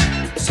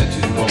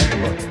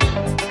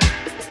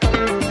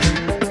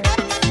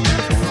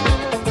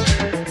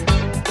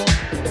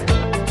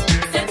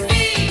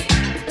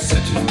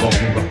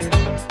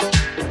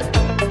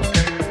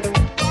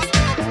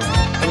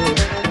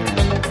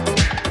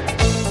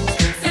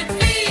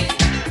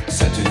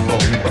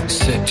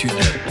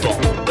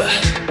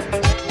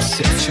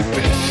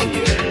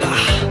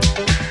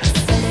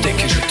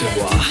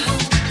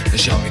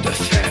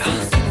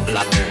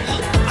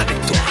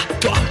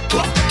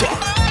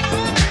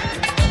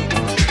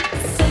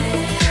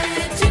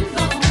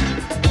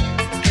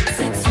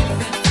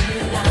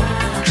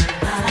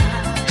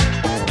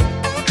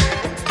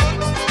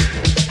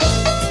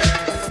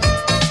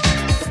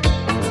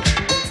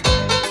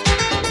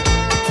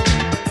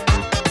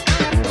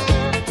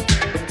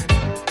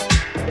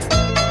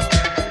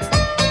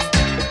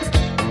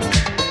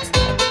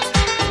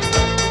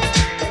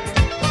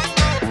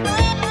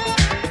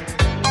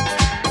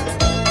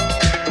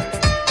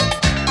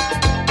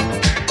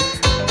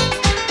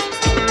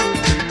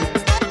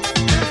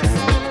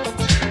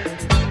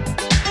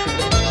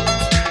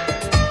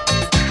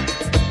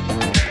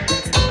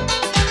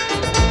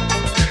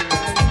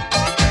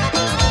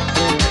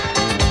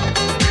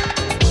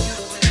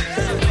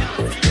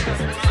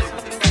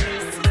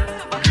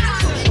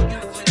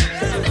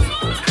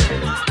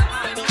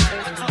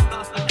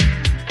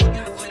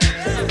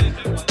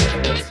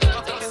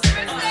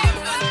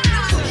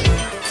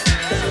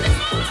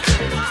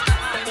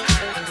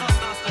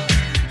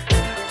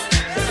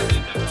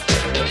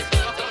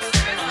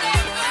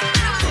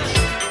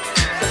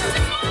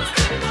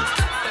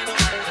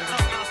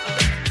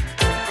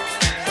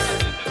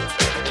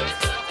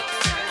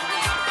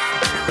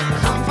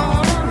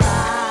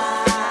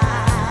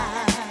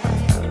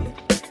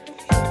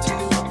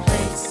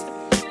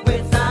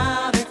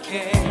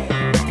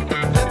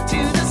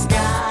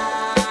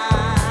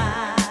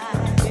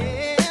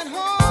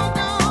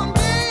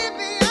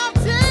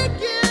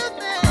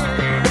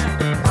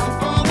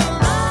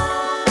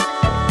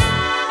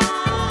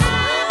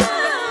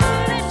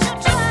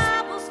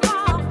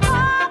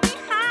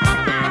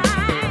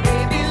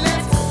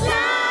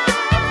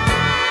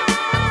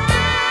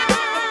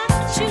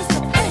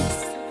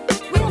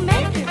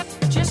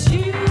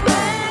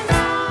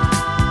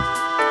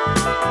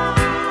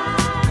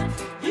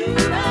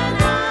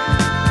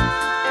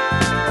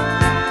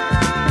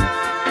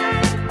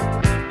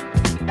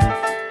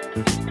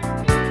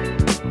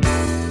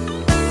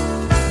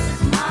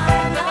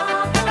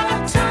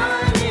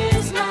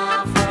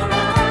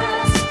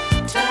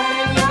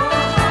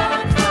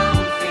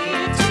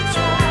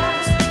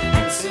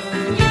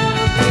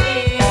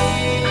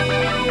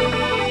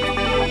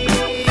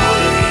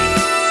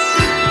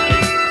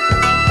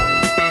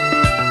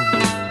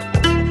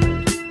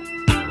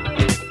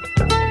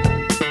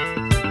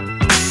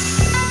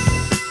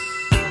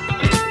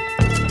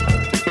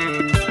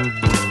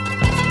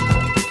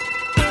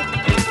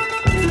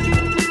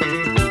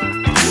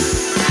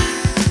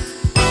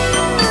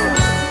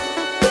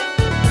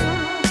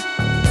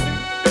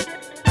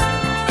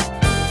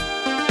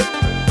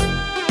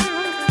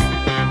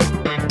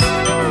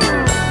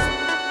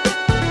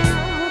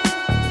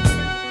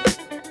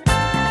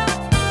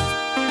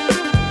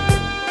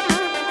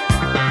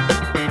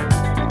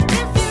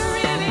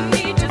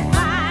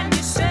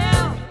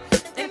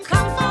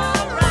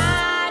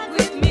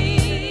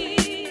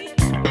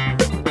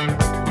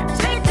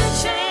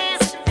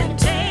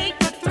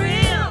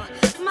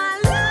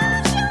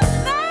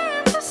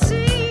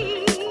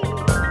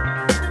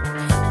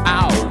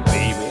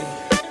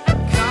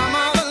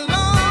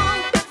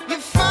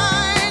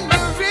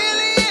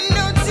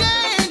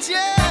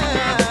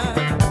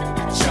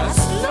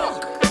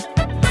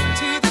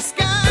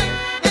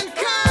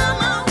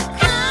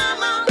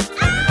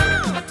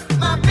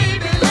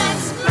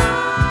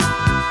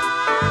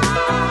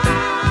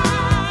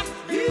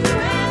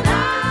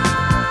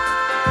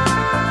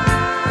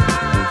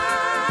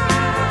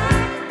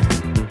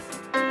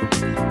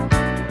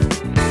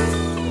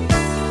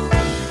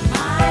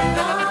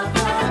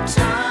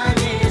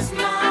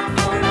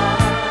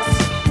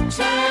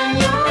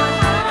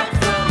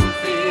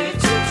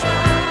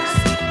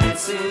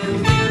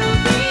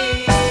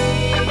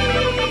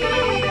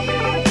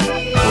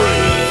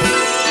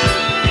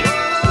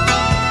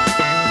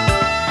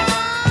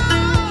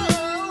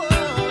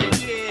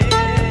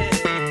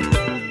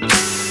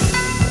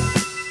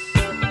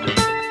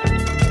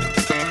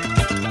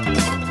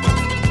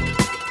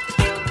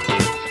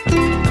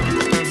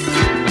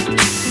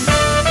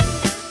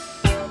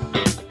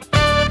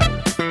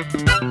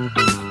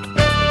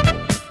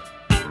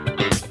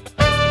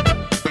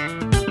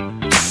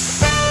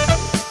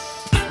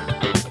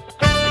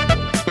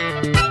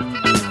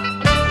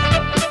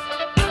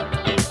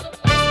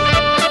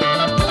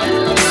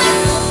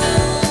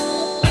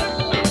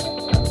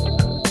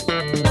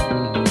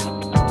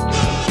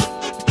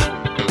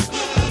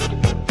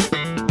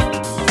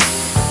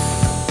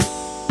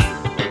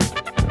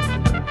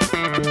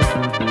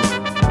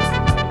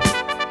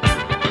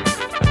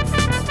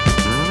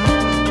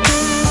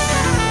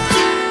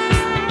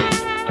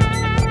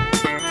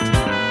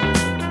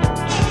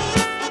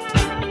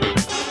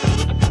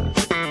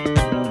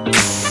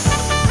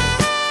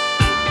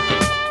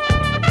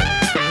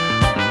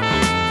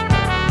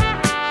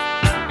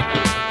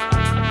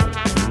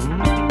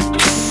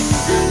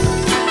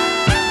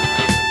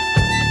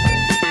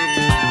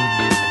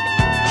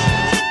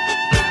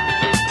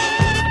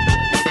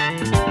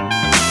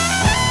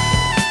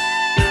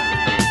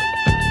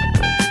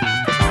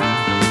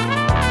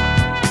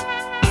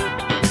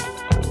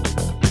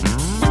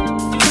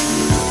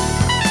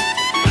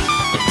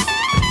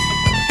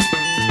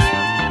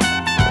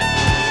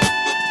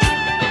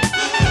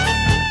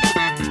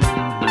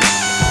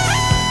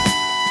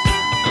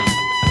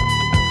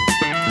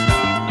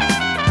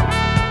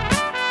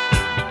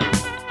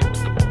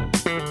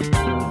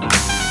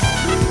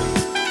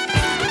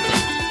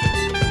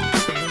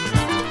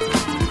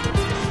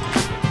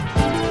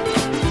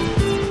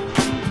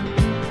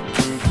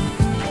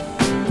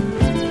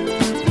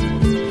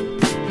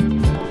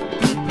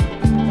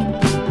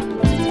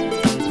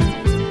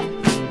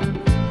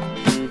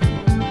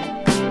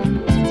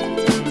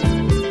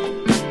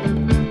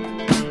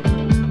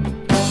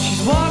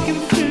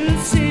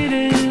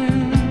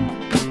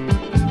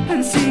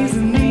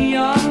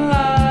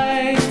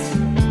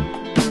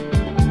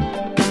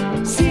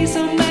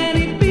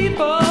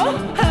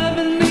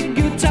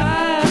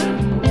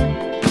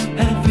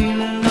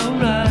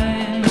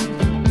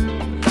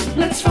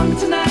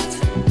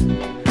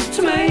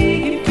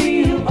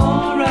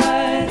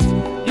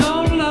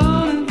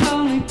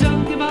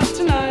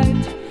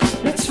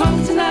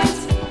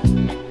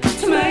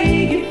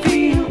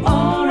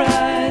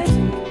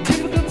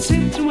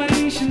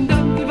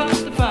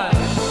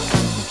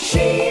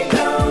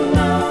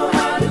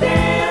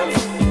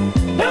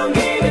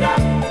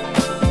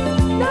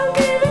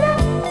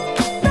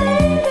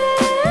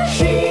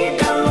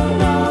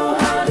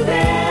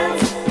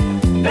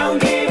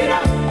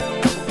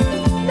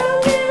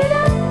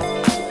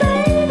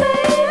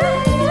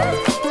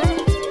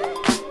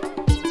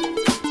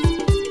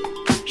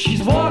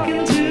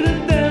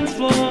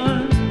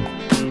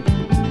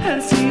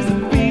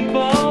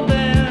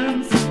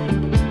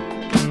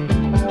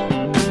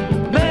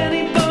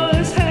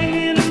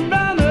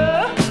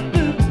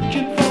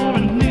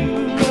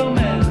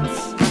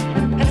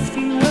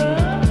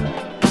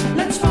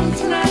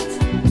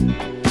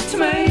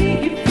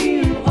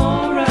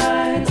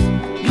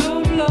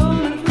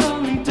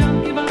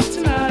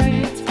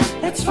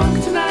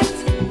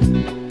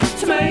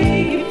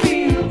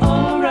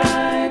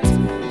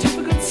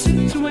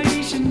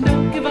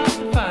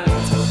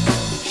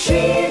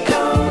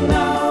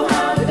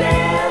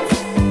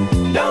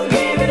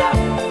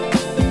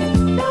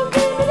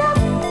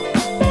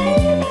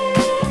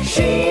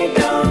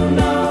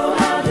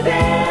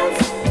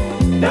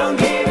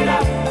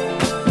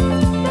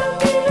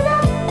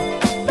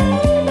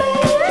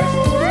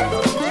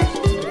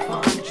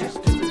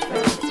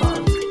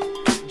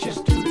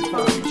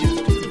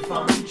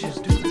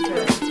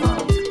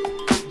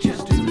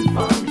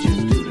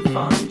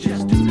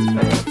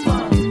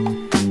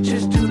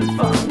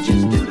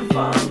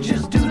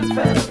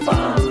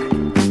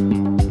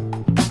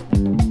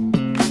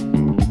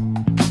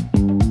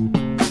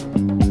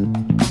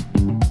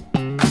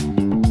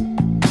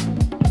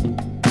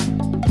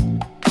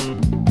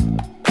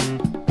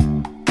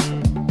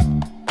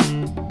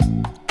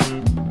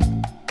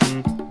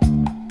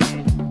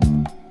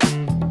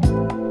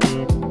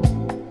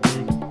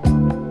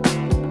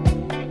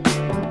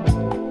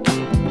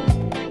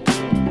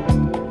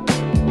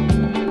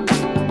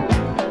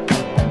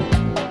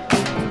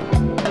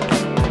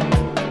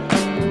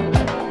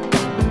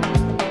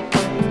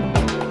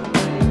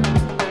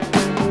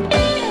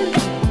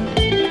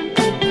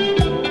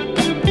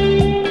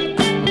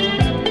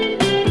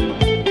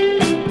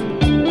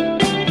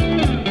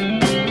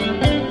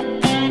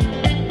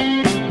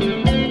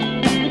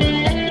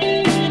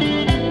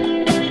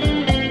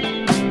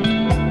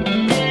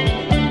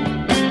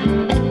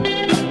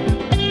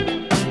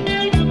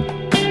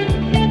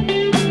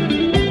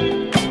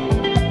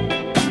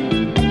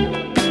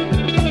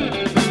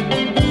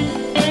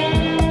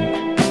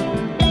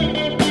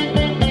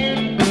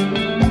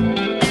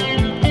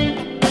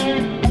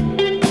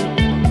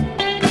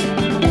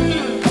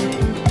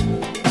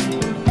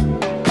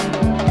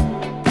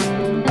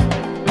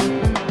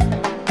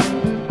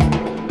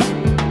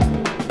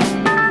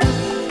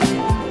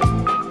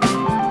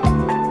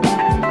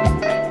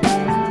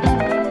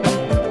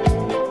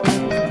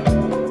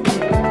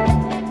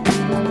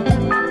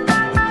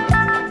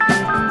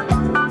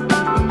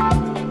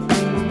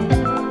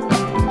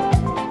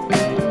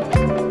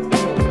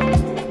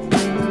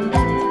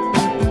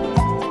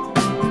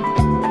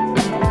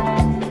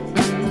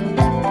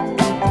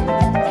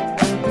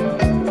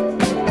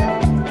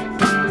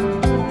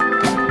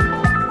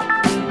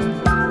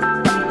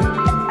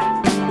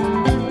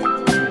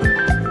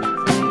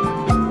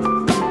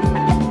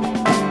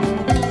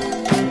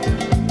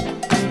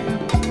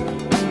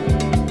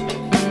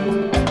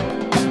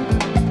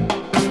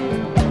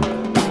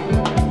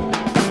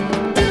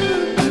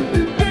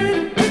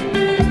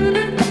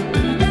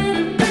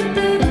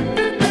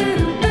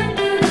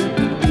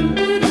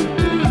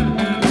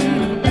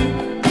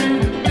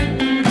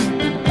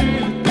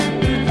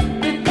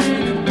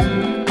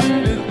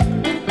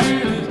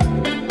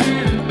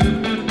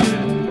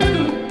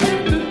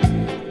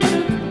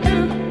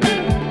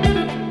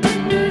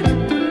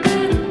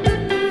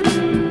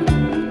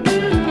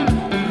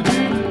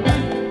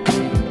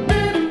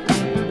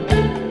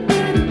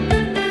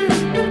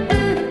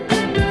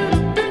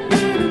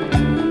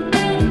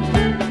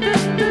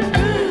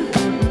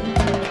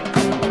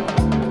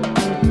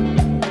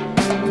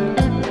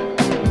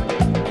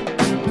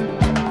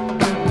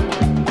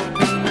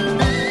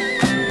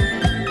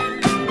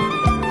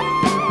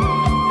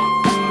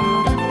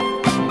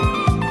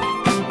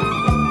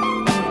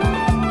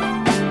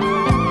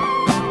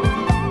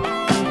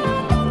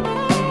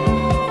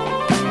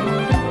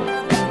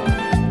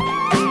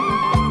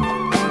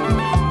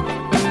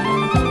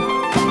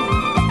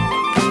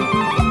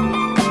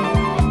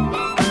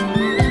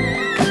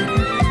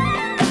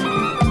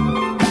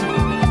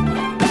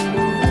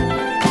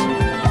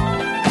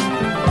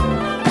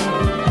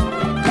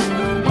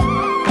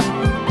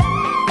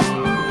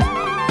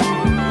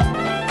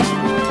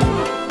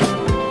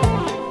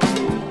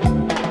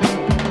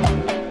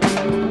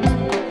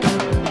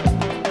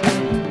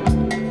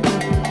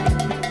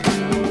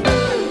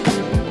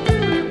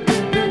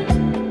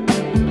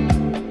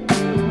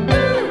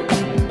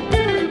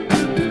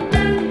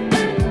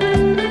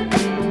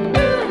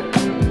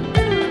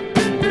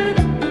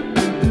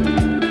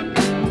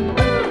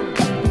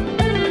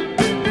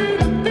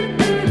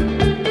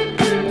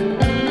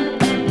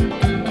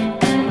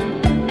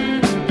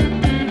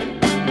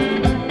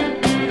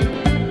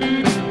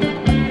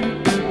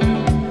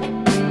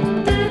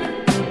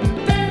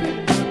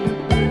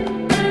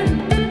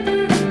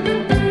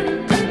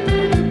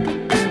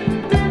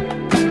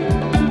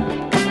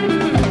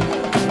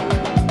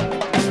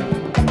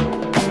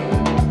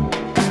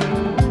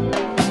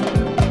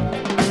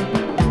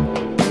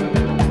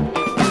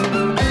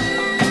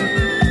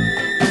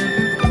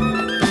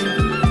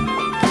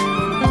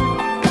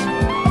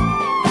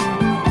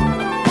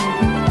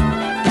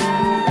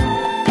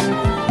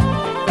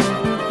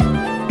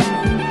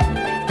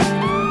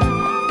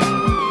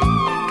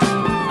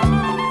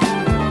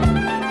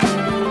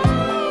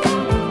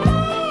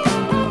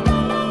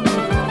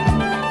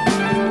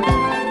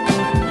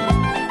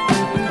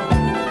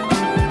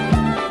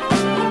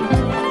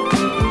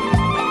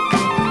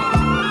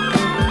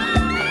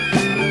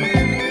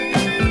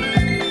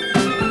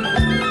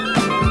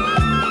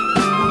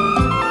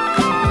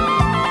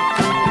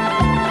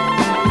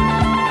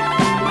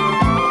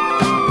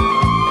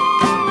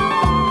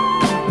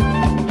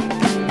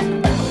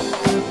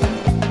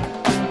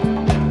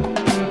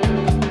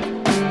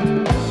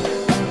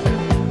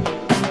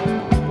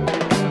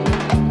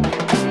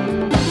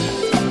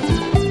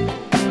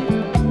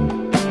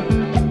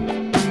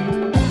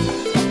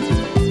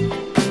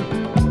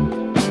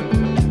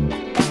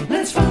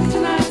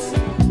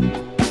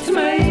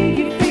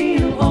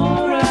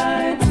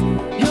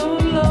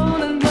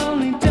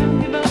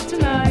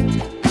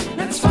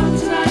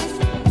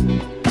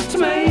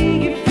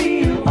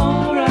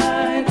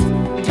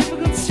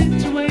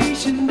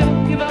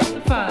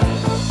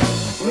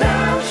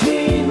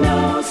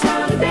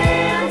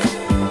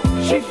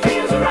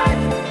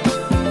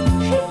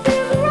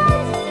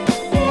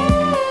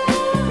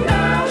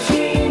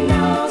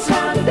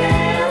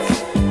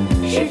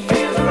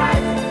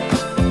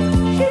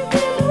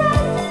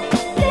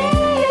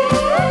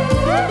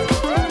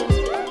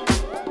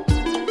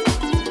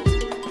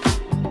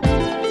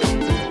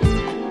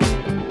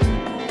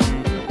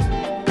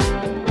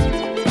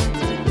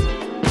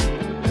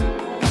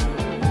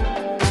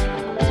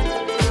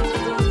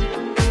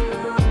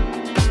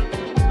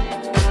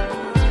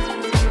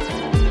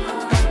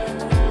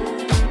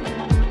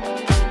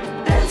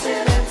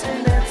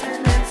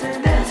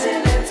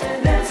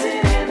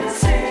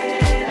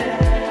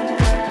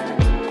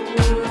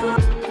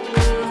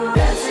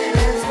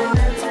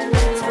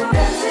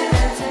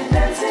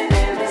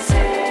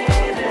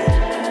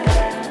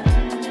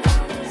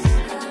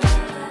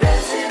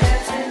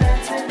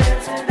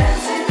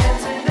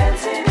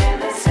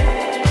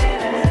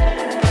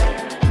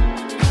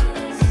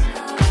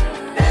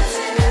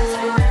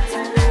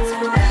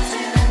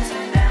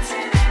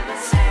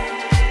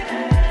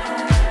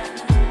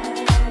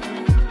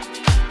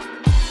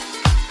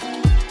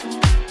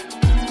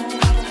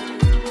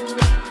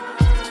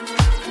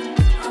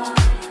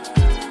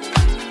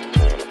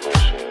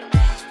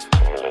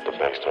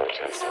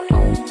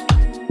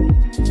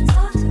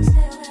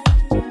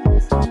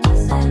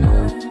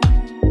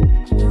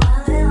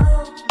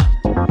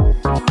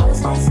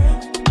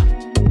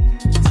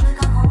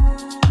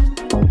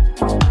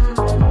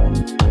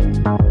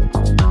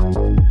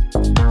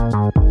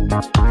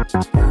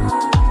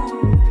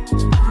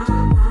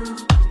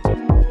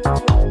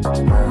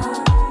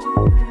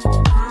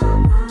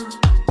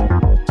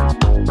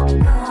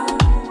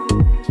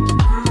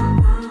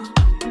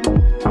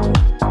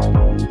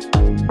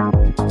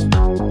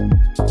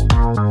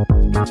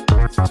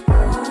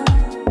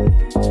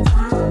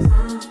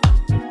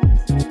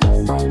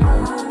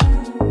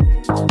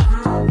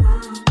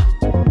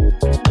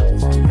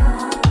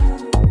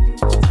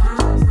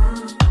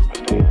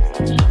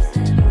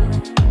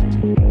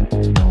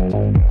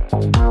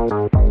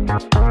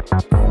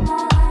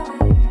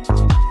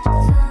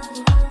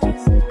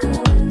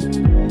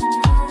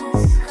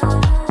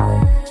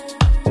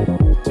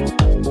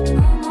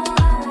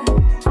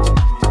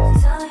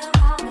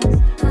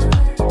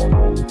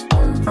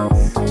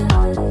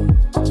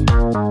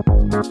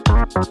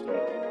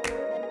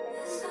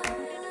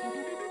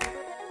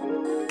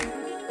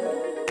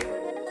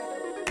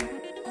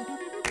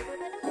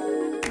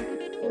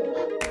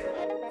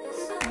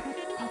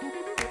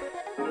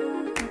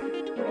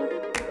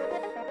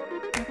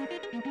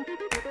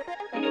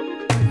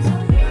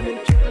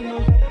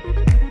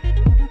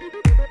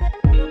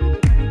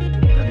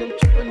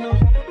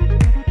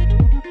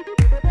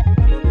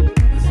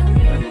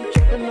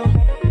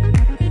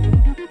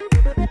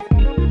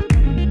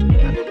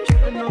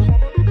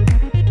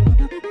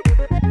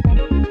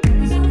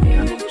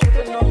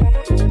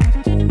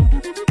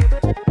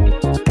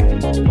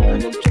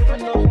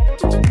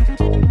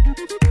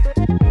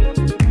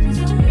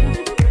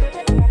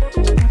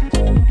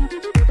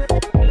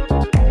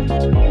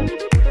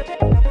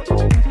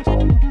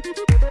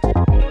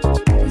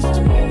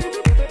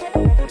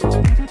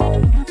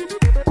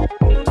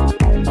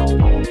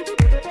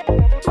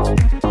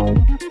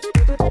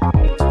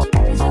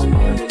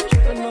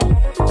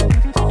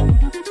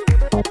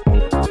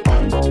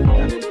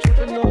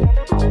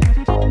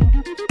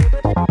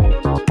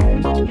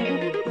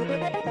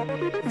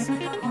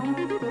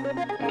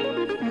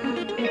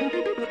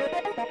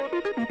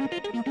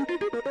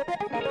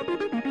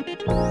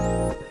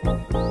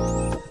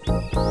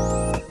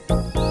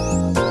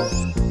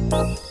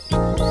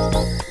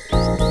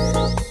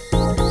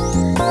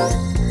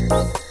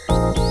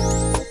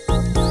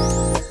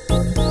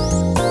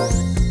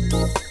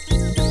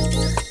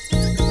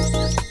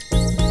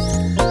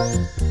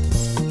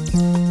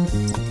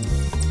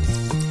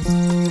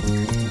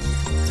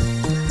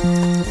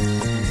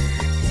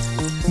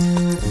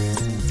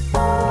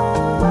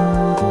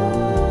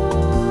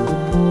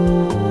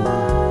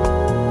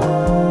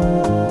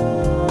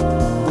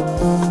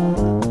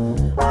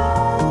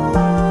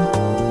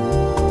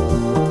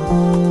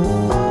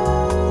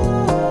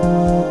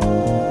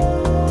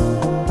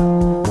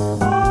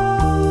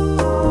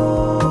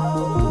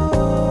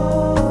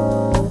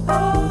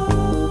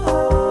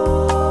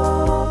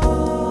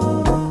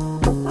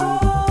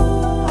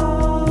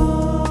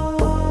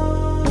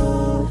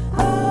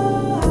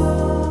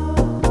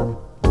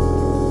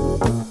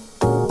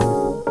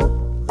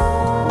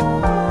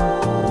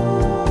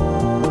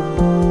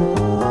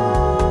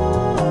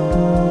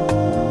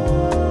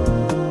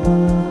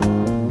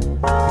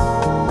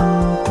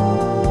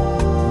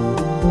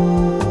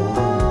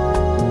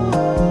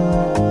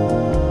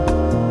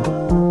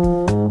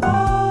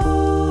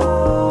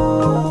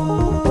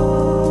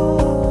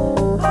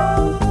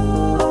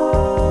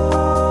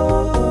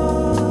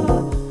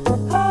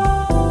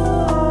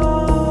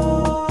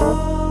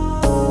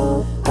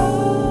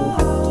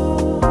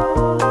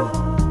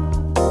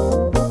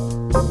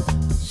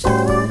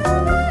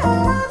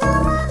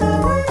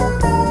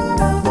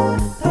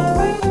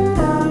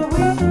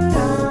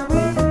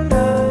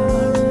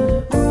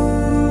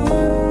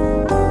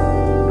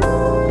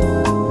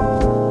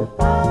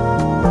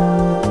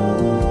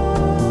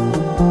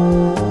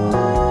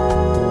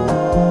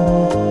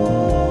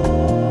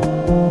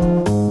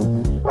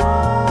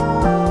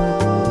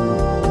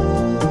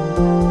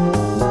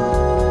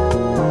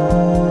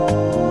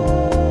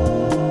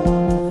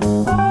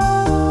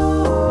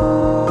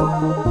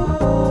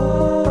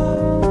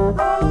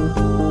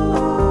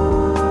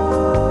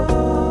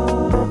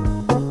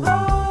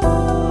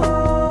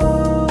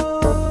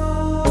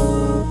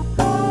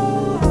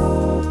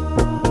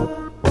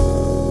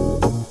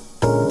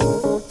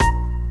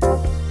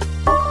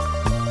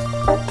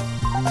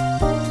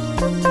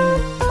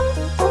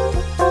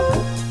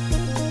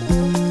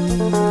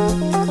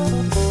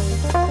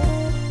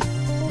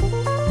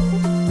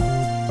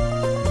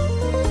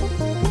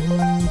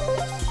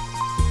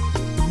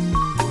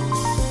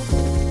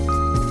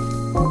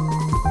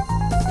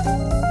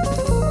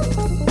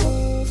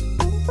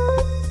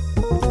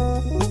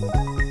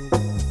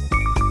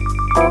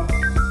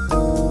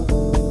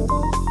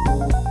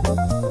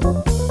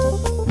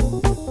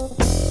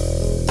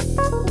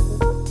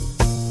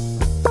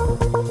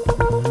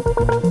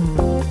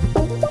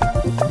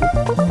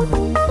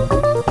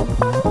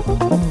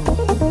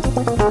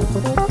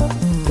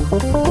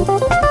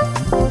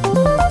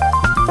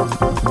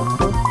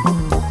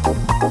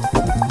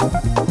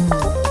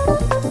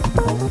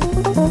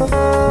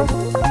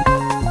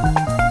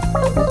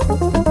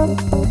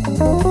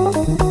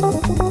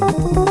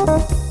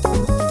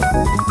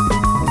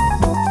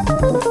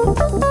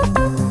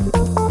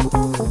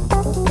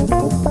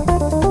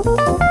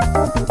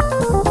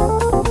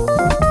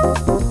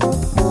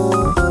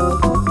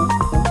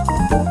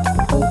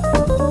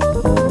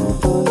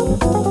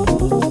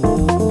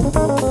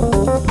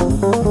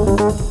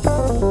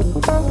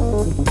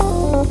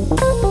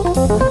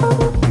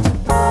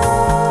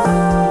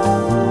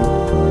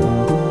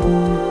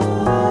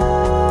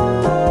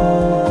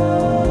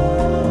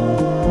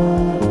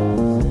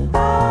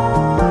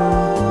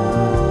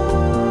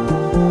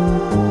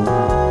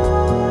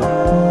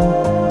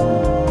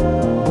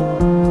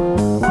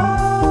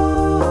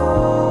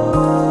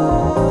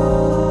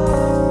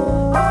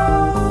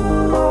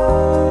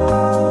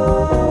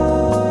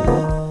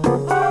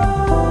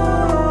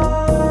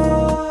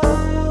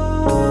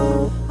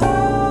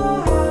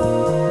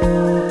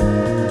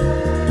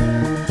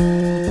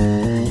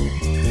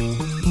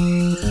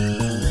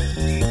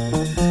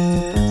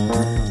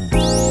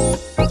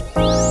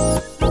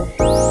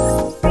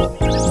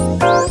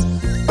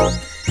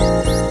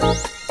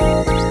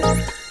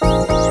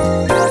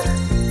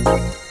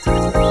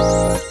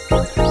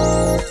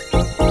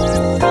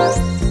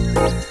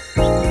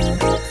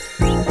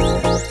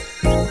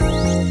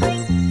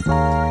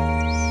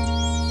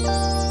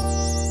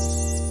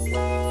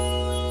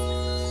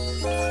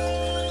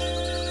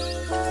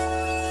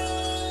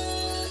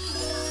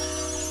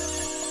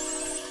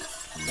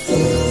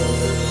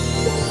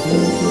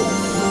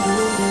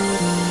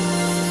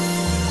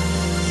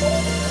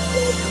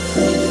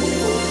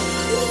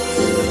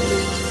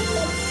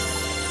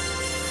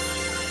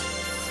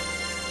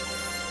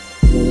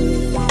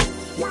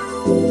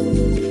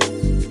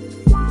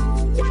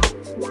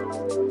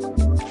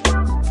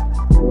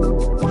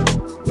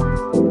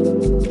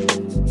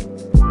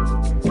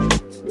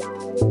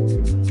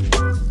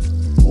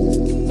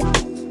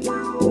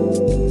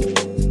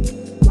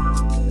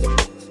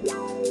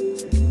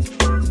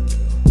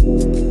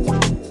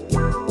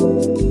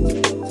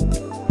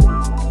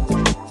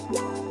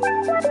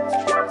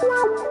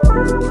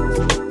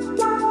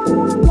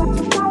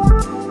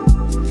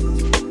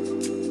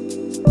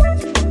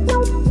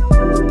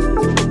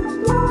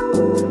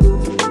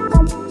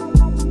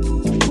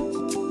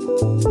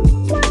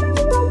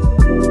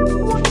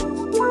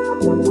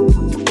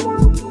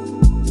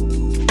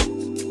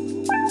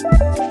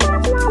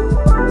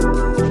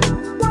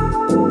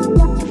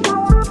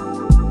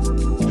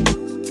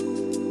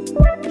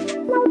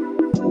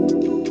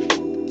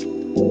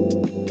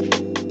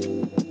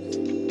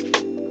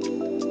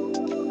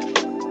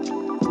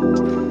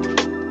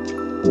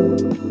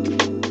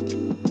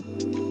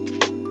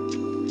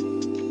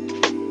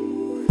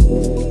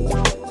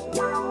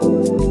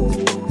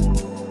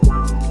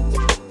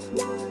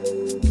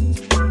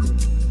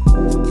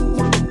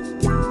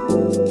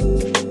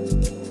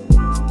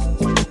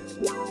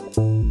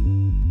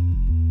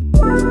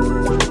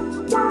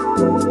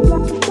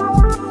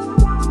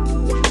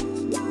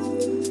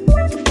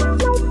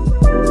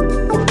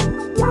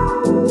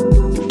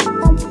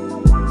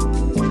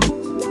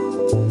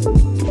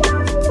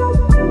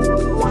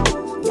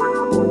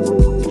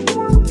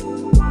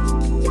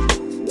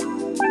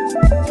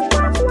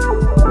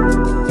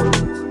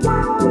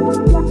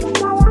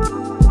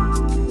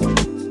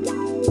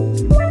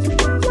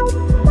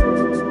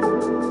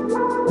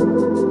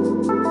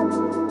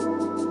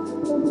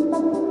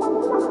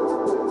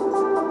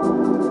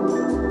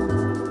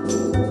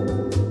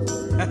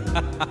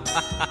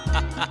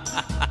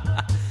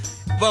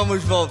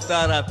Vamos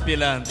voltar a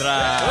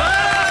pilantrar.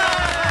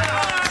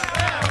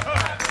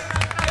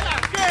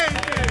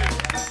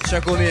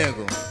 Deixa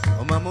comigo,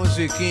 uma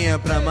musiquinha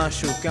pra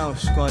machucar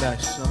os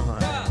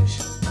corações.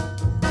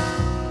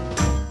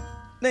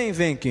 Nem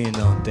vem que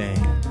não tem,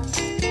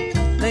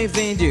 nem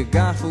vem de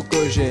garfo que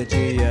hoje é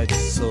dia de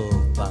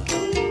sopa.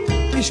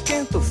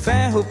 Esquenta o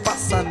ferro,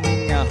 passa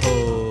minha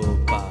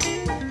roupa.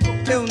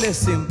 Eu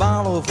nesse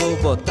embalo vou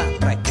botar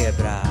pra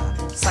quebrar.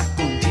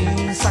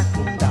 Sacundim,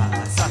 sacundá,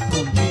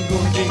 sacundim,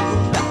 gundim,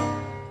 gundá.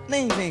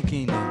 Nem vem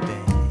que não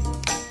tem,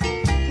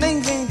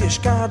 nem vem de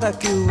escada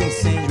que o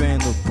incêndio é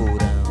no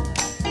porão.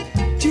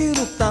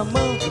 Tira o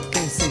tamanho,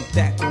 tem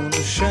sinteco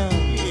no chão.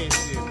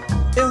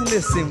 Eu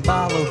nesse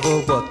embalo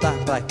vou botar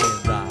pra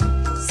quebrar.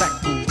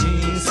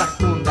 Sacundim,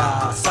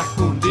 sacundá,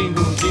 sacundim,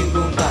 gundim,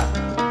 gundá.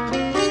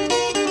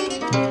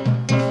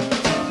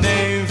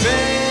 Nem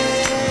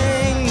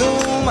vem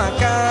numa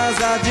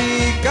casa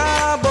de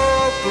caboclo.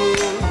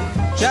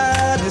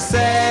 Já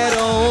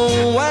disseram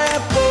um é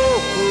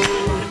pouco,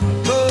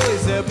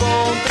 dois é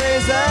bom,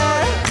 três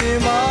é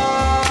demais.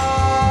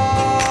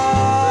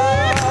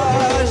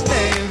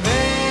 Nem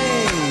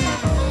vem,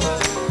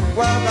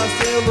 guarda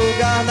seu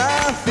lugar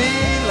na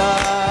fila.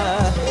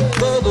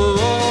 Todo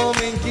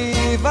homem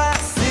que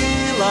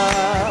vacila,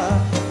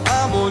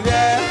 a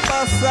mulher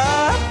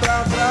passa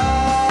pra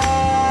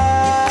trás.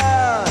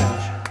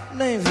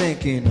 Nem vem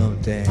que não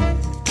tem,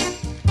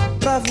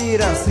 pra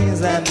virar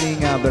cinza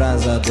minha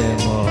brasa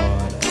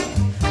demora.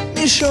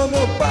 Me show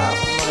meu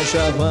papo, nós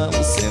já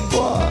vamos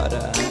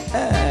embora.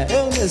 É,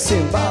 eu nesse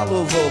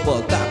embalo vou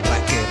botar pra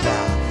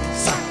quebrar.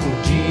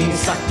 Sacudim,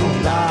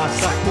 sacundá,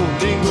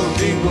 sacudim,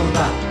 gundim,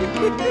 gundá.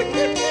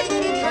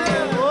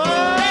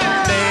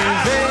 Nem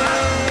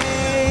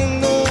vem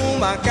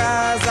numa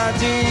casa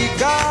de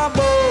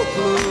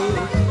caboclo.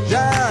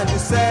 Já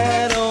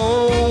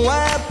disseram um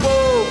é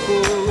pouco,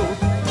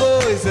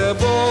 dois é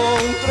bom,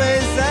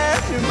 três é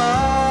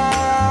demais.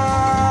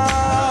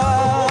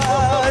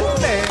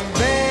 Nem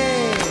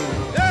vem,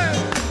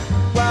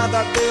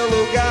 guarda teu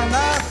lugar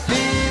na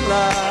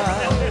fila.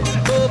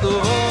 Todo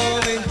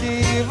homem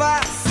que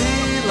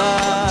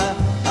vacila,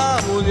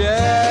 a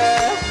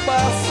mulher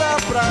passa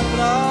pra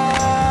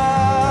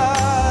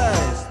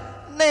trás.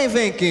 Nem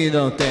vem que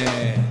não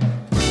tem.